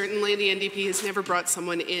 Certainly, the NDP has never brought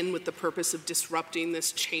someone in with the purpose of disrupting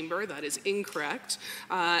this chamber. That is incorrect.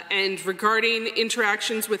 And regarding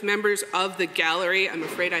interactions with members of the gallery, I'm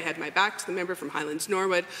afraid I had my back to the member from Highlands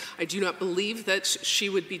Norwood. I do not believe that she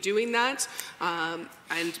would be doing that.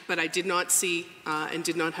 But I did not see and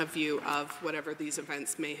did not have view of whatever these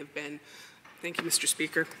events may have been. Thank you, Mr.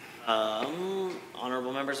 Speaker.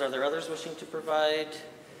 Honourable members, are there others wishing to provide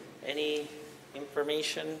any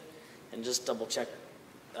information? And just double check.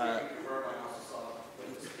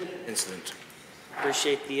 Incident.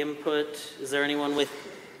 Appreciate the input. Is there anyone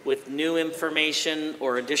with new information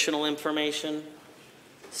or additional information?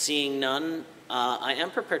 Seeing none, I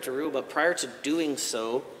am prepared to rule, but prior to doing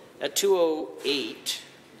so, at 2:08,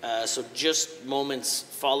 so just moments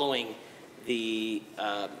following the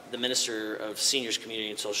Minister of Seniors, Community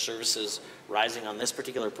and Social Services rising on this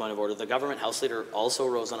particular point of order, the Government House Leader also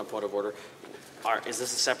rose on a point of order. Is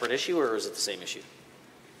this a separate issue or is it the same issue?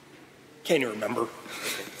 Can't even remember.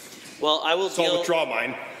 Okay. Well, I will. So I'll withdraw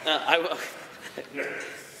mine. I will.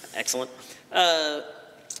 Excellent.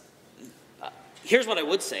 Here's what I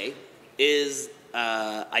would say: is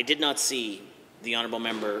I did not see the honourable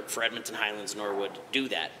member for Edmonton Highlands Norwood do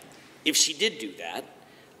that. If she did do that,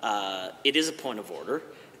 it is a point of order,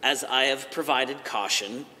 as I have provided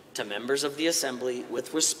caution to members of the Assembly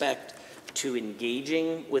with respect to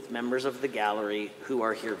engaging with members of the gallery who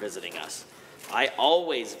are here visiting us. I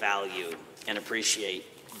always value and appreciate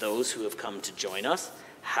those who have come to join us.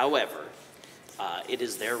 However, it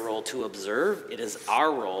is their role to observe. It is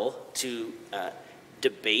our role to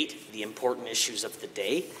debate the important issues of the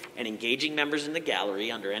day, and engaging members in the gallery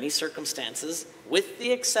under any circumstances, with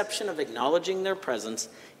the exception of acknowledging their presence,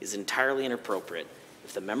 is entirely inappropriate.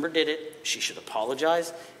 If the member did it, she should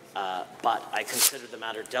apologize. But I consider the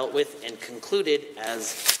matter dealt with and concluded,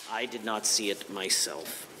 as I did not see it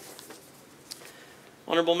myself.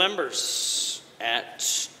 Honourable members, at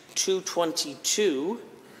 2:22,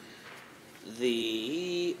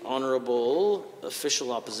 the Honourable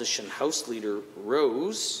Official Opposition House Leader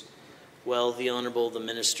rose, while the Honourable the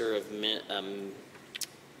Minister of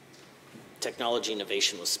Technology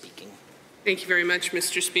Innovation was speaking. Thank you very much,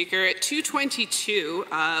 Mr. Speaker. At 2:22,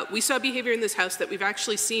 we saw behaviour in this House that we've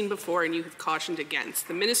actually seen before and you have cautioned against.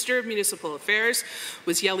 The Minister of Municipal Affairs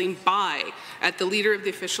was yelling "bye" at the Leader of the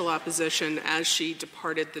Official Opposition as she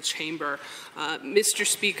departed the chamber. Mr.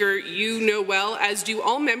 Speaker, you know well, as do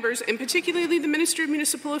all members, and particularly the Minister of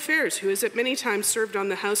Municipal Affairs, who has at many times served on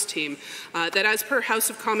the House team, that as per House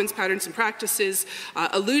of Commons patterns and practices,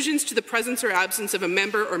 allusions to the presence or absence of a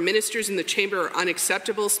member or ministers in the chamber are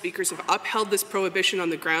unacceptable. Speakers have upheld this prohibition on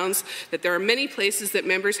the grounds that there are many places that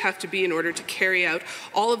members have to be in order to carry out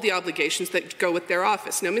all of the obligations that go with their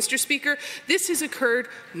office. Now, Mr. Speaker, this has occurred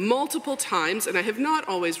multiple times, and I have not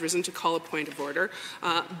always risen to call a point of order,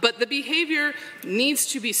 but the behaviour needs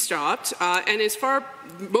to be stopped, and as far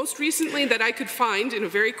most recently that I could find in a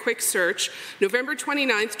very quick search, November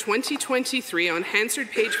 29th, 2023, on Hansard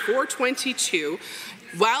page 422,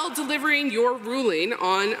 while delivering your ruling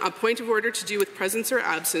on a point of order to do with presence or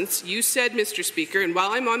absence, you said, Mr. Speaker, and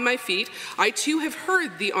while I'm on my feet, I too have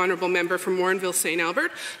heard the honourable member from Warrenville St.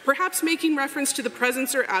 Albert, perhaps making reference to the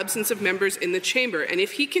presence or absence of members in the chamber. And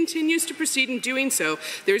if he continues to proceed in doing so,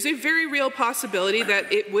 there's a very real possibility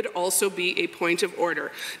that it would also be a point of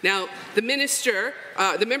order. Now, the minister,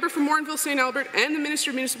 the member from Warrenville St. Albert and the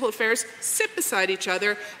Minister of Municipal Affairs sit beside each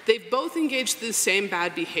other. They've both engaged in the same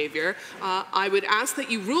bad behaviour. I would ask that that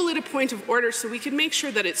you rule it a point of order so we can make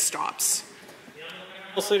sure that it stops.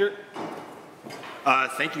 Leader.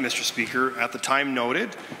 Thank you, Mr. Speaker. At the time noted,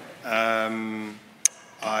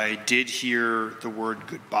 I did hear the word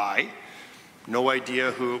goodbye. No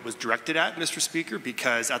idea who it was directed at, Mr. Speaker,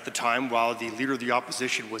 because at the time, while the Leader of the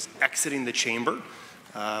Opposition was exiting the chamber,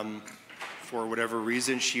 for whatever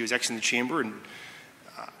reason, she was exiting the chamber, and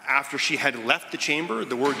after she had left the chamber,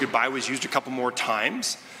 the word goodbye was used a couple more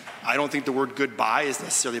times. I don't think the word goodbye is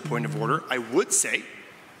necessarily a point of order. I would say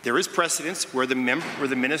there is precedence where the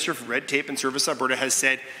Minister for Red Tape and Service Alberta has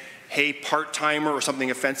said, hey, part-timer or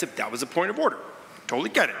something offensive, that was a point of order.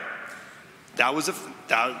 Totally get it. That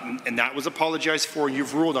was apologized for, and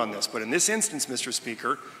you've ruled on this. But in this instance, Mr.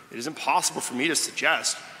 Speaker, it is impossible for me to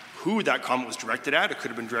suggest who that comment was directed at. It could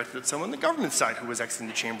have been directed at someone on the government side who was exiting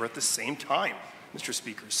the chamber at the same time, Mr.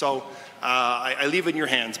 Speaker. So I leave it in your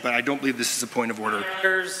hands, but I don't believe this is a point of order.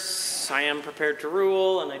 I am prepared to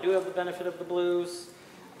rule, and I do have the benefit of the blues.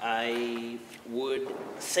 I would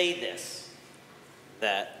say this,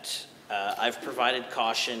 that I've provided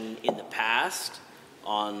caution in the past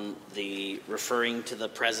on the referring to the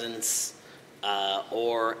presence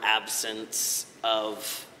or absence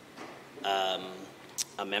of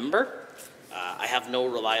a member. I have no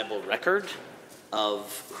reliable record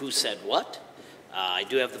of who said what. I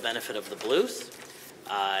do have the benefit of the blues.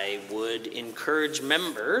 I would encourage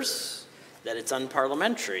members that it's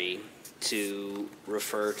unparliamentary to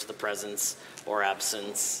refer to the presence or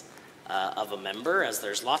absence of a member, as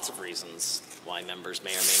there's lots of reasons why members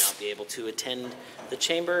may or may not be able to attend the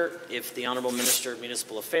chamber. If the Honourable Minister of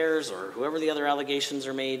Municipal Affairs or whoever the other allegations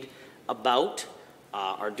are made about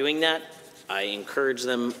are doing that, I encourage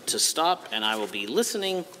them to stop, and I will be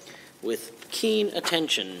listening with keen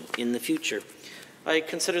attention in the future. I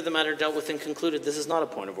consider the matter dealt with and concluded. This is not a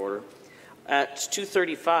point of order. At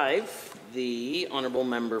 2:35, the Honourable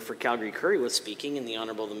Member for Calgary-Curry was speaking, and the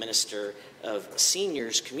Honourable Minister of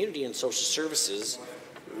Seniors, Community and Social Services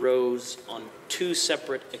rose on two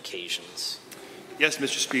separate occasions. Yes,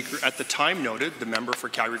 Mr. Speaker. At the time noted, the member for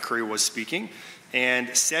Calgary-Curry was speaking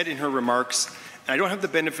and said in her remarks, and I don't have the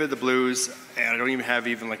benefit of the blues, and I don't even have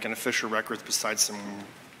like an official record besides some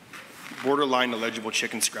borderline illegible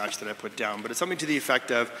chicken scratch that I put down, but it's something to the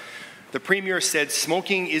effect of, the Premier said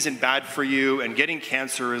smoking isn't bad for you and getting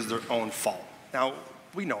cancer is their own fault. Now,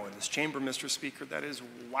 we know in this chamber, Mr. Speaker, that is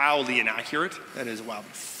wildly inaccurate. That is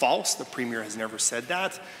wildly false. The Premier has never said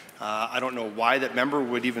that. I don't know why that member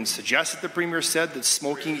would even suggest that the Premier said that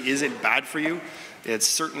smoking isn't bad for you. It's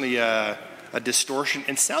certainly a distortion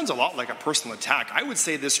and sounds a lot like a personal attack. I would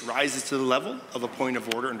say this rises to the level of a point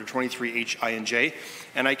of order under 23H(I)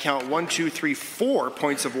 and I count 1, 2, 3, 4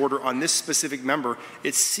 points of order on this specific member.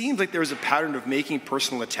 It seems like there's a pattern of making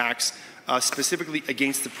personal attacks specifically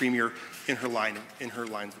against the Premier in her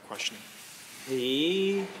lines of questioning.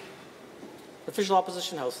 The Official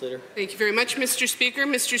Opposition House Leader. Thank you very much, Mr. Speaker.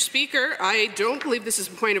 Mr. Speaker, I don't believe this is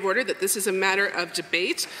a point of order, that this is a matter of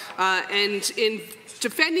debate. And in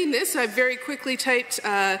defending this, I've very quickly typed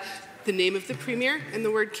the name of the Premier and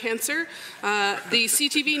the word cancer. The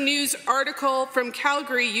CTV News article from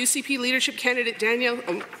Calgary, UCP leadership candidate Danielle,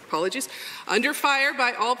 under fire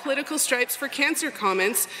by all political stripes for cancer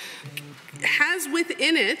comments, has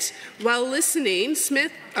within it, while listening,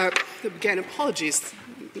 Smith, again, apologies,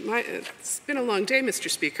 it's been a long day, Mr.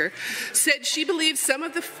 Speaker, said she believes some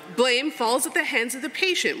of the blame falls at the hands of the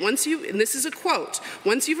patient. And this is a quote,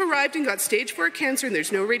 once you've arrived and got stage 4 cancer and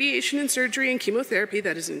there's no radiation and surgery and chemotherapy,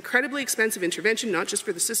 that is an incredibly expensive intervention, not just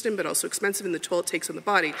for the system, but also expensive in the toll it takes on the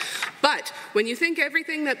body. But when you think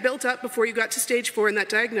everything that built up before you got to stage 4 and that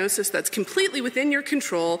diagnosis, that's completely within your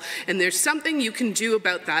control, and there's something you can do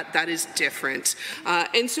about that, that is different.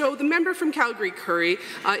 And so the member from Calgary-Curry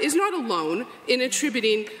is not alone in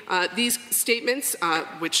attributing these statements,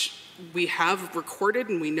 which we have recorded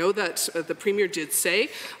and we know that the Premier did say,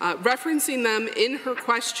 referencing them in her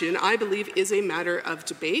question, I believe is a matter of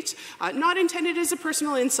debate, not intended as a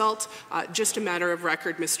personal insult, just a matter of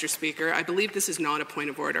record, Mr. Speaker. I believe this is not a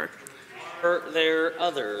point of order. Are there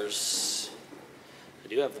others? I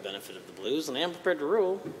do have the benefit of the blues, and I am prepared to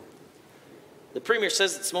rule. The Premier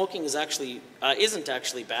says that smoking is isn't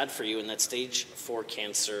actually bad for you, and that stage 4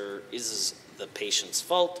 cancer is the patient's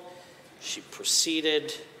fault. She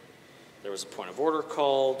proceeded. There was a point of order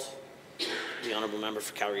called. The Honourable Member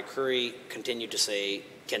for Calgary-Curry continued to say,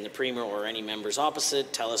 can the Premier or any members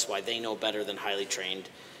opposite tell us why they know better than highly trained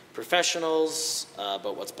professionals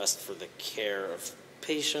about what's best for the care of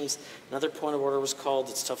patients? Another point of order was called.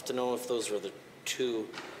 It's tough to know if those were the two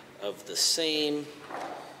of the same.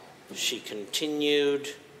 She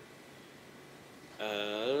continued.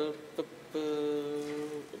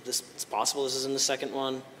 it's possible this is in the second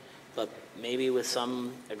one, but maybe with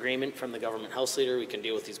some agreement from the government House Leader, we can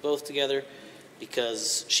deal with these both together,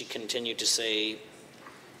 because she continued to say,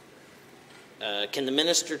 can the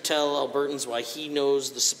minister tell Albertans why he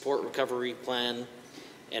knows the support recovery plan,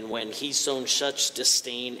 and when he's shown such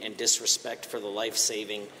disdain and disrespect for the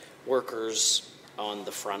life-saving workers on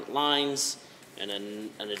the front lines? And an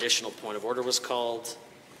additional point of order was called.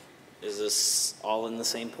 Is this all in the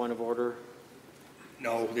same point of order?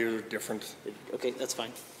 No, they're different. Okay, that's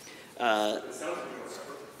fine.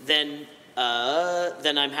 Then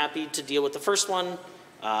I'm happy to deal with the first one.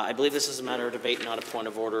 I believe this is a matter of debate, not a point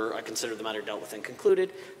of order. I consider the matter dealt with and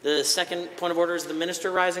concluded. The second point of order is the minister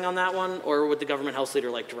rising on that one, or would the government House Leader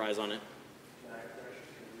like to rise on it?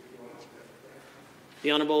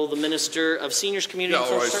 The Honourable, the Minister of Seniors, Community and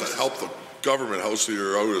Social Services. Help the government House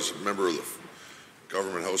Leader out as a member of the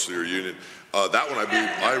government House Leader Union. That one I believe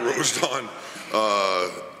I rose on,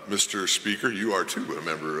 Mr. Speaker. You are too a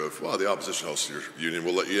member of, well, the Opposition House Leader Union.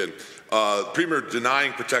 We'll let you in. Premier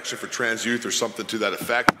denying protection for trans youth or something to that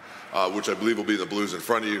effect, which I believe will be in the blues in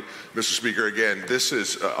front of you. Mr. Speaker, again, this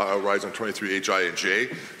is rise on 23 HI and J.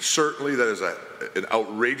 Certainly that is an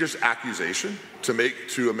outrageous accusation to make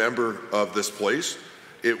to a member of this place.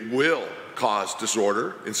 It will cause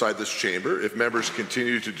disorder inside this chamber if members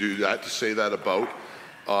continue to do that, to say that about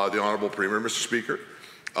the Honourable Premier, Mr. Speaker.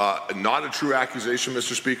 Not a true accusation,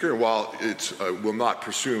 Mr. Speaker, and while it will not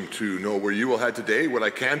presume to know where you will head today, what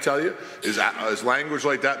I can tell you is language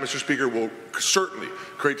like that, Mr. Speaker, will certainly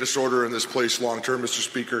create disorder in this place long term, Mr.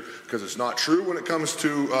 Speaker, because it's not true when it comes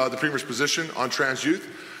to the Premier's position on trans youth.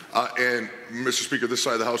 And, Mr. Speaker, this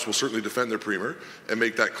side of the House will certainly defend their Premier and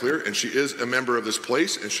make that clear, and she is a member of this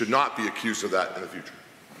place and should not be accused of that in the future.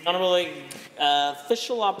 Honourable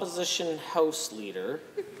Official Opposition House Leader.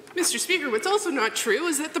 Mr. Speaker, what's also not true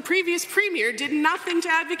is that the previous Premier did nothing to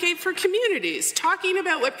advocate for communities. Talking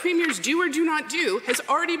about what Premiers do or do not do has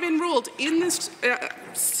already been ruled in this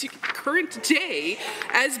current day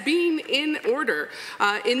as being in order.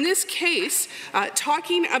 In this case,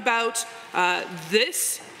 talking about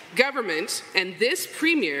this government and this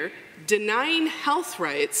Premier denying health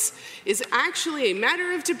rights is actually a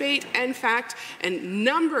matter of debate and fact, and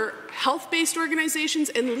health-based organizations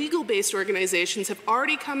and legal-based organizations have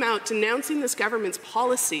already come out denouncing this government's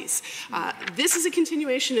policies. This is a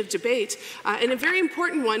continuation of debate, and a very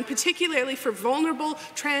important one, particularly for vulnerable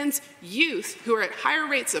trans youth who are at higher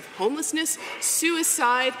rates of homelessness,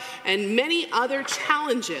 suicide, and many other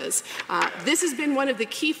challenges. This has been one of the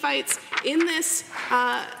key fights in this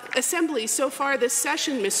Assembly so far this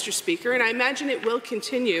session, Mr. Speaker, and I imagine it will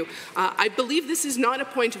continue. I believe this is not a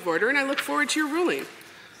point of order, and I look forward to your ruling.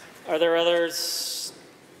 Are there others?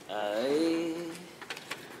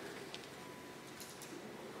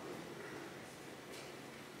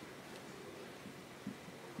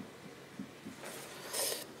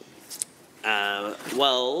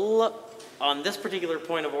 Well, on this particular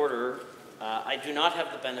point of order, I do not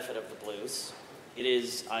have the benefit of the blues.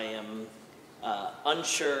 I am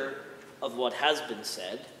unsure of what has been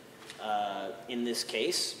said in this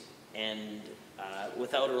case, and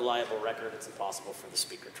without a reliable record, it's impossible for the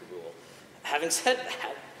Speaker to rule. Having said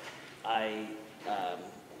that,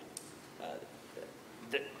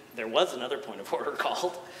 there was another point of order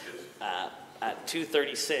called at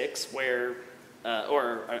 2:36, where,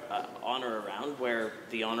 on or around, where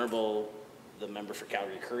the Honourable the member for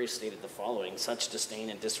Calgary-Curry stated the following: such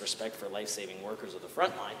disdain and disrespect for life-saving workers of the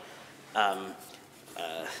front line,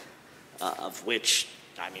 of which,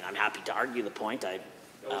 I mean, I'm happy to argue the point.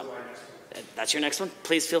 That's your next one?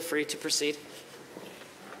 Please feel free to proceed.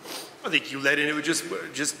 I think you led in it just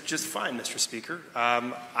fine, Mr. Speaker.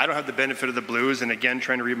 I don't have the benefit of the blues, and again,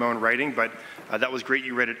 trying to read my own writing, but that was great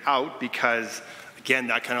you read it out, because, again,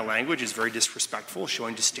 that kind of language is very disrespectful,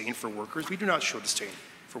 showing disdain for workers. We do not show disdain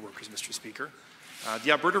for workers, Mr. Speaker.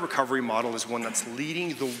 The Alberta recovery model is one that's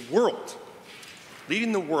leading the world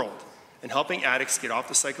in helping addicts get off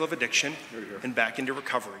the cycle of addiction and back into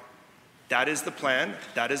recovery. That is the plan.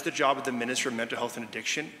 That is the job of the Minister of Mental Health and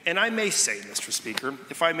Addiction. And I may say, Mr. Speaker,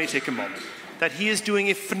 if I may take a moment, that he is doing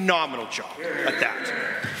a phenomenal job at that.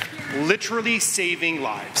 Literally saving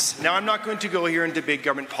lives. Now, I'm not going to go here and debate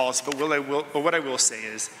government policy, but what I will say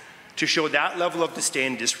is to show that level of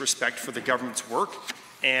disdain and disrespect for the government's work,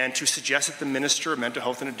 and to suggest that the Minister of Mental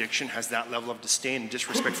Health and Addiction has that level of disdain and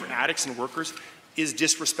disrespect for addicts and workers is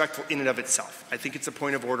disrespectful in and of itself. I think it's a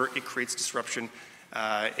point of order. It creates disruption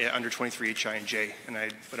under 23 HI and J,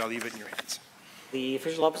 but I'll leave it in your hands. The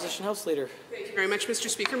official opposition House Leader. Thank you very much, Mr.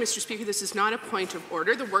 Speaker. Mr. Speaker, this is not a point of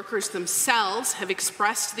order. The workers themselves have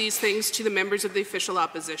expressed these things to the members of the official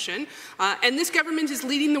opposition. And this government is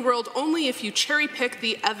leading the world only if you cherry-pick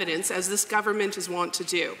the evidence, as this government is wont to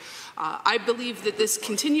do. I believe that this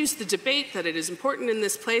continues the debate, that it is important in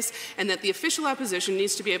this place, and that the official opposition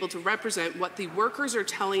needs to be able to represent what the workers are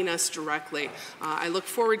telling us directly. I look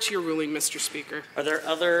forward to your ruling, Mr. Speaker. Are there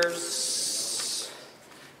others?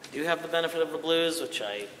 I do have the benefit of the blues, which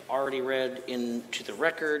I already read into the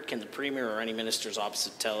record. Can the Premier or any ministers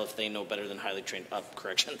opposite tell if they know better than highly trained...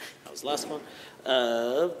 correction, that was the last one.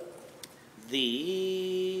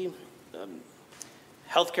 The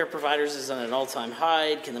healthcare providers is at an all-time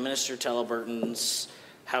high. Can the minister tell Albertans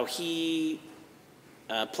how he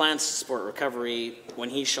plans to support recovery when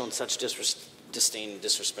he's shown such disdain and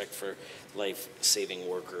disrespect for life-saving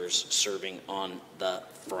workers serving on the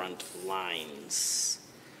front lines?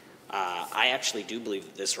 I actually do believe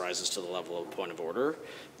that this rises to the level of point of order.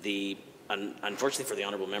 Unfortunately for the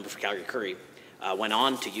honourable member for Calgary-Curry, went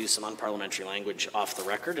on to use some unparliamentary language off the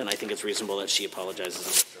record, and I think it's reasonable that she apologizes and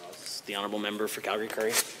withdraws. The honourable member for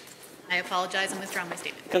Calgary-Curry. I apologize and withdraw my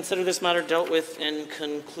statement. Consider this matter dealt with and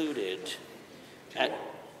concluded. At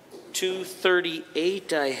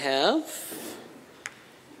 2:38, I have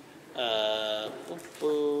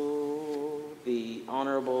the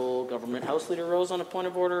Honourable Government House Leader rose on a point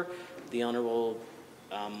of order. The Honourable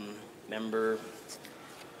member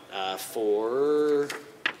for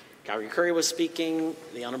Calgary-Curry was speaking.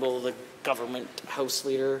 The Honourable Government House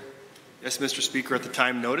Leader. Yes, Mr. Speaker, at the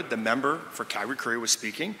time noted, the member for Calgary-Curry was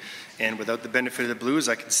speaking, and without the benefit of the blues,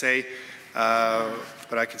 I can say,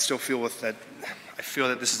 but I can still feel that I feel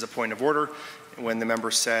that this is a point of order when the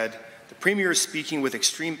member said, the Premier is speaking with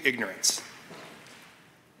extreme ignorance.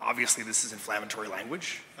 Obviously, this is inflammatory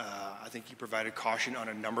language. I think he provided caution on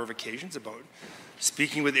a number of occasions about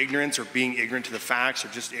speaking with ignorance or being ignorant to the facts or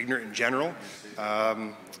just ignorant in general.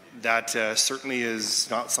 That certainly is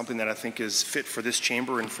not something that I think is fit for this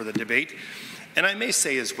chamber and for the debate. And I may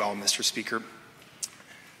say as well, Mr. Speaker,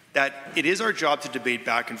 that it is our job to debate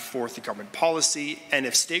back and forth the government policy, and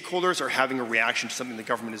if stakeholders are having a reaction to something the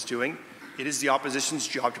government is doing, it is the opposition's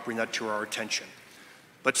job to bring that to our attention.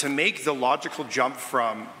 But to make the logical jump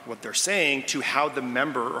from what they're saying to how the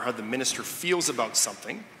member or how the minister feels about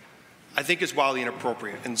something, I think is wildly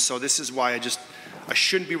inappropriate. And so this is why I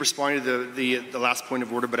shouldn't be responding to the last point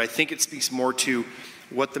of order, but I think it speaks more to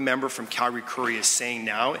what the member from Calgary-Curry is saying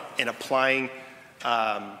now and applying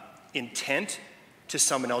intent to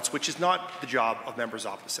someone else, which is not the job of members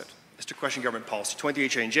opposite. Mr. Question Government Policy 20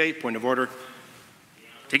 HNJ, point of order.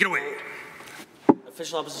 Take it away.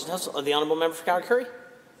 Official Opposition House, the Honourable Member for Calgary-Curry.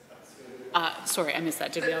 Sorry, I missed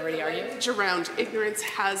that. Did we already argue? Around ignorance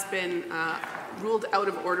has been ruled out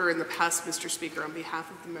of order in the past, Mr. Speaker. On behalf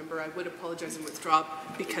of the member, I would apologize and withdraw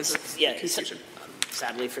because of confusion.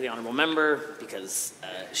 Sadly for the Honourable Member, because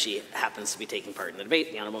she happens to be taking part in the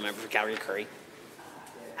debate, the Honourable Member for Calgary-Curry.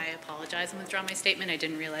 I apologize and withdraw my statement. I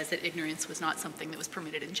didn't realize that ignorance was not something that was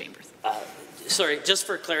permitted in chambers. Sorry, just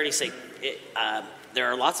for clarity's sake, there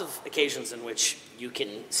are lots of occasions in which you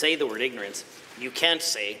can say the word ignorance. You can't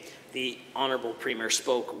say the Honourable Premier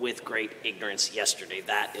spoke with great ignorance yesterday.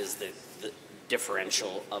 That is the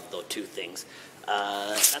differential of the two things.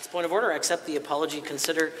 That's point of order. I accept the apology.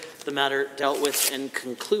 Consider the matter dealt with and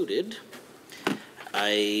concluded.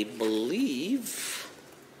 I believe...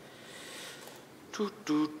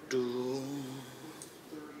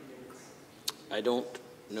 I don't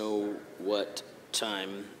know what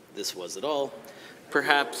time this was at all.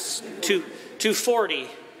 Perhaps 2:40.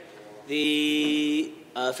 The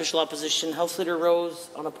official opposition House Leader rose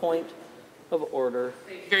on a point of order.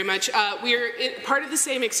 Thank you very much. We're part of the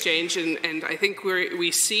same exchange, and I think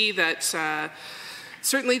we see that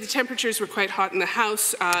certainly the temperatures were quite hot in the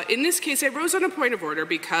House. In this case, I rose on a point of order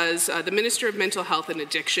because the Minister of Mental Health and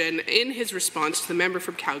Addiction, in his response to the member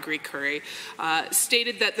from Calgary-Curry,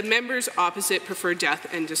 stated that the members opposite prefer death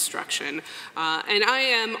and destruction. And I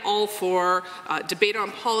am all for debate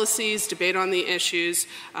on policies, debate on the issues,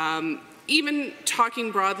 even talking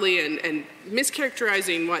broadly and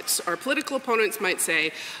mischaracterizing what our political opponents might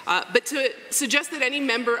say, but to suggest that any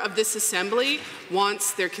member of this assembly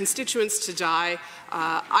wants their constituents to die,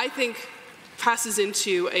 I think passes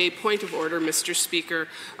into a point of order, Mr. Speaker.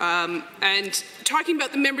 And talking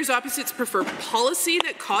about the members opposite's preferred policy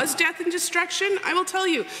that caused death and destruction, I will tell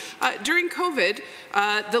you, during COVID,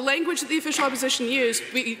 the language that the official opposition used,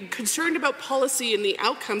 concerned about policy and the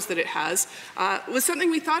outcomes that it has, was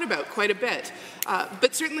something we thought about quite a bit.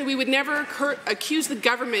 But certainly we would never accuse the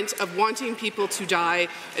government of wanting people to die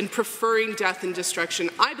and preferring death and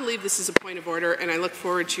destruction. I believe this is a point of order, and I look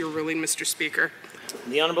forward to your ruling, Mr. Speaker.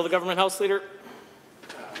 The Honourable Government House Leader.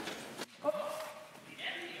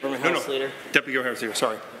 Leader. Deputy House Leader,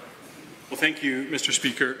 sorry. Well, thank you, Mr.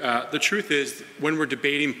 Speaker. The truth is, when we're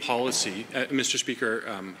debating policy, Mr.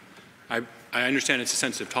 Speaker, I understand it's a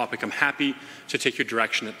sensitive topic. I'm happy to take your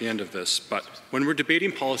direction at the end of this. But when we're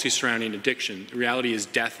debating policy surrounding addiction, the reality is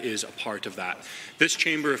death is a part of that. This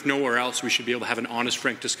chamber, if nowhere else, we should be able to have an honest,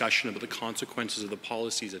 frank discussion about the consequences of the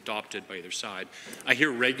policies adopted by either side. I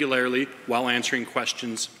hear regularly, while answering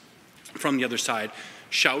questions from the other side,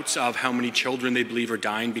 shouts of how many children they believe are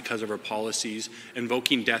dying because of our policies,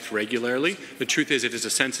 invoking death regularly. The truth is, it is a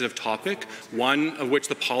sensitive topic, one of which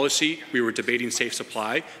the policy, we were debating safe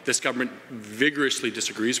supply. This government vigorously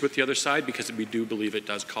disagrees with the other side because we do believe it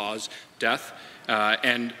does cause death.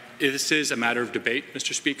 And this is a matter of debate,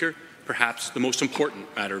 Mr. Speaker, perhaps the most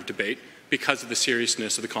important matter of debate because of the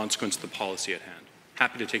seriousness of the consequence of the policy at hand.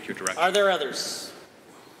 Happy to take your direction. Are there others?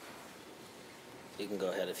 You can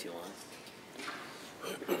go ahead if you want.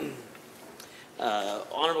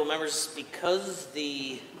 Honourable members, because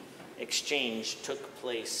the exchange took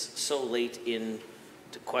place so late in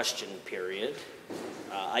the question period,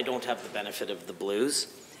 I don't have the benefit of the blues.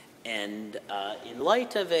 And in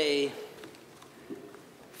light of a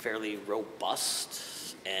fairly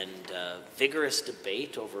robust and vigorous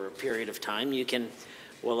debate over a period of time, you can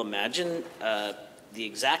well imagine the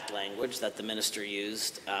exact language that the minister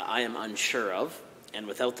used, I am unsure of. And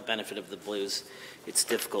without the benefit of the blues, it's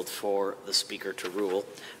difficult for the Speaker to rule.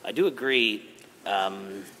 I do agree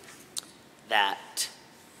that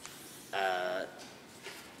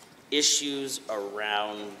issues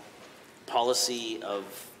around policy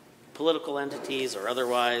of political entities or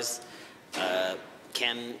otherwise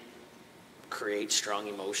can create strong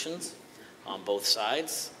emotions on both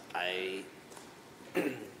sides. I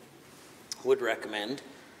would recommend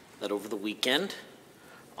that over the weekend,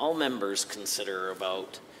 all members consider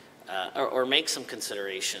about or make some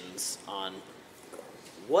considerations on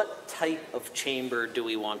what type of chamber do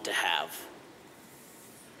we want to have,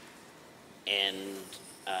 and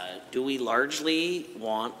do we largely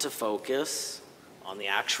want to focus on the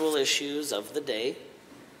actual issues of the day,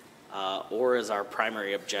 or is our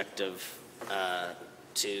primary objective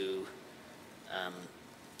to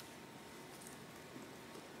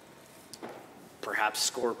perhaps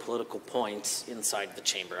score political points inside the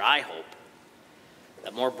chamber? I hope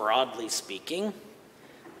that more broadly speaking,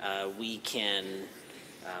 we can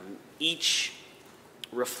each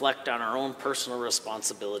reflect on our own personal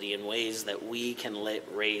responsibility in ways that we can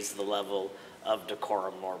raise the level of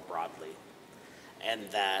decorum more broadly. And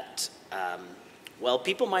that, well,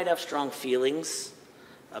 people might have strong feelings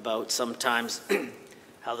about sometimes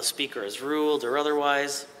how the Speaker has ruled or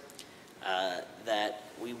otherwise, that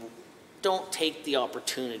we don't take the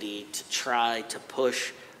opportunity to try to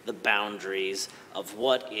push the boundaries of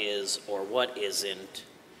what is or what isn't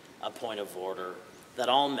a point of order, that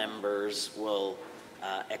all members will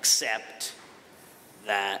accept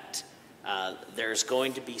that there's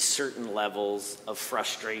going to be certain levels of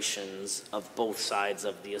frustrations of both sides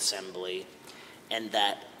of the Assembly, and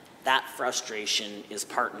that that frustration is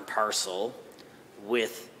part and parcel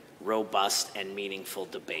with robust and meaningful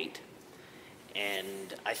debate.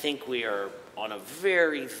 And I think we are on a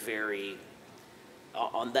very, very,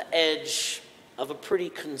 on the edge of a pretty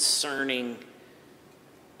concerning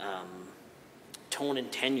tone and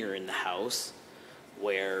tenure in the House,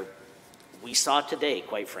 where we saw today,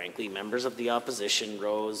 quite frankly, members of the opposition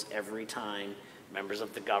rose every time members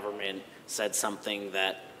of the government said something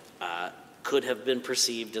that could have been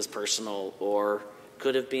perceived as personal or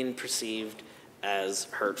could have been perceived as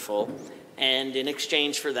hurtful. And in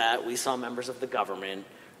exchange for that, we saw members of the government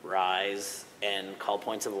rise and call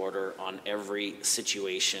points of order on every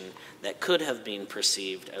situation that could have been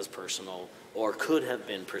perceived as personal or could have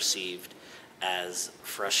been perceived as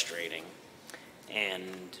frustrating.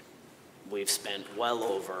 And we've spent well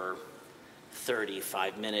over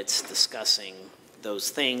 35 minutes discussing those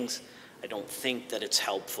things. I don't think that it's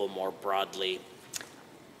helpful more broadly.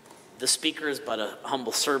 The Speaker is but a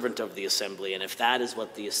humble servant of the Assembly, and if that is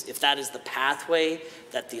the pathway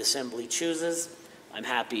that the Assembly chooses, I'm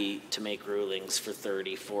happy to make rulings for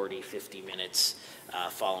 30, 40, 50 minutes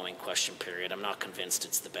following question period. I'm not convinced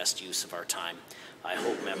it's the best use of our time. I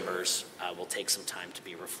hope members will take some time to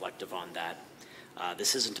be reflective on that.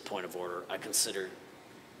 This isn't a point of order. I consider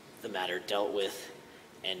the matter dealt with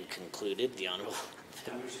and concluded. The Honourable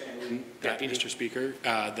Deputy. Mr. Speaker,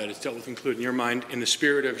 that is dealt with and concluded in your mind. In the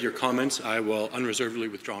spirit of your comments, I will unreservedly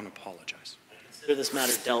withdraw and apologize. I consider this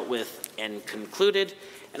matter dealt with and concluded,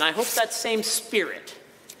 and I hope that same spirit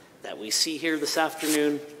that we see here this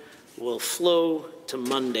afternoon will flow to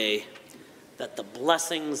Monday, that the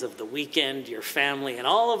blessings of the weekend, your family, and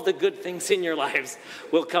all of the good things in your lives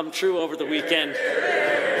will come true over the weekend.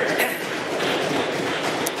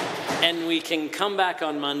 And we can come back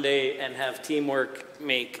on Monday and have teamwork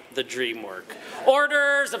make the dream work.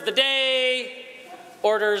 Orders of the day,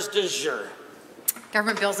 orders du jour.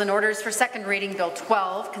 Government bills and orders for second reading. Bill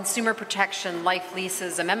 12, Consumer Protection Life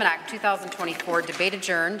Leases Amendment Act 2024. Debate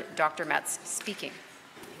adjourned. Dr. Metz speaking.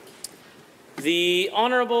 The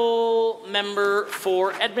honourable member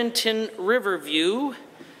for Edmonton Riverview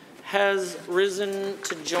has risen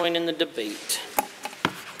to join in the debate.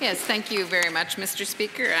 Yes, thank you very much, Mr.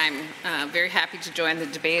 Speaker. I'm very happy to join the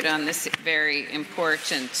debate on this very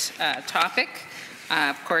important topic.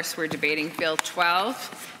 Of course, we're debating Bill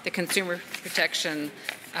 12, the Consumer Protection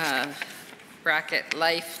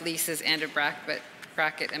Life Leases and a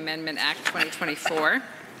Bracket Amendment Act 2024.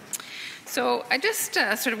 So I just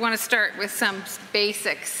sort of want to start with some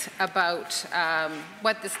basics about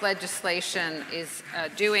what this legislation is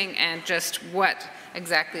doing and just what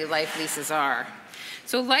exactly life leases are.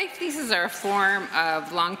 So life leases are a form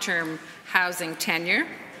of long-term housing tenure,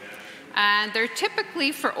 and they're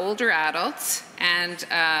typically for older adults, and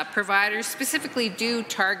providers specifically do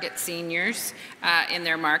target seniors in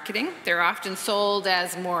their marketing. They're often sold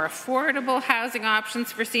as more affordable housing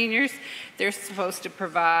options for seniors. They're supposed to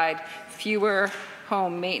provide fewer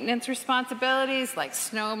home maintenance responsibilities, like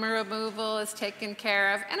snow removal is taken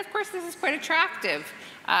care of. And of course, this is quite attractive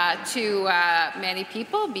to many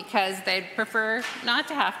people because they'd prefer not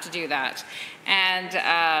to have to do that. And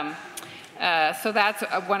so that's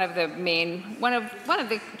one of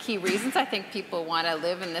the key reasons I think people want to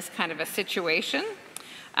live in this kind of a situation.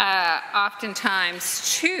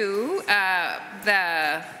 Oftentimes, too,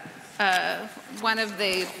 one of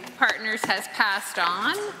the partners has passed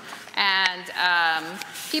on, and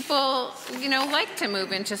people, like to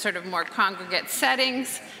move into sort of more congregate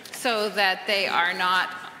settings so that they are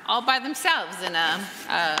not all by themselves in a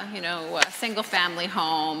single-family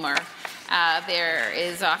home, or there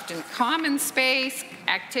is often common space,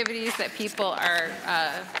 activities that people are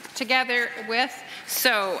together with.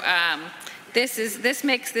 So this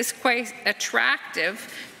makes this quite attractive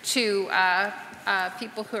to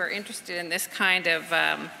people who are interested in this kind of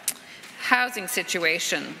housing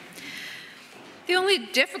situation. The only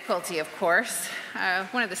difficulty, of course,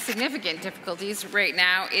 one of the significant difficulties right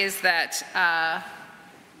now is that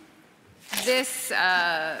this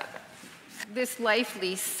life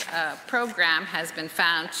lease program has been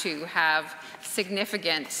found to have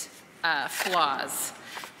significant flaws.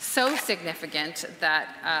 So significant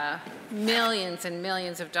that millions and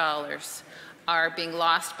millions of dollars are being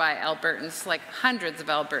lost by Albertans, like hundreds of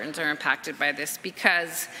Albertans are impacted by this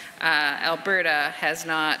because Alberta has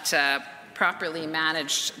not properly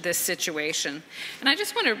managed this situation. And I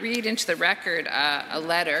just want to read into the record a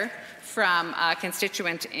letter from a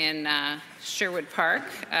constituent in Sherwood Park,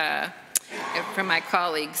 from my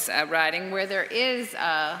colleagues riding, where there is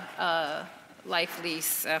a life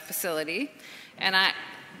lease facility, and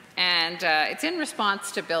it's in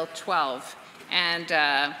response to Bill 12.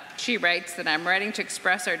 And she writes that I'm writing to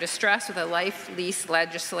express our distress with the life lease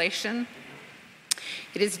legislation.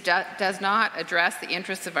 It does not address the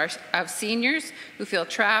interests of seniors who feel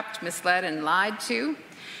trapped, misled, and lied to.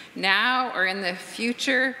 Now or in the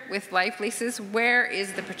future with life leases, where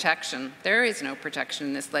is the protection? There is no protection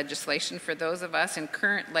in this legislation for those of us in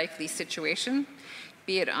current life lease situation,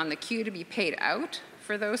 be it on the queue to be paid out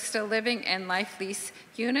for those still living in life lease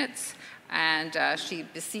units. And she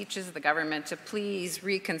beseeches the government to please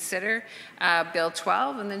reconsider Bill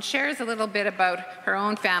 12, and then shares a little bit about her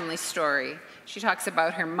own family story. She talks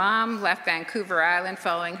about her mom left Vancouver Island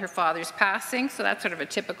following her father's passing, so that's sort of a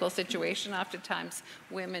typical situation. Oftentimes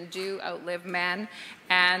women do outlive men,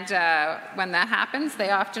 and when that happens,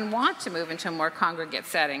 they often want to move into a more congregate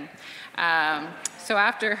setting. So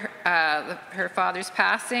after her father's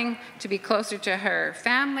passing, to be closer to her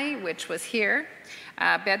family, which was here,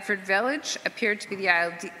 Bedford Village appeared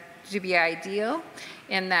to be ideal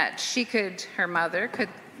in that her mother could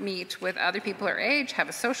meet with other people her age, have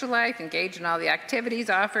a social life, engage in all the activities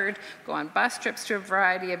offered, go on bus trips to a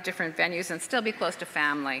variety of different venues, and still be close to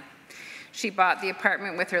family. She bought the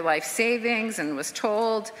apartment with her life savings and was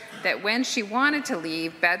told that when she wanted to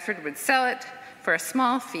leave, Bedford would sell it for a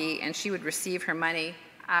small fee and she would receive her money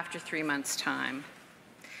after 3 months' time.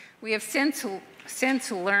 We have since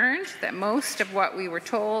learned that most of what we were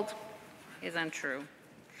told is untrue.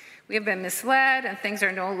 We have been misled and things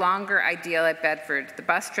are no longer ideal at Bedford. The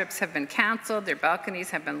bus trips have been cancelled, their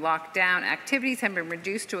balconies have been locked down, activities have been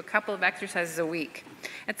reduced to a couple of exercises a week.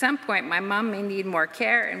 At some point, my mom may need more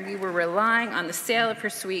care and we were relying on the sale of her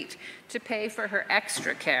suite to pay for her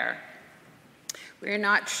extra care. We're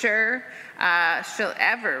not sure she'll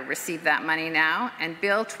ever receive that money now, and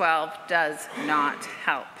Bill 12 does not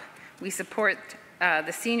help. We support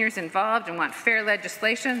the seniors involved and want fair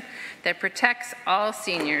legislation that protects all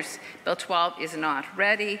seniors. Bill 12 is not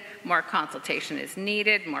ready. More consultation is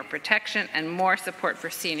needed, more protection, and more support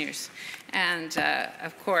for seniors. And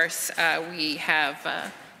of course, we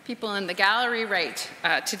have people in the gallery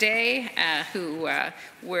today who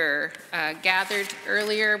were gathered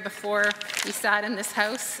earlier before we sat in this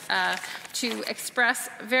House to express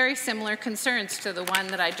very similar concerns to the one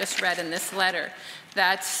that I just read in this letter,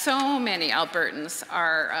 that so many Albertans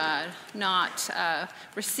are not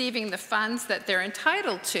receiving the funds that they're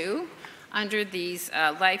entitled to under these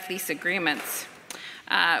life lease agreements.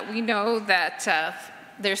 We know that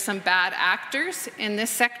there's some bad actors in this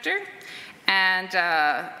sector, and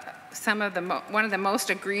one of the most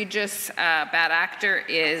egregious bad actor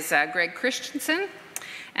is Greg Christensen,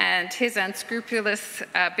 and his unscrupulous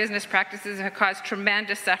business practices have caused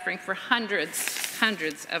tremendous suffering for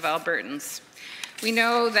hundreds of Albertans. We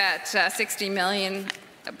know that 60 million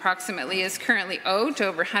approximately is currently owed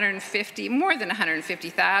to more than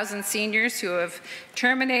 150,000 seniors who have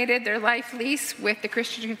terminated their life lease with the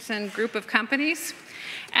Christensen group of companies.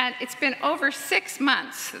 And it's been over 6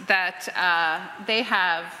 months that they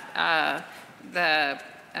have the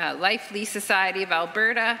Life Lease Society of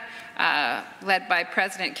Alberta, led by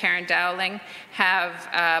President Karen Dowling, have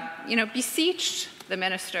beseeched the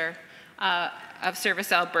Minister of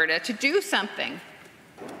Service Alberta to do something.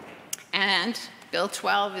 And Bill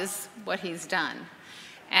 12 is what he's done.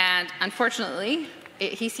 And unfortunately,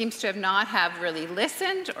 he seems to have not really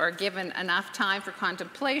listened or given enough time for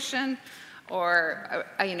contemplation or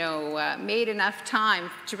made enough time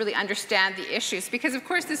to really understand the issues, because of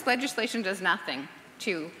course this legislation does nothing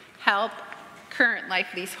to help current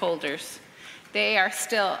life lease holders. They are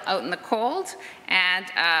still out in the cold, and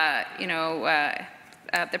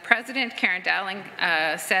the President, Karen Dowling,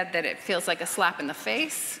 said that it feels like a slap in the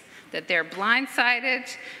face, that they're blindsided,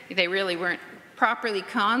 they really weren't properly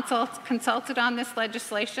consulted on this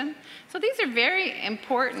legislation. So these are very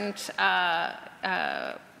important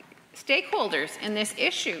stakeholders in this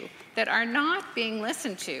issue that are not being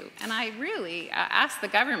listened to. And I really ask the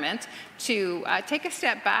government to take a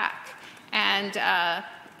step back, and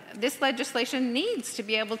this legislation needs to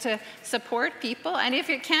be able to support people. And if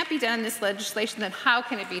it can't be done in this legislation, then how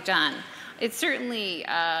can it be done? It's certainly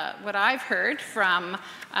what I've heard from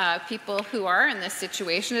people who are in this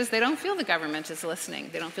situation is they don't feel the government is listening.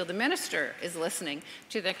 They don't feel the minister is listening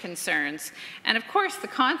to their concerns. And of course, the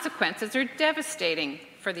consequences are devastating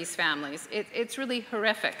for these families. It's really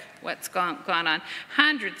horrific what's gone on.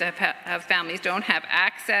 Hundreds of families don't have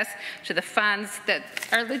access to the funds that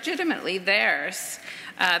are legitimately theirs.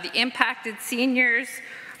 The impacted seniors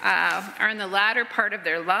are in the latter part of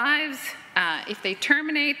their lives. If they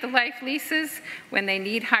terminate the life leases when they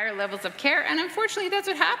need higher levels of care, and unfortunately that's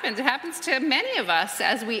what happens. It happens to many of us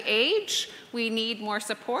as we age. We need more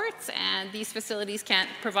supports, and these facilities can't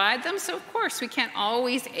provide them. So of course we can't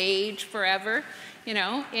always age forever,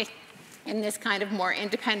 in this kind of more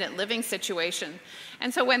independent living situation.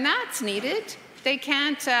 And so when that's needed, they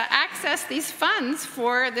can't access these funds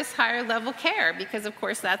for this higher level care, because of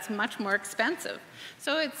course that's much more expensive.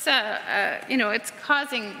 So it's, it's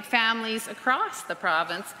causing families across the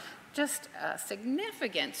province just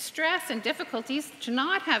significant stress and difficulties to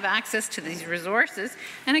not have access to these resources.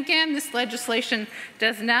 And again, this legislation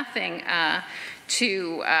does nothing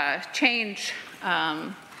to change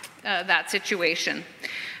that situation.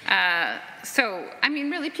 So, I mean,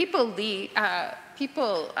 really, people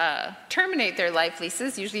terminate their life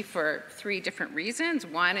leases usually for 3 different reasons.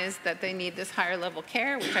 One is that they need this higher level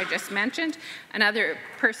care, which I just mentioned. Another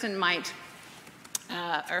person might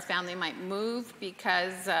or family might move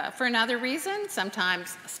because for another reason.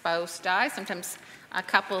 Sometimes a spouse dies, sometimes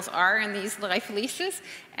couples are in these life leases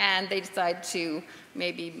and they decide to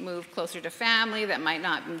maybe move closer to family that might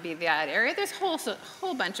not be that area. There's a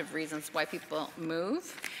whole bunch of reasons why people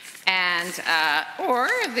move. And, or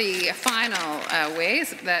the final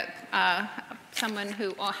ways that someone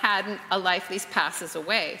who had a life lease passes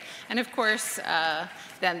away. And of course,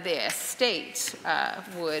 then the estate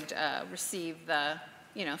would receive the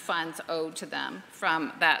funds owed to them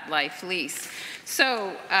from that life lease.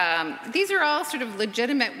 So these are all sort of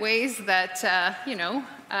legitimate ways that,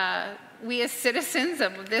 we as citizens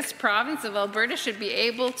of this province of Alberta should be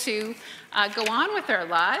able to go on with our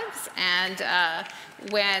lives. And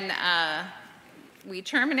when we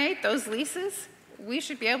terminate those leases, we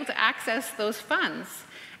should be able to access those funds.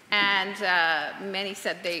 And many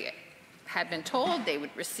said they had been told they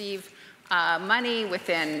would receive money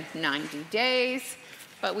within 90 days,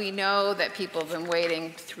 but we know that people have been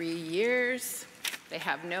waiting 3 years. They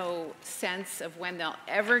have no sense of when they'll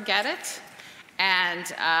ever get it. And,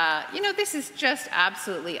 this is just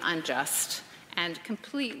absolutely unjust and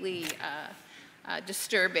completely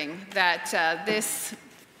disturbing that this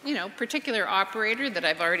particular operator that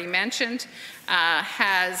I've already mentioned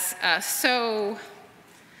has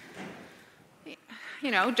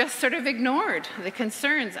just sort of ignored the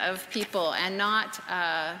concerns of people and not,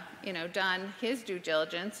 done his due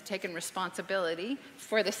diligence, taken responsibility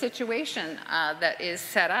for the situation that is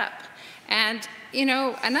set up. And,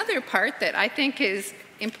 another part that I think is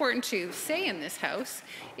important to say in this House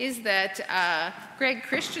is that Greg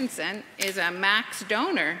Christensen is a max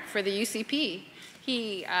donor for the UCP.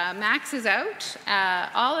 He maxes out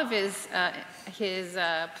all of his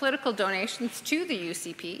political donations to the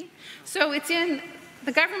UCP. So it's in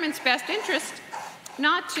the government's best interest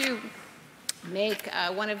not to make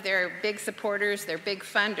one of their big supporters, their big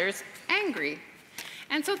funders, angry.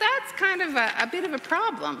 And so that's kind of a bit of a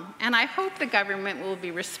problem. And I hope the government will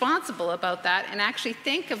be responsible about that and actually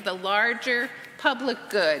think of the larger public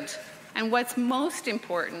good and what's most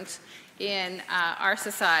important in our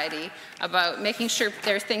society about making sure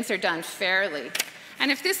things are done fairly.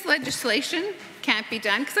 And if this legislation can't be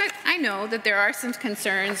done, because I know that there are some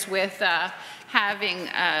concerns with having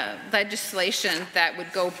legislation that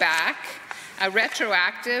would go back,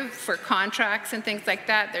 retroactive for contracts and things like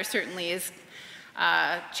that. There certainly is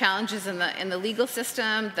challenges in the legal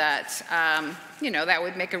system that that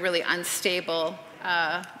would make a really unstable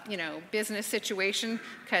business situation,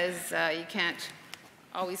 because you can't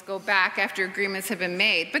always go back after agreements have been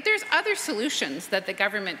made. But there's other solutions that the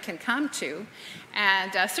government can come to,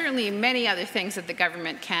 and certainly many other things that the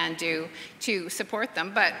government can do to support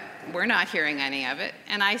them, but we're not hearing any of it.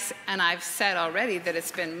 And I've said already that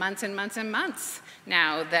it's been months and months and months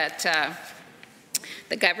now that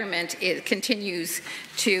the government continues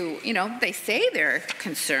to, they say they're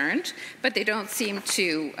concerned, but they don't seem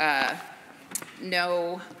to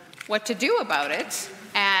know what to do about it.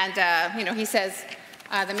 And, he says,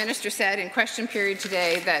 the minister said in question period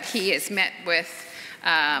today that he has met with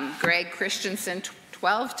Greg Christensen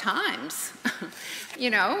 12 times.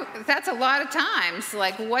 That's a lot of times.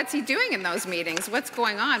 Like, what's he doing in those meetings? What's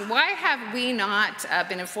going on? Why have we not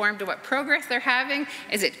been informed of what progress they're having?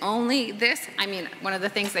 Is it only this? I mean, one of the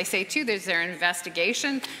things they say too, there's their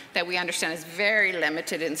investigation that we understand is very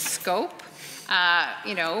limited in scope.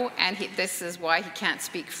 And this is why he can't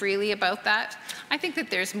speak freely about that. I think that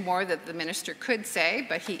there's more that the minister could say,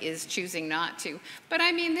 but he is choosing not to. But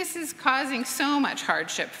I mean, this is causing so much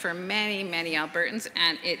hardship for many, many Albertans,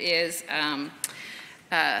 and it is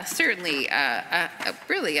certainly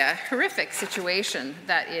really a horrific situation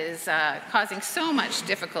that is causing so much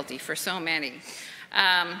difficulty for so many.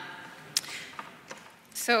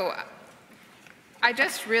 So I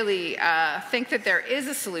just really think that there is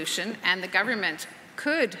a solution, and the government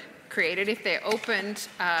could create it if they opened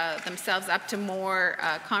themselves up to more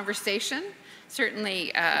conversation,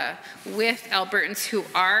 certainly with Albertans who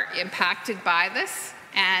are impacted by this,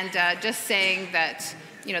 and just saying that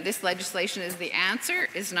this legislation is the answer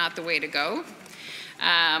is not the way to go.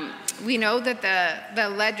 We know that the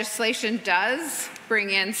legislation does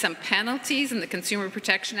bring in some penalties in the Consumer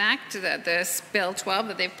Protection Act, this Bill 12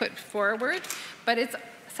 that they've put forward, but it's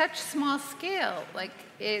such small scale. Like,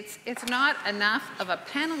 it's not enough of a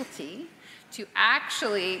penalty to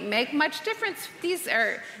actually make much difference. These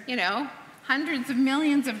are, hundreds of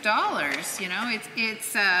millions of dollars.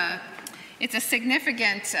 It's a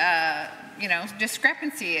significant,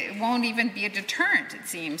 discrepancy. It won't even be a deterrent, it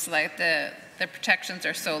seems like the protections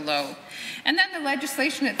are so low. And then the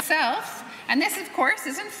legislation itself, And this, of course,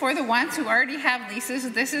 isn't for the ones who already have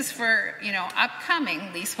leases. This is for,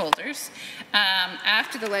 upcoming leaseholders.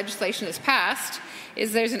 After the legislation is passed,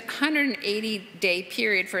 there's a 180-day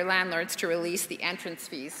period for landlords to release the entrance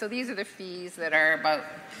fees. So these are the fees that are about,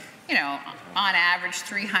 on average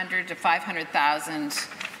 $300,000 to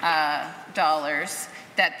 $500,000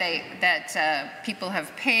 that people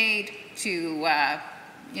have paid to,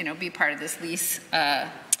 be part of this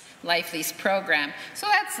life lease program. So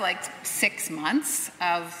that's like 6 months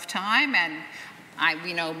of time, and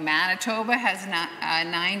we know Manitoba has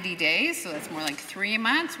 90 days, so that's more like 3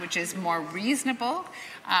 months, which is more reasonable.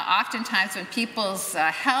 Oftentimes when people's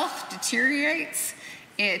health deteriorates,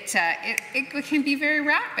 it can be very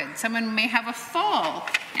rapid. Someone may have a fall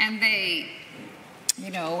and they,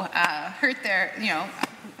 hurt their,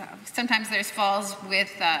 sometimes there's falls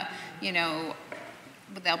with,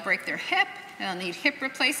 they'll break their hip, they'll need hip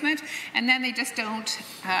replacement, and then they just don't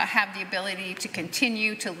have the ability to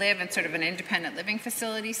continue to live in sort of an independent living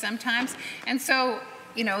facility sometimes. And so,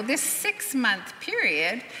 this 6-month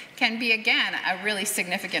period can be, again, a really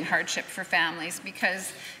significant hardship for families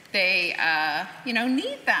because they,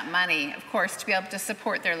 need that money, of course, to be able to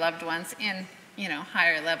support their loved ones in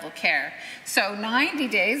higher level care. So 90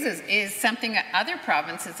 days is something that other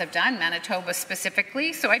provinces have done, Manitoba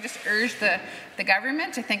specifically. So I just urge the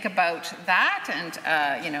government to think about that, and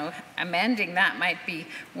amending that might be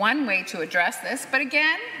one way to address this. But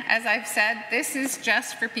again, as I've said, this is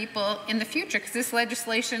just for people in the future, because this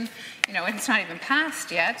legislation, it's not even passed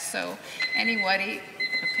yet. So okay,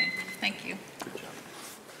 thank you.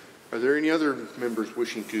 Are there any other members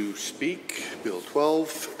wishing to speak? Bill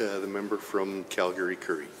 12, the member from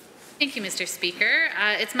Calgary-Curry. Thank you, Mr. Speaker.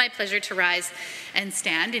 It's my pleasure to rise and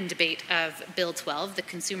stand in debate of Bill 12, the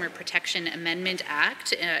Consumer Protection Amendment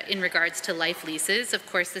Act, in regards to life leases. Of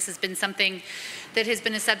course, this has been something that has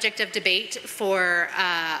been a subject of debate for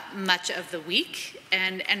much of the week,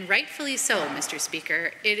 and rightfully so, Mr.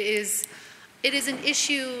 Speaker. It is an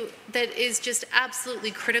issue that is just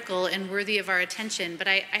absolutely critical and worthy of our attention, but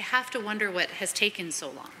I have to wonder what has taken so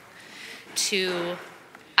long to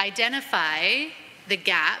identify the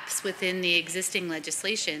gaps within the existing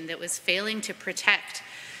legislation that was failing to protect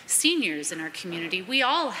seniors in our community. We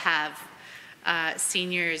all have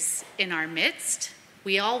seniors in our midst.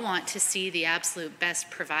 We all want to see the absolute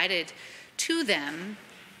best provided to them,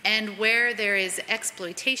 and where there is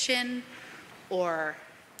exploitation or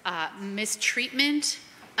mistreatment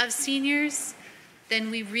of seniors, then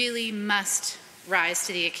we really must rise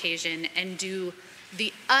to the occasion and do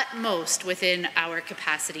the utmost within our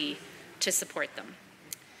capacity to support them.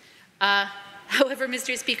 However,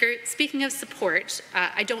 Mr. Speaker, speaking of support,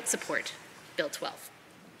 I don't support Bill 12.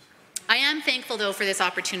 I am thankful, though, for this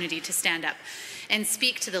opportunity to stand up and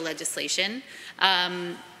speak to the legislation,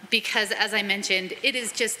 because, as I mentioned, it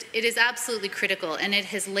is absolutely critical, and it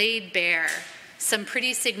has laid bare some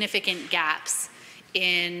pretty significant gaps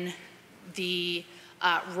in the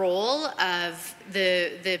role of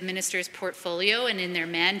the minister's portfolio and in their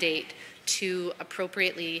mandate to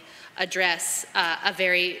appropriately address a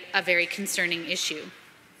very concerning issue.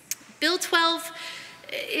 Bill 12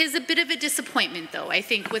 is a bit of a disappointment, though, I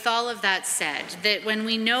think, with all of that said, that when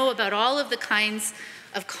we know about all of the kinds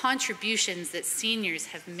of contributions that seniors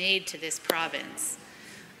have made to this province,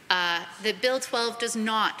 that Bill 12 does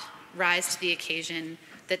not rise to the occasion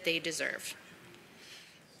that they deserve.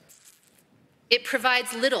 It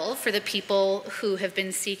provides little for the people who have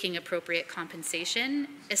been seeking appropriate compensation,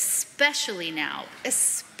 especially now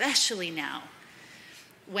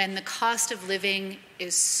when the cost of living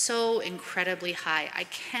is so incredibly high. I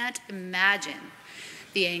can't imagine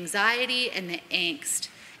the anxiety and the angst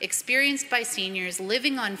experienced by seniors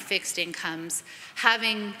living on fixed incomes,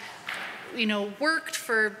 having, worked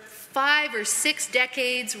for 5 or 6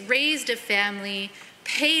 decades, raised a family,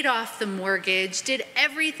 paid off the mortgage, did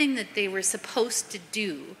everything that they were supposed to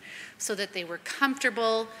do so that they were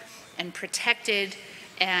comfortable and protected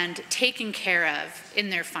and taken care of in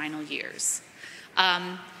their final years.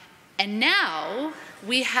 And now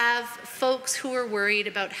we have folks who are worried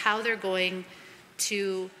about how they're going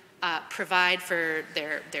to provide for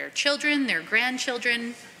their children, their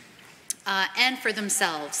grandchildren, and for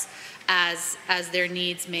themselves as their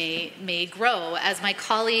needs may grow. As my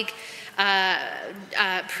colleague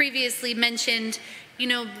previously mentioned,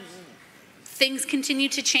 things continue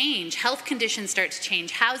to change. Health conditions start to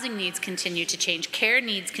change. Housing needs continue to change. Care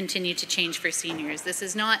needs continue to change for seniors. This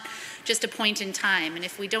is not just a point in time. And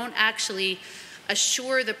if we don't actually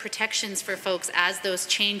assure the protections for folks as those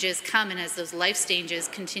changes come and as those life stages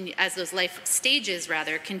continue,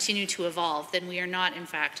 continue to evolve, then we are not, in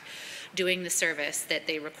fact, doing the service that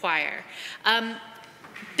they require.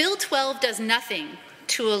 Bill 12 does nothing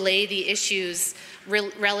to allay the issues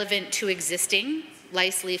relevant to existing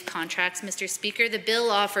life-lease contracts, Mr. Speaker. The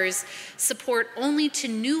bill offers support only to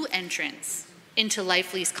new entrants into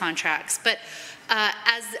life lease contracts. But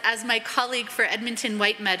as my colleague for Edmonton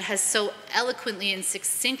Whitemud has so eloquently and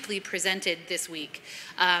succinctly presented this week,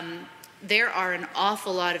 there are an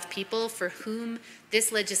awful lot of people for whom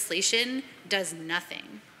this legislation does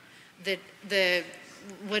nothing.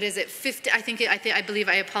 What is it? 50, I believe,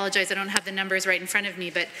 I apologize, I don't have the numbers right in front of me,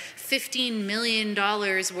 but $15 million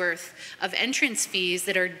worth of entrance fees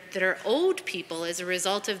that are owed people as a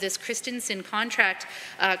result of this Christensen contract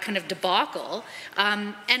kind of debacle.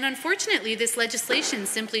 And unfortunately, this legislation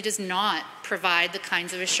simply does not provide the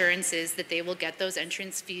kinds of assurances that they will get those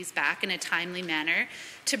entrance fees back in a timely manner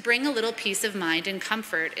to bring a little peace of mind and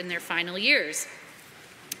comfort in their final years.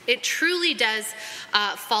 It truly does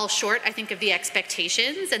fall short, I think, of the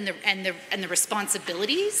expectations and the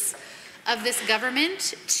responsibilities of this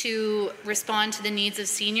government to respond to the needs of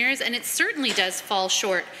seniors, and it certainly does fall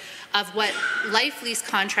short of what life lease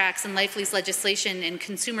contracts and life lease legislation and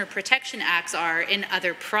consumer protection acts are in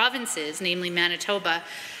other provinces, namely Manitoba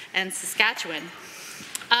and Saskatchewan.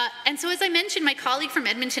 And so, as I mentioned, my colleague from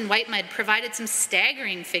Edmonton Whitemud provided some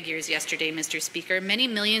staggering figures yesterday, Mr. Speaker. Many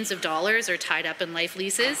millions of dollars are tied up in life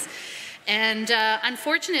leases. And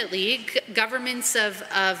unfortunately, governments of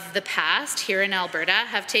the past here in Alberta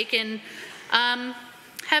have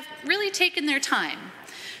really taken their time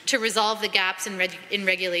to resolve the gaps in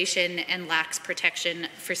regulation and lax protection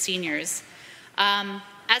for seniors.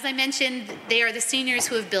 As I mentioned, they are the seniors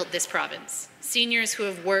who have built this province, seniors who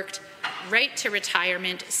have worked right to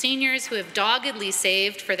retirement, seniors who have doggedly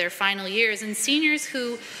saved for their final years, and seniors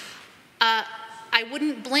who I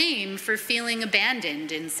wouldn't blame for feeling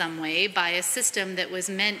abandoned in some way by a system that was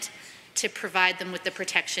meant to provide them with the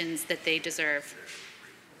protections that they deserve.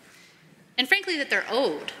 And frankly, that they're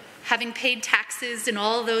owed, having paid taxes in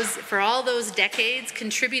for all those decades,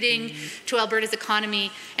 contributing to Alberta's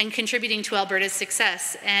economy and contributing to Alberta's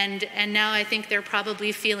success. And now I think they're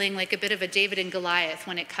probably feeling like a bit of a David and Goliath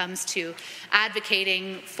when it comes to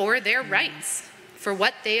advocating for their rights, for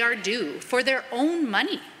what they are due, for their own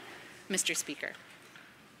money, Mr. Speaker.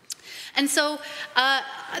 And so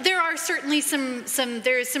there are certainly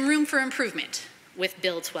there is some room for improvement with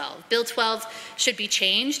Bill 12. Bill 12 should be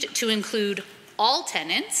changed to include all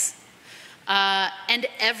tenants and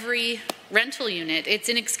every rental unit. It's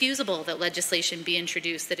inexcusable that legislation be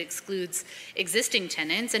introduced that excludes existing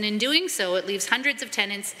tenants, and in doing so, it leaves hundreds of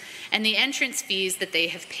tenants and the entrance fees that they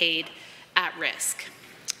have paid at risk.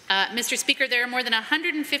 Mr. Speaker, there are more than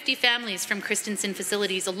 150 families from Christensen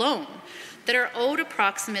facilities alone that are owed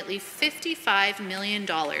approximately $55 million in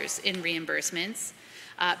reimbursements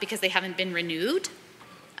because they haven't been renewed.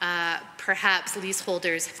 Perhaps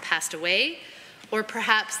leaseholders have passed away, or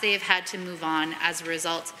perhaps they have had to move on as a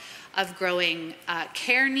result of growing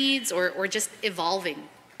care needs or just evolving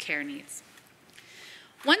care needs.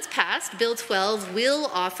 Once passed, Bill 12 will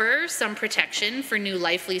offer some protection for new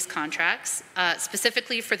life lease contracts,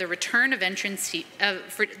 specifically for the return of entrance fees,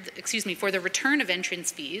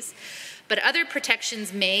 but other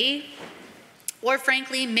protections may, or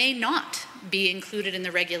frankly may not, be included in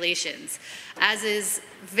the regulations. As is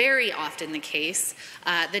very often the case,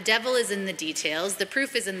 the devil is in the details, the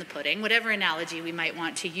proof is in the pudding, whatever analogy we might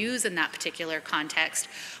want to use in that particular context,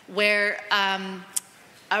 where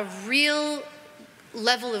a real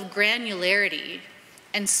level of granularity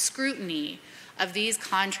and scrutiny of these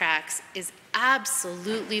contracts is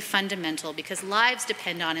absolutely fundamental, because lives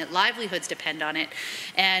depend on it, livelihoods depend on it,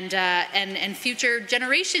 and future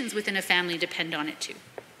generations within a family depend on it too.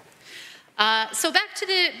 So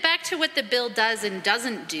back to what the bill does and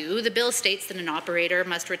doesn't do. The bill states that an operator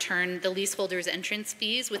must return the leaseholder's entrance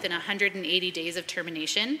fees within 180 days of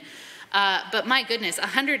termination. But my goodness,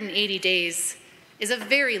 180 days is a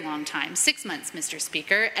very long time, 6 months, Mr.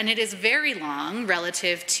 Speaker, and it is very long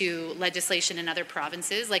relative to legislation in other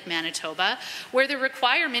provinces like Manitoba, where the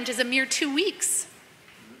requirement is a mere 2 weeks.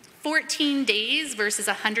 14 days versus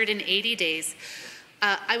 180 days.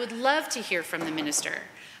 I would love to hear from the minister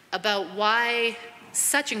about why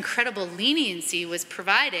such incredible leniency was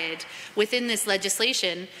provided within this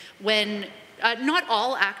legislation when not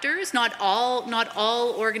all actors, not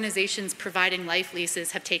all organizations providing life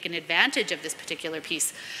leases have taken advantage of this particular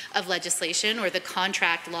piece of legislation or the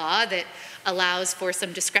contract law that allows for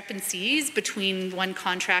some discrepancies between one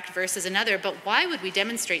contract versus another. But why would we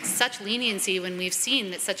demonstrate such leniency when we've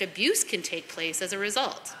seen that such abuse can take place as a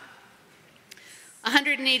result?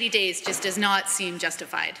 180 days just does not seem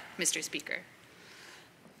justified, Mr. Speaker.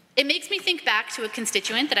 It makes me think back to a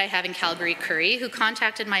constituent that I have in Calgary-Currie who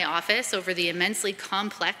contacted my office over the immensely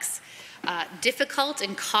complex, difficult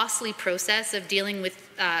and costly process of dealing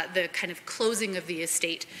with the kind of closing of the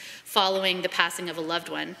estate following the passing of a loved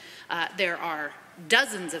one. There are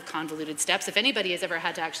dozens of convoluted steps. If anybody has ever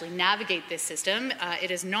had to actually navigate this system,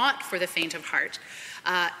 it is not for the faint of heart.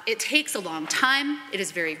 It takes a long time, it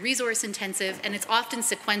is very resource intensive, and it's often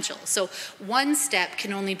sequential. So one step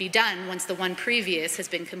can only be done once the one previous has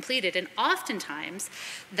been completed, and oftentimes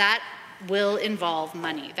that will involve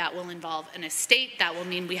money. That will involve an estate. That will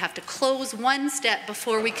mean we have to close one step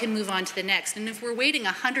before we can move on to the next. And if we're waiting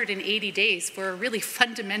 180 days for a really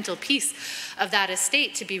fundamental piece of that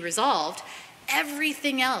estate to be resolved,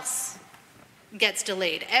 everything else gets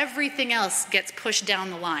delayed. Everything else gets pushed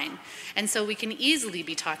down the line. And so we can easily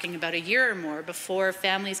be talking about a year or more before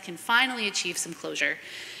families can finally achieve some closure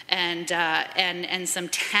and some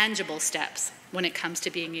tangible steps when it comes to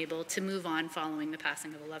being able to move on following the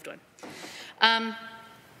passing of a loved one.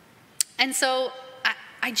 And so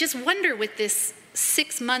I just wonder, with this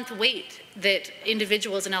 6-month wait that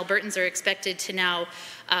individuals and Albertans are expected to now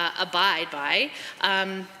abide by,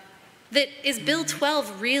 that is Bill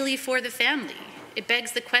 12 really for the family? It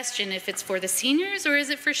begs the question if it's for the seniors or is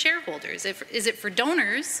it for shareholders? Is it for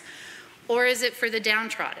donors or is it for the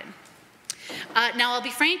downtrodden? Now, I'll be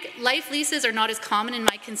frank, life leases are not as common in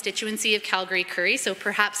my constituency of Calgary-Currie, so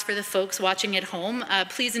perhaps for the folks watching at home,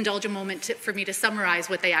 please indulge a moment for me to summarize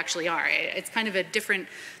what they actually are. It's kind of a different,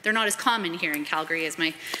 they're not as common here in Calgary as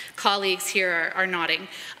my colleagues here are nodding.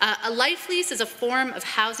 A life lease is a form of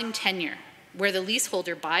housing tenure where the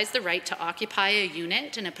leaseholder buys the right to occupy a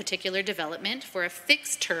unit in a particular development for a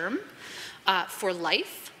fixed term for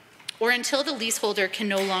life, or until the leaseholder can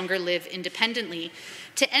no longer live independently.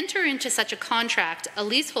 To enter into such a contract, a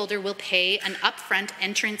leaseholder will pay an upfront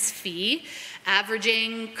entrance fee,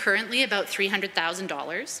 averaging currently about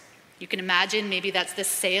 $300,000. You can imagine maybe that's the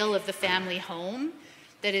sale of the family home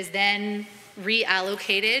that is then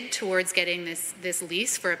reallocated towards getting this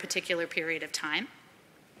lease for a particular period of time.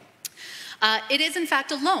 It is in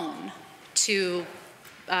fact a loan to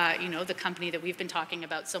the company that we've been talking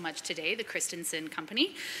about so much today, the Christensen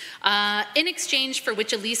Company, in exchange for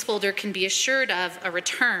which a leaseholder can be assured of a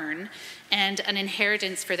return and an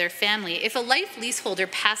inheritance for their family. If a life leaseholder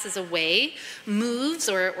passes away, moves,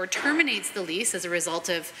 or terminates the lease as a result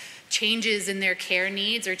of changes in their care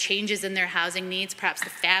needs or changes in their housing needs, perhaps the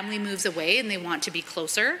family moves away and they want to be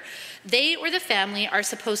closer, they or the family are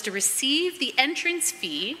supposed to receive the entrance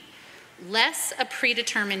fee less a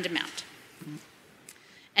predetermined amount.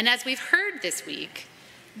 And as we've heard this week,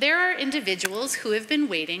 there are individuals who have been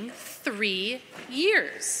waiting 3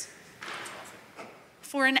 years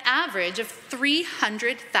for an average of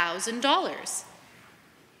 $300,000.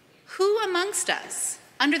 Who amongst us,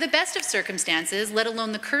 under the best of circumstances, let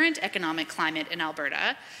alone the current economic climate in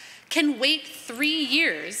Alberta, can wait 3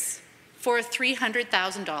 years for a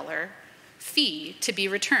 $300,000 fee to be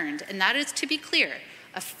returned? And that is, to be clear,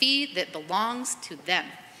 a fee that belongs to them.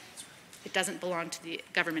 It doesn't belong to the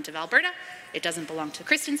government of Alberta. It doesn't belong to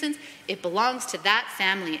Christensen's. It belongs to that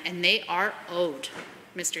family, and they are owed,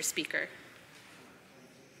 Mr. Speaker.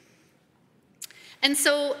 And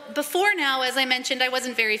so before now, as I mentioned, I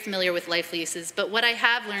wasn't very familiar with life leases, but what I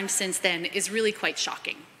have learned since then is really quite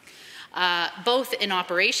shocking. Both in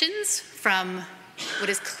operations from what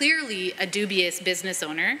is clearly a dubious business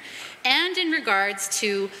owner, and in regards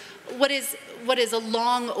to what is a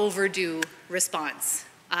long overdue response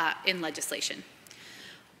in legislation.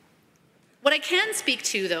 What I can speak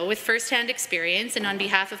to, though, with first-hand experience and on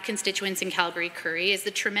behalf of constituents in Calgary-Currie, is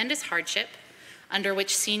the tremendous hardship under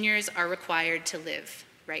which seniors are required to live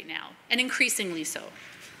right now, and increasingly so.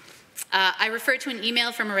 I refer to an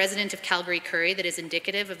email from a resident of Calgary-Currie that is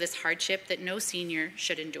indicative of this hardship that no senior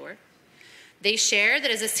should endure. They share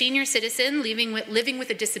that as a senior citizen living with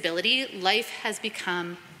a disability, life has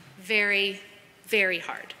become very, very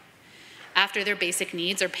hard. After their basic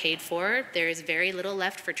needs are paid for, there is very little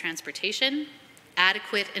left for transportation,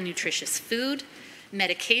 adequate and nutritious food,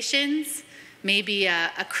 medications, maybe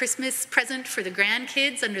a Christmas present for the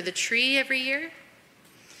grandkids under the tree every year.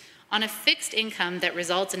 On a fixed income that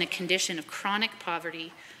results in a condition of chronic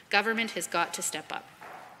poverty, government has got to step up.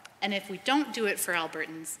 And if we don't do it for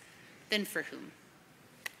Albertans, then for whom?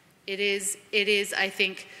 It is, I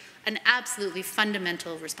think, an absolutely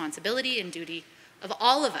fundamental responsibility and duty of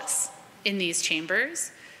all of us in these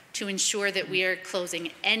chambers to ensure that we are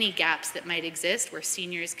closing any gaps that might exist where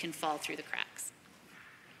seniors can fall through the cracks.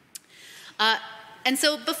 And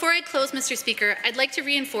so before I close, Mr. Speaker, I'd like to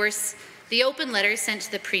reinforce the open letter sent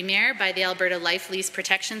to the Premier by the Alberta Life Lease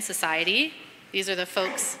Protection Society These are the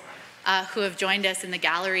folks who have joined us in the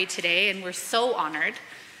gallery today, and we're so honored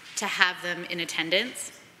to have them in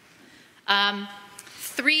attendance.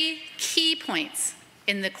 3 key points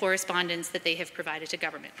in the correspondence that they have provided to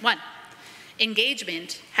government. 1,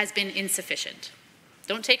 engagement has been insufficient.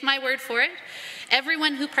 Don't take my word for it.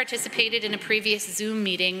 Everyone who participated in a previous Zoom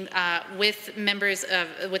meeting with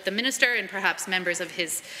the minister and perhaps members of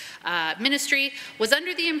his ministry was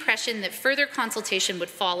under the impression that further consultation would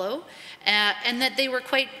follow, and that they were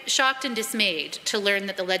quite shocked and dismayed to learn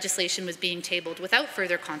that the legislation was being tabled without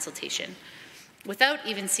further consultation, without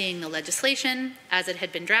even seeing the legislation as it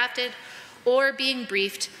had been drafted, or being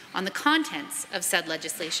briefed on the contents of said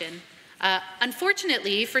legislation.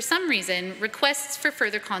 Unfortunately, for some reason, requests for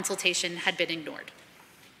further consultation had been ignored.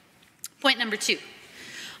 Point number 2.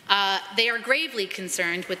 They are gravely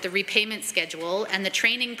concerned with the repayment schedule and the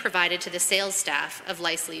training provided to the sales staff of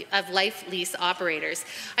life lease operators.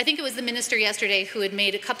 I think it was the minister yesterday who had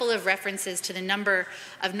made a couple of references to the number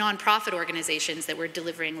of nonprofit organizations that were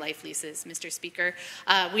delivering life leases, Mr. Speaker.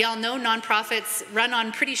 We all know nonprofits run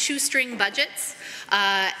on pretty shoestring budgets,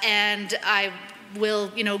 and I will,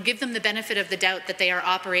 give them the benefit of the doubt that they are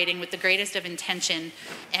operating with the greatest of intention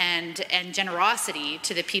and generosity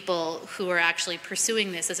to the people who are actually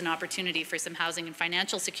pursuing this as an opportunity for some housing and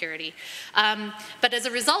financial security. But as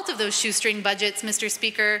a result of those shoestring budgets, Mr.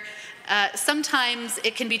 Speaker, sometimes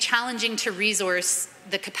it can be challenging to resource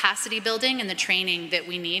the capacity building and the training that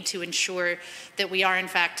we need to ensure that we are in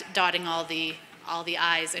fact dotting all the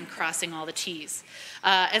I's and crossing all the T's.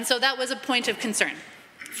 And so that was a point of concern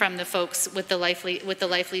from the folks with the Life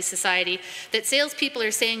Lease Society, that salespeople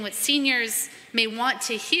are saying what seniors may want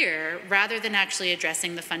to hear rather than actually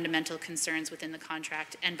addressing the fundamental concerns within the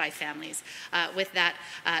contract and by families. With that,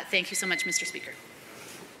 thank you so much, Mr. Speaker.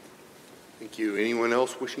 Thank you. Anyone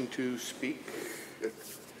else wishing to speak?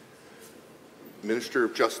 Minister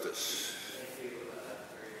of Justice.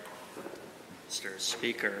 Mr.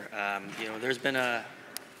 Speaker, there's been a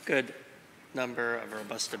good number of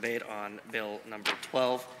robust debate on Bill number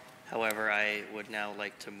 12. However, I would now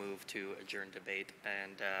like to move to adjourn debate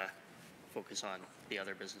and focus on the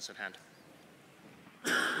other business at hand.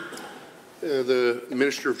 The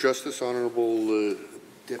Minister of Justice, Honourable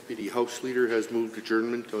Deputy House Leader, has moved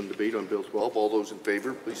adjournment on debate on Bill 12. All those in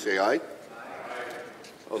favour, please say aye. Aye.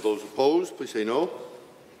 All those opposed, please say no.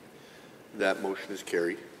 That motion is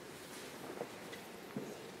carried.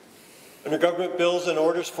 Under Government Bills and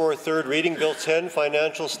Orders for third reading, Bill 10,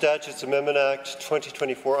 Financial Statutes Amendment Act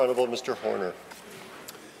 2024, Honourable Mr. Horner.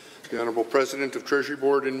 The Honourable President of Treasury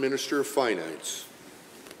Board and Minister of Finance.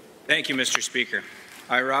 Thank you, Mr. Speaker.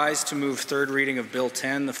 I rise to move third reading of Bill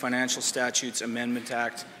 10, the Financial Statutes Amendment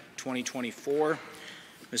Act 2024.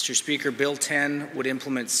 Mr. Speaker, Bill 10 would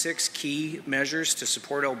implement 6 key measures to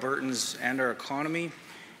support Albertans and our economy.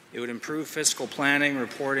 It would improve fiscal planning,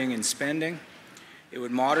 reporting, and spending. It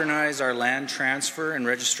would modernize our land transfer and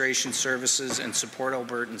registration services and support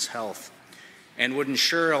Albertans' health, and would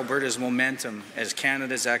ensure Alberta's momentum as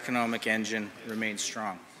Canada's economic engine remains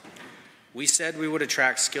strong. We said we would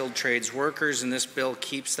attract skilled trades workers, and this bill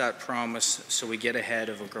keeps that promise, so we get ahead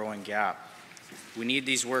of a growing gap. We need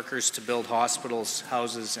these workers to build hospitals,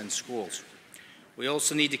 houses, and schools. We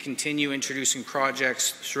also need to continue introducing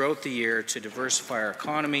projects throughout the year to diversify our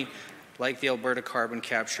economy, like the Alberta Carbon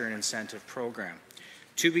Capture and Incentive Program.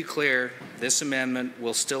 To be clear, this amendment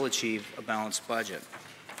will still achieve a balanced budget,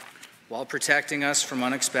 while protecting us from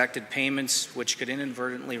unexpected payments which could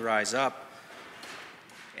inadvertently rise up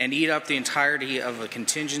and eat up the entirety of a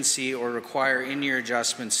contingency or require in-year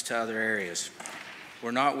adjustments to other areas.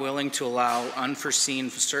 We're not willing to allow unforeseen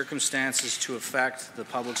circumstances to affect the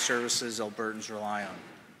public services Albertans rely on,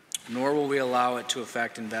 nor will we allow it to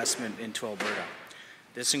affect investment into Alberta.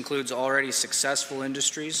 This includes already successful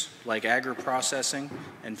industries like agri-processing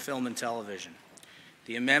and film and television.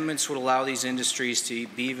 The amendments would allow these industries to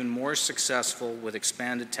be even more successful with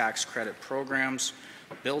expanded tax credit programs.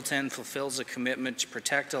 Bill 10 fulfills a commitment to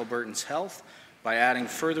protect Albertans' health by adding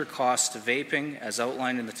further costs to vaping, as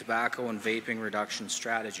outlined in the Tobacco and Vaping Reduction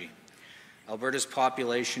Strategy. Alberta's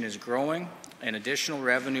population is growing, and additional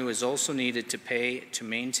revenue is also needed to pay to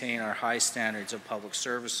maintain our high standards of public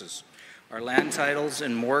services. Our land titles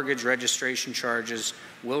and mortgage registration charges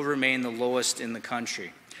will remain the lowest in the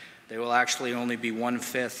country. They will actually only be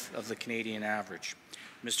 1/5 of the Canadian average.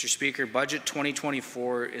 Mr. Speaker, Budget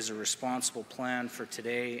 2024 is a responsible plan for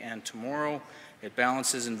today and tomorrow. It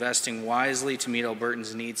balances investing wisely to meet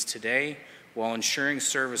Albertans' needs today while ensuring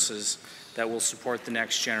services that will support the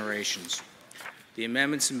next generations. The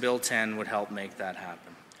amendments in Bill 10 would help make that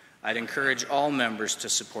happen. I'd encourage all members to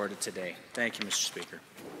support it today. Thank you, Mr. Speaker.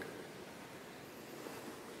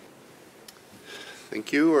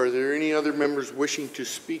 Thank you. Are there any other members wishing to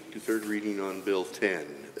speak to third reading on Bill 10?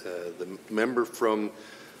 The member from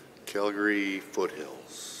Calgary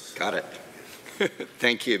Foothills. Got it.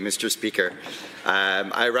 Thank you, Mr. Speaker.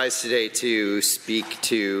 I rise today to speak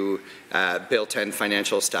to Bill 10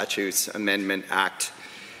 Financial Statutes Amendment Act.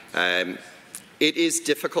 It is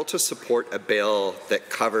difficult to support a bill that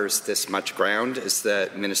covers this much ground. As the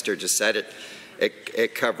Minister just said,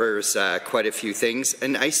 it covers quite a few things.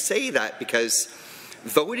 And I say that because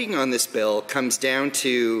voting on this bill comes down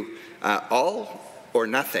to all or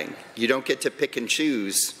nothing. You don't get to pick and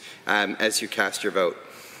choose as you cast your vote.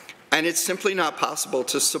 And it's simply not possible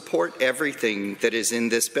to support everything that is in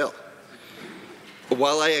this bill.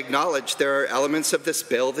 While I acknowledge there are elements of this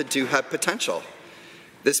bill that do have potential,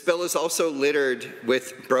 this bill is also littered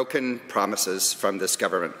with broken promises from this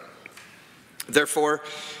government. Therefore,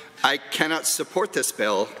 I cannot support this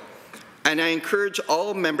bill, and I encourage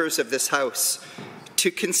all members of this House to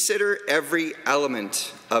consider every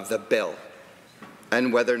element of the bill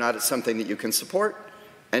and whether or not it's something that you can support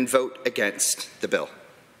and vote against the bill.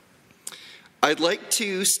 I'd like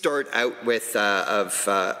to start out with,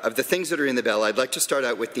 of the things that are in the bill, I'd like to start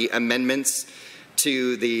out with the amendments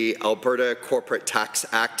to the Alberta Corporate Tax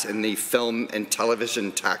Act and the Film and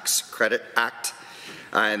Television Tax Credit Act,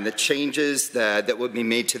 and the changes that would be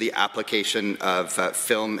made to the application of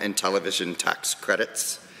film and television tax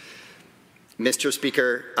credits. Mr.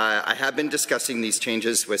 Speaker, I have been discussing these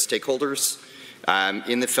changes with stakeholders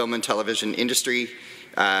in the film and television industry.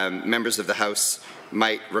 Members of the House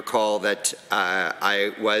might recall that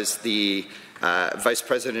I was the Vice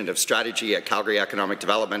President of Strategy at Calgary Economic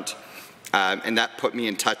Development, and that put me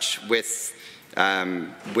in touch with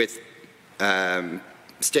stakeholders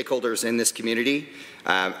in this community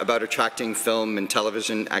about attracting film and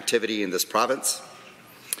television activity in this province.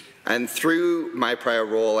 And through my prior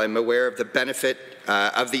role, I'm aware of the benefit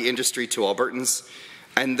of the industry to Albertans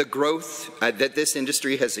and the growth that this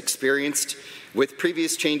industry has experienced with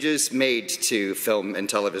previous changes made to film and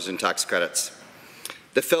television tax credits.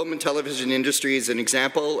 The film and television industry is an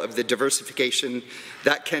example of the diversification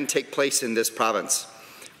that can take place in this province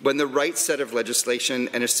when the right set of legislation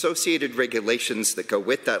and associated regulations that go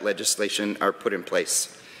with that legislation are put in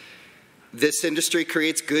place. This industry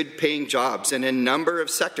creates good-paying jobs in a number of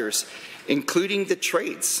sectors, including the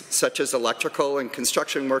trades, such as electrical and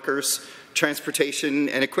construction workers, transportation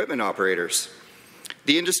and equipment operators.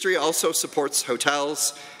 The industry also supports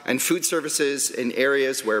hotels and food services in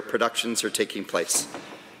areas where productions are taking place,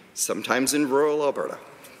 sometimes in rural Alberta.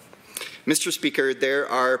 Mr. Speaker, there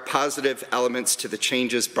are positive elements to the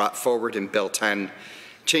changes brought forward in Bill 10.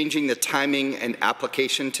 Changing the timing and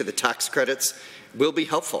application to the tax credits will be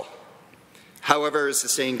helpful. However, as the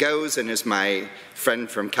saying goes, and as my friend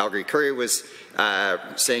from Calgary Courier was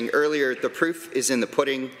saying earlier, the proof is in the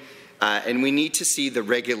pudding, and we need to see the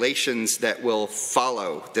regulations that will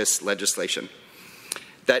follow this legislation.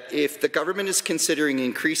 That if the government is considering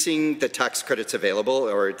increasing the tax credits available,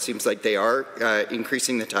 or it seems like they are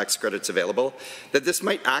increasing the tax credits available, that this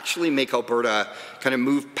might actually make Alberta kind of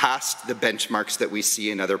move past the benchmarks that we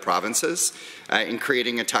see in other provinces in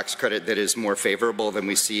creating a tax credit that is more favorable than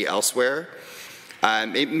we see elsewhere.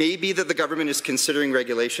 It may be that the government is considering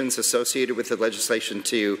regulations associated with the legislation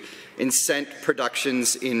to incent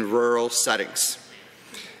productions in rural settings.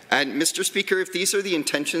 And Mr. Speaker, if these are the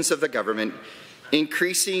intentions of the government,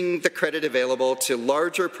 increasing the credit available to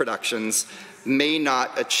larger productions may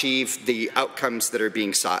not achieve the outcomes that are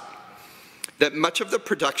being sought. That much of the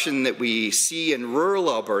production that we see in rural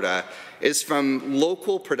Alberta is from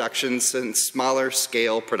local productions and smaller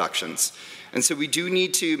scale productions. And so we do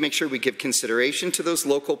need to make sure we give consideration to those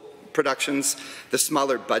local productions, the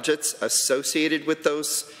smaller budgets associated with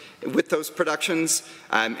those productions,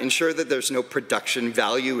 ensure that there's no production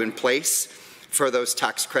value in place for those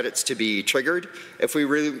tax credits to be triggered if we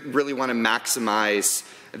really want to maximize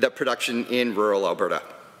the production in rural Alberta.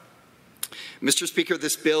 Mr. Speaker,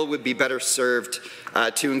 this bill would be better served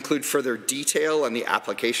to include further detail on the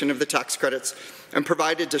application of the tax credits and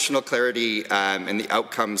provide additional clarity in the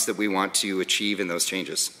outcomes that we want to achieve in those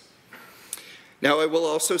changes. Now, I will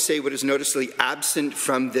also say what is noticeably absent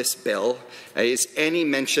from this bill is any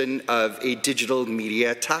mention of a digital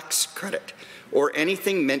media tax credit or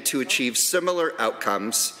anything meant to achieve similar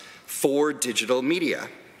outcomes for digital media.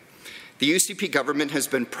 The UCP government has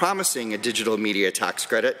been promising a digital media tax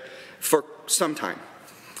credit for some time,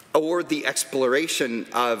 or the exploration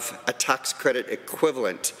of a tax credit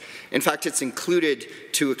equivalent. In fact, it's included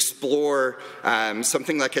to explore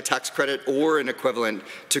something like a tax credit or an equivalent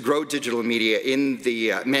to grow digital media in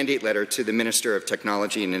the mandate letter to the Minister of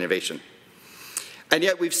Technology and Innovation. And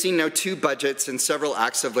yet we've seen now 2 budgets and several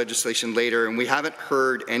acts of legislation later, and we haven't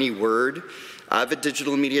heard any word of a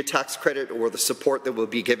digital media tax credit or the support that will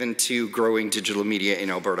be given to growing digital media in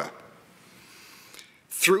Alberta.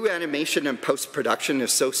 Through animation and post-production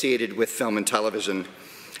associated with film and television,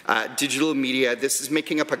 digital media, this is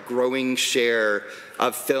making up a growing share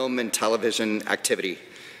of film and television activity.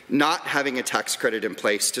 Not having a tax credit in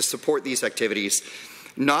place to support these activities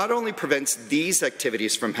not only prevents these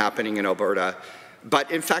activities from happening in Alberta,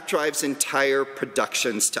 but in fact drives entire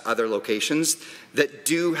productions to other locations that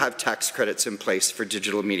do have tax credits in place for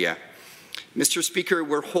digital media. Mr. Speaker,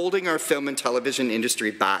 we're holding our film and television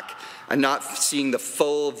industry back and not seeing the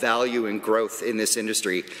full value and growth in this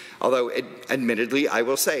industry. Although, admittedly, I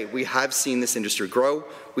will say, we have seen this industry grow.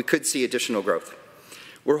 We could see additional growth.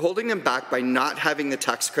 We're holding them back by not having the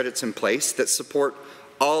tax credits in place that support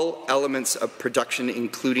all elements of production,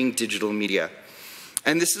 including digital media.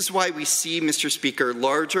 And this is why we see, Mr. Speaker,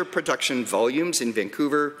 larger production volumes in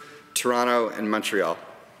Vancouver, Toronto, and Montreal.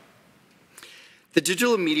 The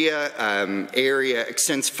digital media area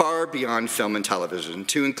extends far beyond film and television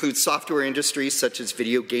to include software industries such as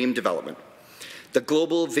video game development. The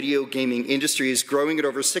global video gaming industry is growing at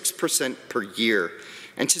over 6% per year,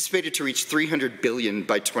 anticipated to reach $300 billion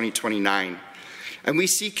by 2029. And we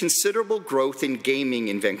see considerable growth in gaming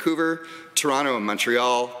in Vancouver, Toronto, and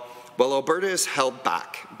Montreal, while Alberta is held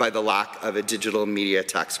back by the lack of a digital media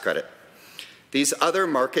tax credit. These other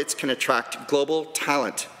markets can attract global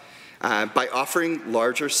talent by offering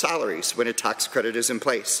larger salaries when a tax credit is in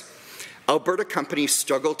place. Alberta companies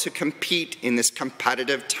struggle to compete in this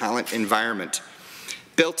competitive talent environment.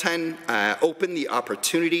 Bill 10 opened the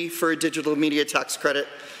opportunity for a digital media tax credit,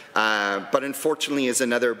 but unfortunately is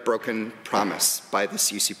another broken promise by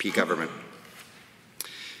this UCP government.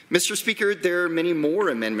 Mr. Speaker, there are many more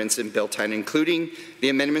amendments in Bill 10, including the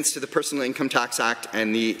amendments to the Personal Income Tax Act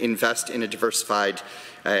and the Invest in a Diversified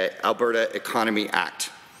Alberta Economy Act.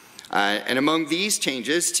 And among these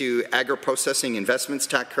changes to agro-processing investments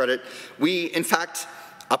tax credit, we in fact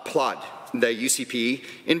applaud the UCP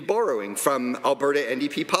in borrowing from Alberta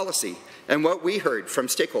NDP policy and what we heard from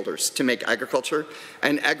stakeholders to make agriculture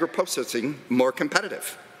and agro-processing more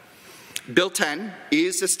competitive. Bill 10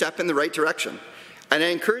 is a step in the right direction, and I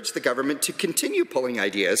encourage the government to continue pulling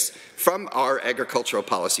ideas from our agricultural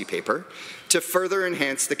policy paper to further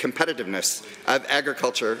enhance the competitiveness of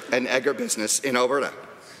agriculture and agribusiness in Alberta.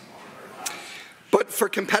 But for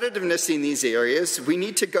competitiveness in these areas, we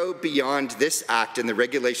need to go beyond this act and the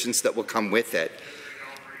regulations that will come with it.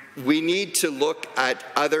 We need to look at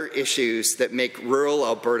other issues that make rural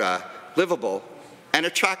Alberta livable and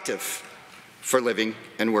attractive for living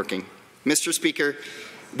and working. Mr. Speaker,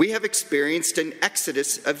 we have experienced an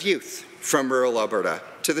exodus of youth from rural Alberta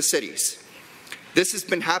to the cities. This has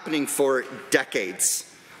been happening for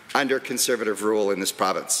decades under Conservative rule in this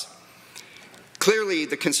province. Clearly,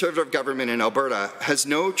 the Conservative government in Alberta has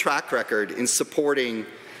no track record in supporting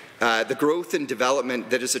the growth and development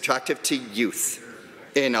that is attractive to youth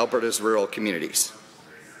in Alberta's rural communities.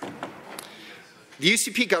 The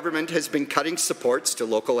UCP government has been cutting supports to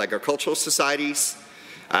local agricultural societies.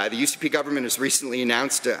 The UCP government has recently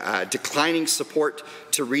announced declining support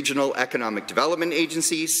to regional economic development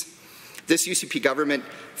agencies. This UCP government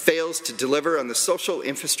fails to deliver on the social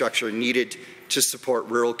infrastructure needed to support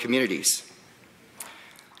rural communities.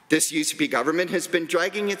 This UCP government has been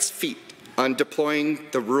dragging its feet on deploying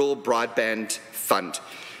the Rural Broadband Fund,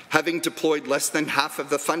 having deployed less than half of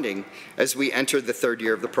the funding as we enter the 3rd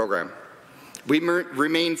year of the program. We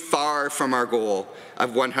remain far from our goal of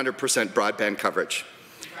 100% broadband coverage.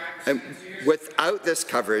 And without this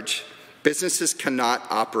coverage, businesses cannot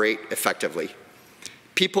operate effectively.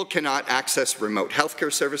 People cannot access remote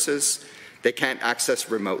healthcare services. They can't access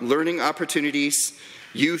remote learning opportunities.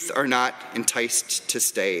 Youth are not enticed to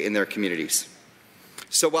stay in their communities.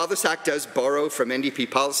 So while this Act does borrow from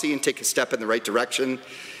NDP policy and take a step in the right direction,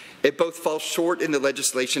 it both falls short in the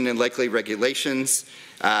legislation and likely regulations,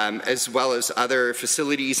 as well as other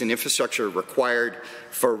facilities and infrastructure required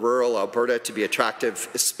for rural Alberta to be attractive,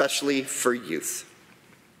 especially for youth.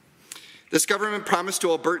 This government promised to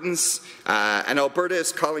Albertans, and Alberta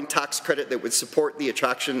is calling tax credit that would support the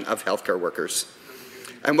attraction of healthcare workers.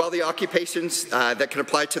 And while the occupations that can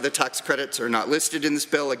apply to the tax credits are not listed in this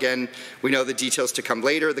bill, again, we know the details to come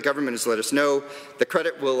later. The government has let us know the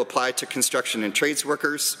credit will apply to construction and trades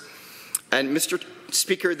workers. And Mr.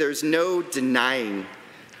 Speaker, there's no denying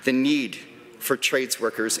the need for trades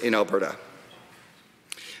workers in Alberta.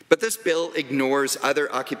 But this bill ignores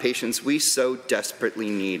other occupations we so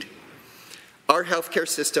desperately need. Our healthcare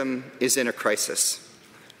system is in a crisis.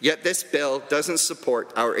 Yet this bill doesn't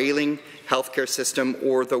support our ailing healthcare system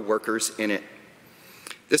or the workers in it.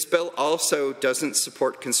 This bill also doesn't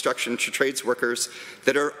support construction to trades workers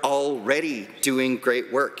that are already doing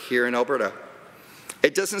great work here in Alberta.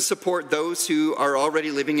 It doesn't support those who are already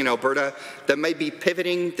living in Alberta that might be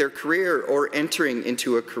pivoting their career or entering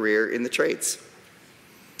into a career in the trades.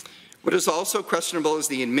 What is also questionable is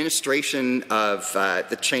the administration of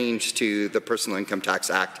the change to the Personal Income Tax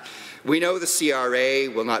Act. We know the CRA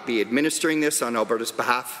will not be administering this on Alberta's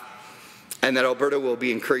behalf, and that Alberta will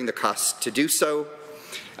be incurring the costs to do so.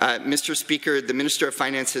 Mr. Speaker, the Minister of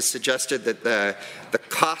Finance has suggested that the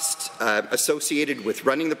cost associated with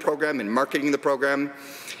running the program and marketing the program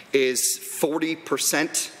is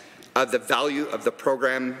 40% of the value of the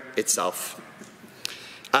program itself.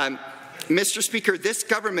 Mr. Speaker, this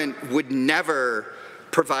government would never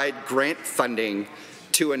provide grant funding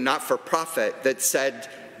to a not-for-profit that said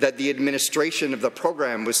that the administration of the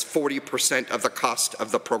program was 40% of the cost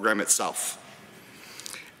of the program itself.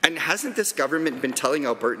 And hasn't this government been telling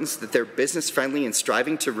Albertans that they're business-friendly and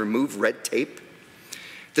striving to remove red tape?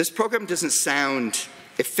 This program doesn't sound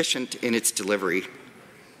efficient in its delivery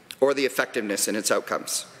or the effectiveness in its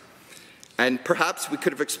outcomes. And perhaps we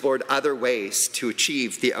could have explored other ways to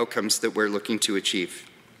achieve the outcomes that we're looking to achieve.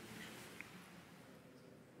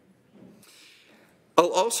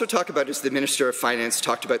 I'll also talk about, as the Minister of Finance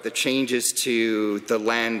talked about, the changes to the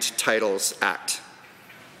Land Titles Act.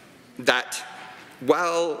 That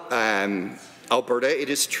while Alberta, it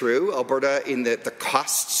is true, Alberta, in the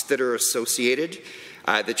costs that are associated,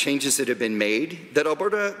 the changes that have been made, that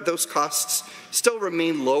Alberta, those costs still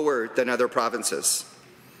remain lower than other provinces.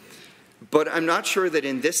 But I'm not sure that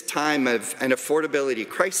in this time of an affordability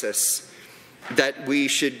crisis that we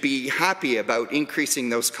should be happy about increasing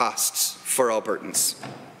those costs for Albertans.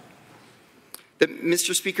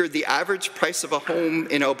 Mr. Speaker, the average price of a home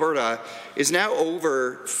in Alberta is now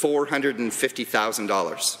over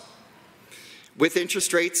 $450,000. With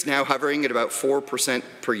interest rates now hovering at about 4%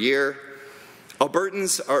 per year,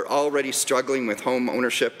 Albertans are already struggling with home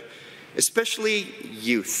ownership, especially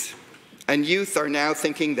youth. And youth are now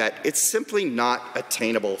thinking that it's simply not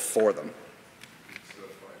attainable for them.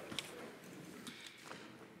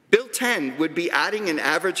 Bill 10 would be adding an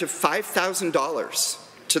average of $5,000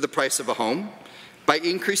 to the price of a home by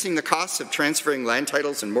increasing the costs of transferring land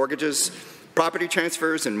titles and mortgages, property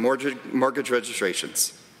transfers and mortgage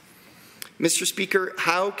registrations. Mr. Speaker,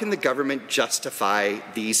 how can the government justify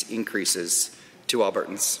these increases to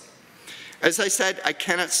Albertans? As I said, I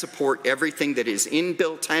cannot support everything that is in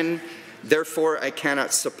Bill 10, therefore I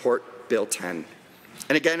cannot support Bill 10.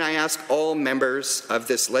 And again, I ask all members of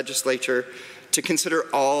this legislature to consider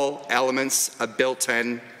all elements of Bill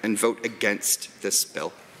 10 and vote against this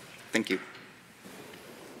bill. Thank you.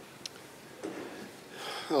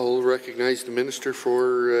 I'll recognize the Minister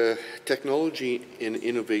for Technology and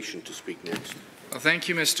Innovation to speak next. Well, thank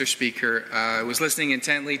you, Mr. Speaker. I was listening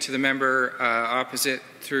intently to the member opposite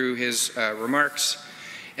through his remarks,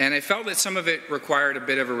 and I felt that some of it required a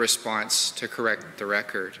bit of a response to correct the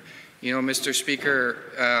record. You know, Mr. Speaker,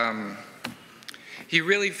 he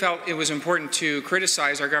really felt it was important to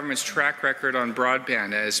criticize our government's track record on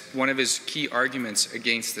broadband as one of his key arguments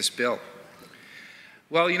against this bill.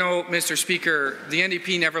 Well, you know, Mr. Speaker, the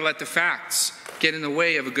NDP never let the facts get in the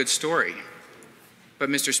way of a good story. But,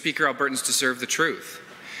 Mr. Speaker, Albertans deserve the truth.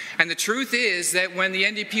 And the truth is that when the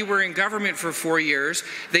NDP were in government for 4 years,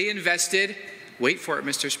 they invested, wait for it,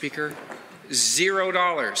 Mr. Speaker,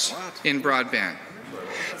 $0 in broadband.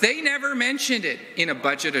 They never mentioned it in a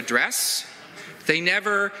budget address. They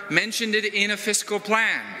never mentioned it in a fiscal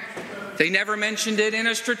plan. They never mentioned it in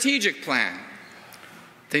a strategic plan.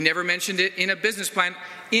 They never mentioned it in a business plan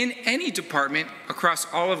in any department across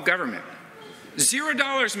all of government. $0,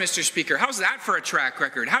 Mr. Speaker. How's that for a track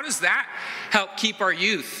record? How does that help keep our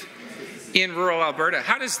youth in rural Alberta?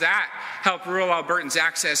 How does that help rural Albertans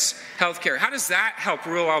access health care? How does that help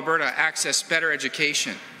rural Alberta access better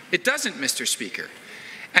education? It doesn't, Mr. Speaker.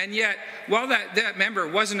 And yet, while that member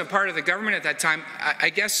wasn't a part of the government at that time, I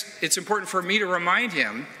guess it's important for me to remind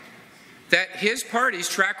him that his party's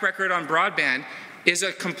track record on broadband is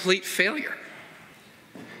a complete failure.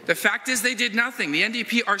 The fact is they did nothing. The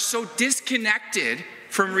NDP are so disconnected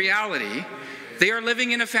from reality, they are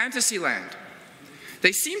living in a fantasy land.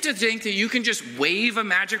 They seem to think that you can just wave a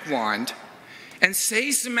magic wand and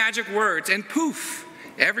say some magic words and poof,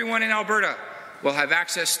 everyone in Alberta will have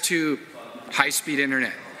access to high-speed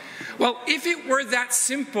internet. Well, if it were that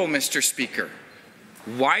simple, Mr. Speaker,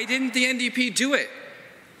 why didn't the NDP do it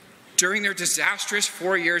during their disastrous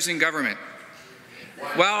 4 years in government?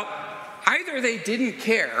 Well, either they didn't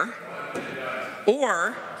care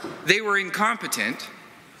or they were incompetent,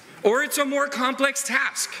 or it's a more complex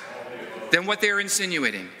task than what they're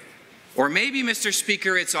insinuating. Or maybe, Mr.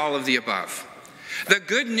 Speaker, it's all of the above. The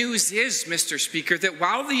good news is, Mr. Speaker, that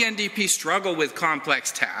while the NDP struggle with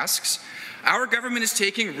complex tasks, our government is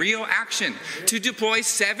taking real action to deploy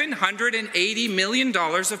 $780 million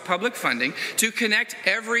of public funding to connect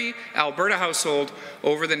every Alberta household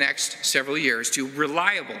over the next several years to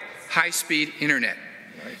reliable, high-speed internet.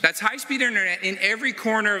 That's high-speed internet in every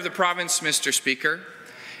corner of the province, Mr. Speaker,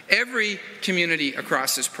 every community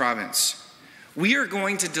across this province. We are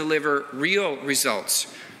going to deliver real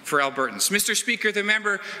results for Albertans. Mr. Speaker, the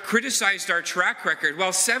member criticized our track record.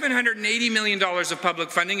 Well, $780 million of public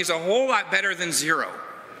funding is a whole lot better than zero.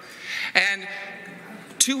 And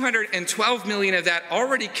 $212 million of that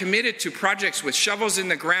already committed to projects with shovels in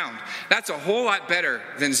the ground. That's a whole lot better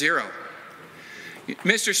than zero.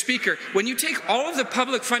 Mr. Speaker, when you take all of the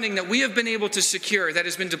public funding that we have been able to secure that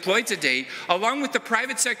has been deployed to date, along with the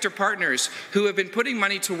private sector partners who have been putting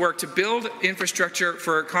money to work to build infrastructure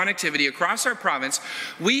for connectivity across our province,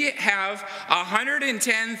 we have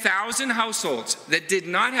 110,000 households that did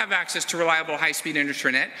not have access to reliable high-speed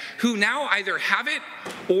internet who now either have it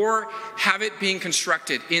or have it being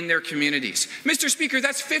constructed in their communities. Mr. Speaker,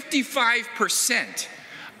 that's 55%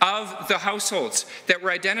 of the households that were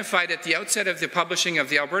identified at the outset of the publishing of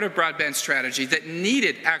the Alberta Broadband Strategy that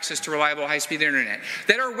needed access to reliable high-speed internet,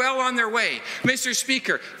 that are well on their way. Mr.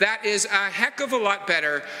 Speaker, that is a heck of a lot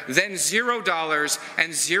better than $0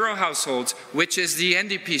 and zero households, which is the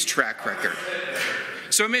NDP's track record.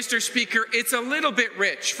 So, Mr. Speaker, it's a little bit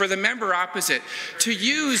rich for the member opposite to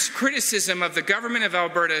use criticism of the Government of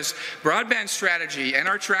Alberta's broadband strategy and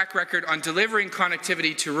our track record on delivering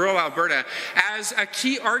connectivity to rural Alberta as a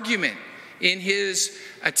key argument in his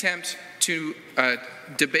attempt to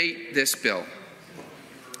debate this bill.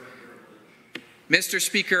 Mr.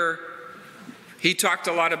 Speaker, he talked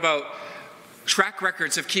a lot about track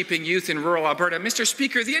records of keeping youth in rural Alberta. Mr.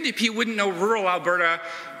 Speaker, the NDP wouldn't know rural Alberta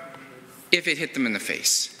if it hit them in the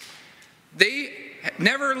face. They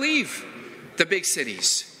never leave the big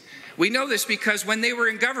cities. We know this because when they were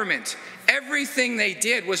in government, everything they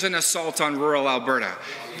did was an assault on rural Alberta.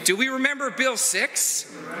 Do we remember Bill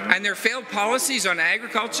 6 and their failed policies on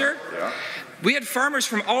agriculture? Yeah. We had farmers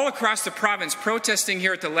from all across the province protesting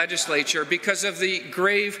here at the legislature because of the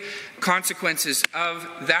grave consequences of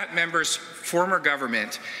that member's former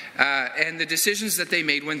government and the decisions that they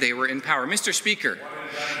made when they were in power. Mr. Speaker,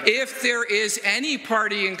 if there is any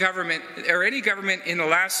party in government or any government in the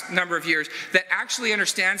last number of years that actually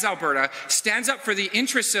understands Alberta, stands up for the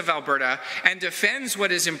interests of Alberta, and defends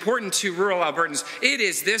what is important to rural Albertans, it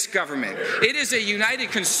is this government. It is a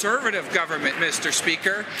united Conservative government, Mr.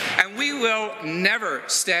 Speaker, and we will never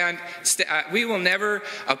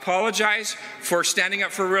apologize for standing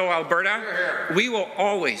up for rural Alberta. We will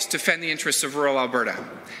always defend the interests of rural Alberta.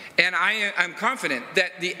 And I am confident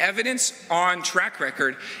that the evidence on track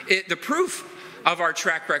record, the proof of our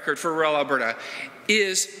track record for rural Alberta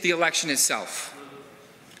is the election itself.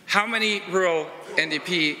 How many rural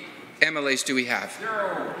NDP MLAs do we have?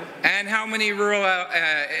 And how many rural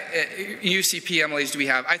UCP MLAs do we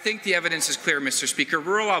have? I think the evidence is clear, Mr. Speaker.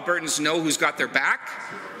 Rural Albertans know who's got their back.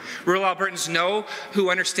 Rural Albertans know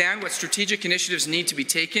who understand what strategic initiatives need to be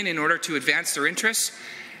taken in order to advance their interests.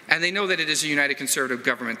 And they know that it is a united Conservative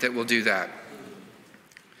government that will do that.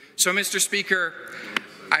 So, Mr. Speaker,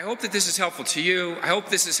 I hope that this is helpful to you. I hope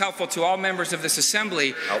this is helpful to all members of this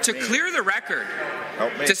Assembly to clear the record,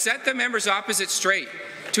 to set the members opposite straight,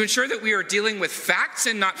 to ensure that we are dealing with facts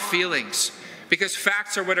and not feelings, because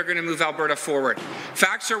facts are what are going to move Alberta forward.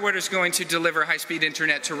 Facts are what is going to deliver high-speed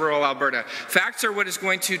internet to rural Alberta. Facts are what is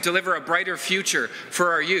going to deliver a brighter future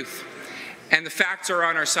for our youth. And the facts are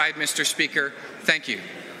on our side, Mr. Speaker. Thank you.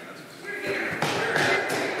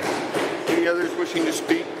 Any others wishing to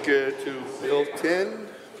speak to Bill 10?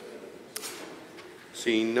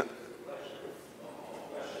 Seeing none.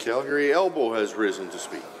 Calgary Elbow has risen to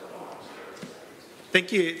speak.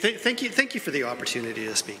 Thank you. Thank you for the opportunity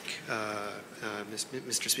to speak,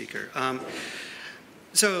 Mr. Speaker.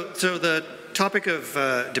 So the topic of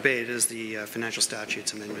debate is the Financial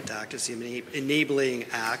Statutes Amendment Act. It's the enabling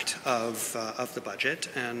act of the budget.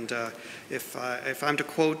 And if I'm to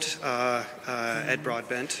quote Ed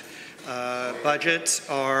Broadbent, budgets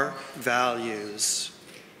are values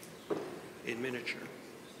in miniature.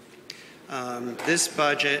 This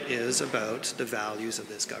budget is about the values of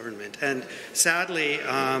this government, and sadly,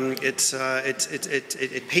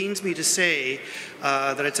 it pains me to say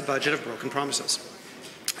that it's a budget of broken promises.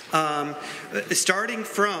 Starting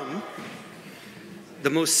from the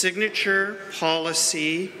most signature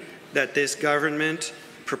policy that this government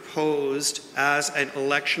proposed as an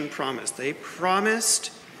election promise. They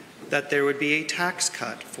promised that there would be a tax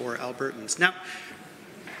cut for Albertans. Now,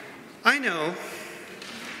 I know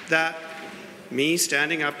that me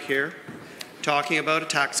standing up here talking about a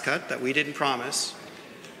tax cut that we didn't promise,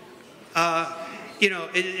 you know,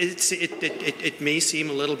 it may seem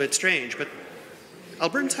a little bit strange, but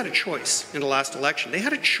Albertans had a choice in the last election. They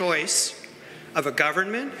had a choice of a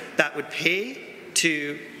government that would pay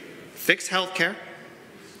to fix healthcare,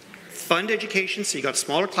 fund education so you got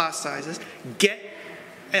smaller class sizes, get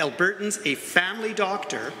Albertans a family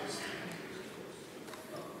doctor,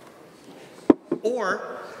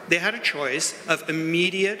 or they had a choice of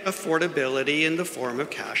immediate affordability in the form of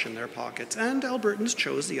cash in their pockets, and Albertans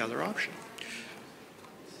chose the other option.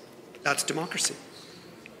 That's democracy.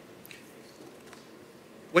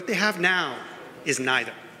 What they have now is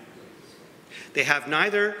neither. They have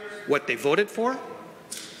neither what they voted for,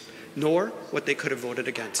 nor what they could have voted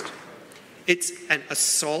against. It's an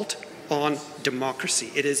assault on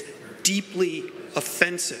democracy. It is deeply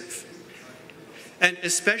offensive. And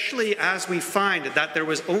especially as we find that there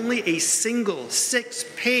was only a single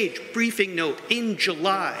 6-page briefing note in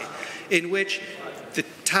July in which the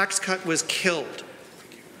tax cut was killed,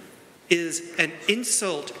 is an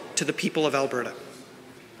insult to the people of Alberta.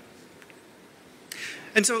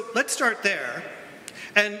 And so let's start there.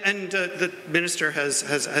 And the minister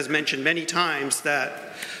has mentioned many times that,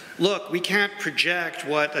 look, we can't project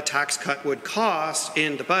what a tax cut would cost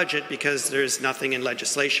in the budget because there's nothing in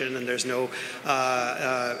legislation and there's no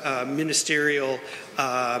ministerial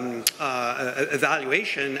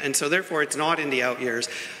evaluation, and so therefore it's not in the out years.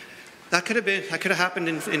 That could have happened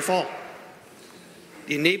in fall.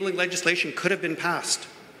 The enabling legislation could have been passed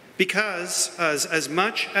because as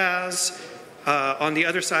much as on the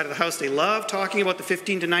other side of the House, they love talking about the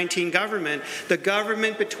 15 to 19 government. The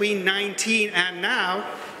government between 19 and now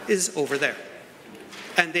is over there.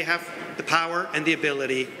 And they have the power and the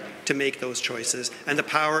ability to make those choices, and the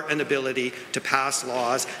power and ability to pass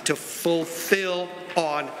laws to fulfill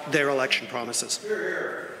on their election promises.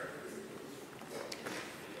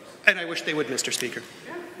 And I wish they would, Mr. Speaker.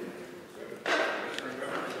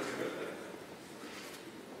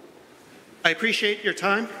 I appreciate your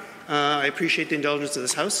time. I appreciate the indulgence of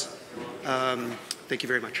this House. Thank you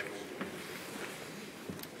very much.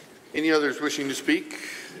 Any others wishing to speak?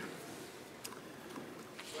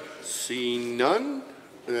 Seeing none,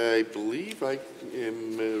 I believe I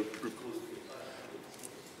am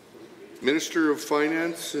Minister of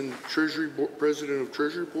Finance and Treasury Board, President of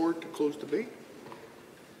Treasury Board to close debate.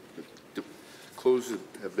 The close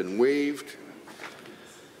have been waived.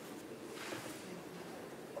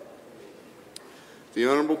 The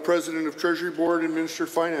Honourable President of Treasury Board and Minister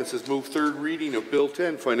of Finance has moved third reading of Bill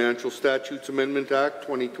 10, Financial Statutes Amendment Act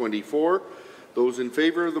 2024. Those in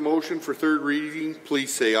favour of the motion for third reading,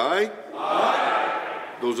 please say aye. Aye.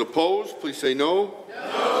 Those opposed, please say no.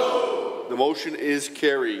 No. The motion is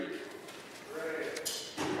carried.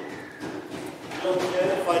 Bill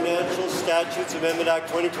 10, Financial Statutes Amendment Act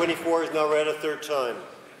 2024 is now read a third time.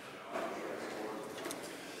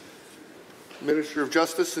 Minister of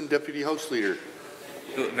Justice and Deputy House Leader.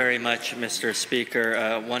 Thank you very much, Mr. Speaker.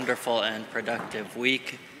 A wonderful and productive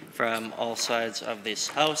week from all sides of this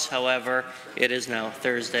House. However, it is now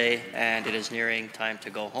Thursday and it is nearing time to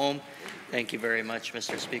go home. Thank you very much,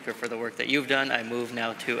 Mr. Speaker, for the work that you've done. I move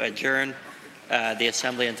now to adjourn the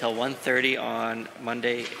Assembly until 1:30 on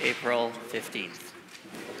Monday, April 15th.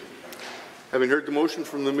 Having heard the motion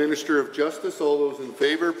from the Minister of Justice, all those in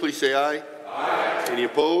favour, please say aye. Aye. Any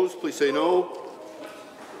opposed, please say no.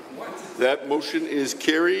 That motion is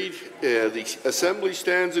carried. The Assembly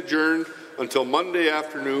stands adjourned until Monday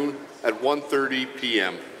afternoon at 1:30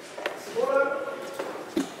 p.m.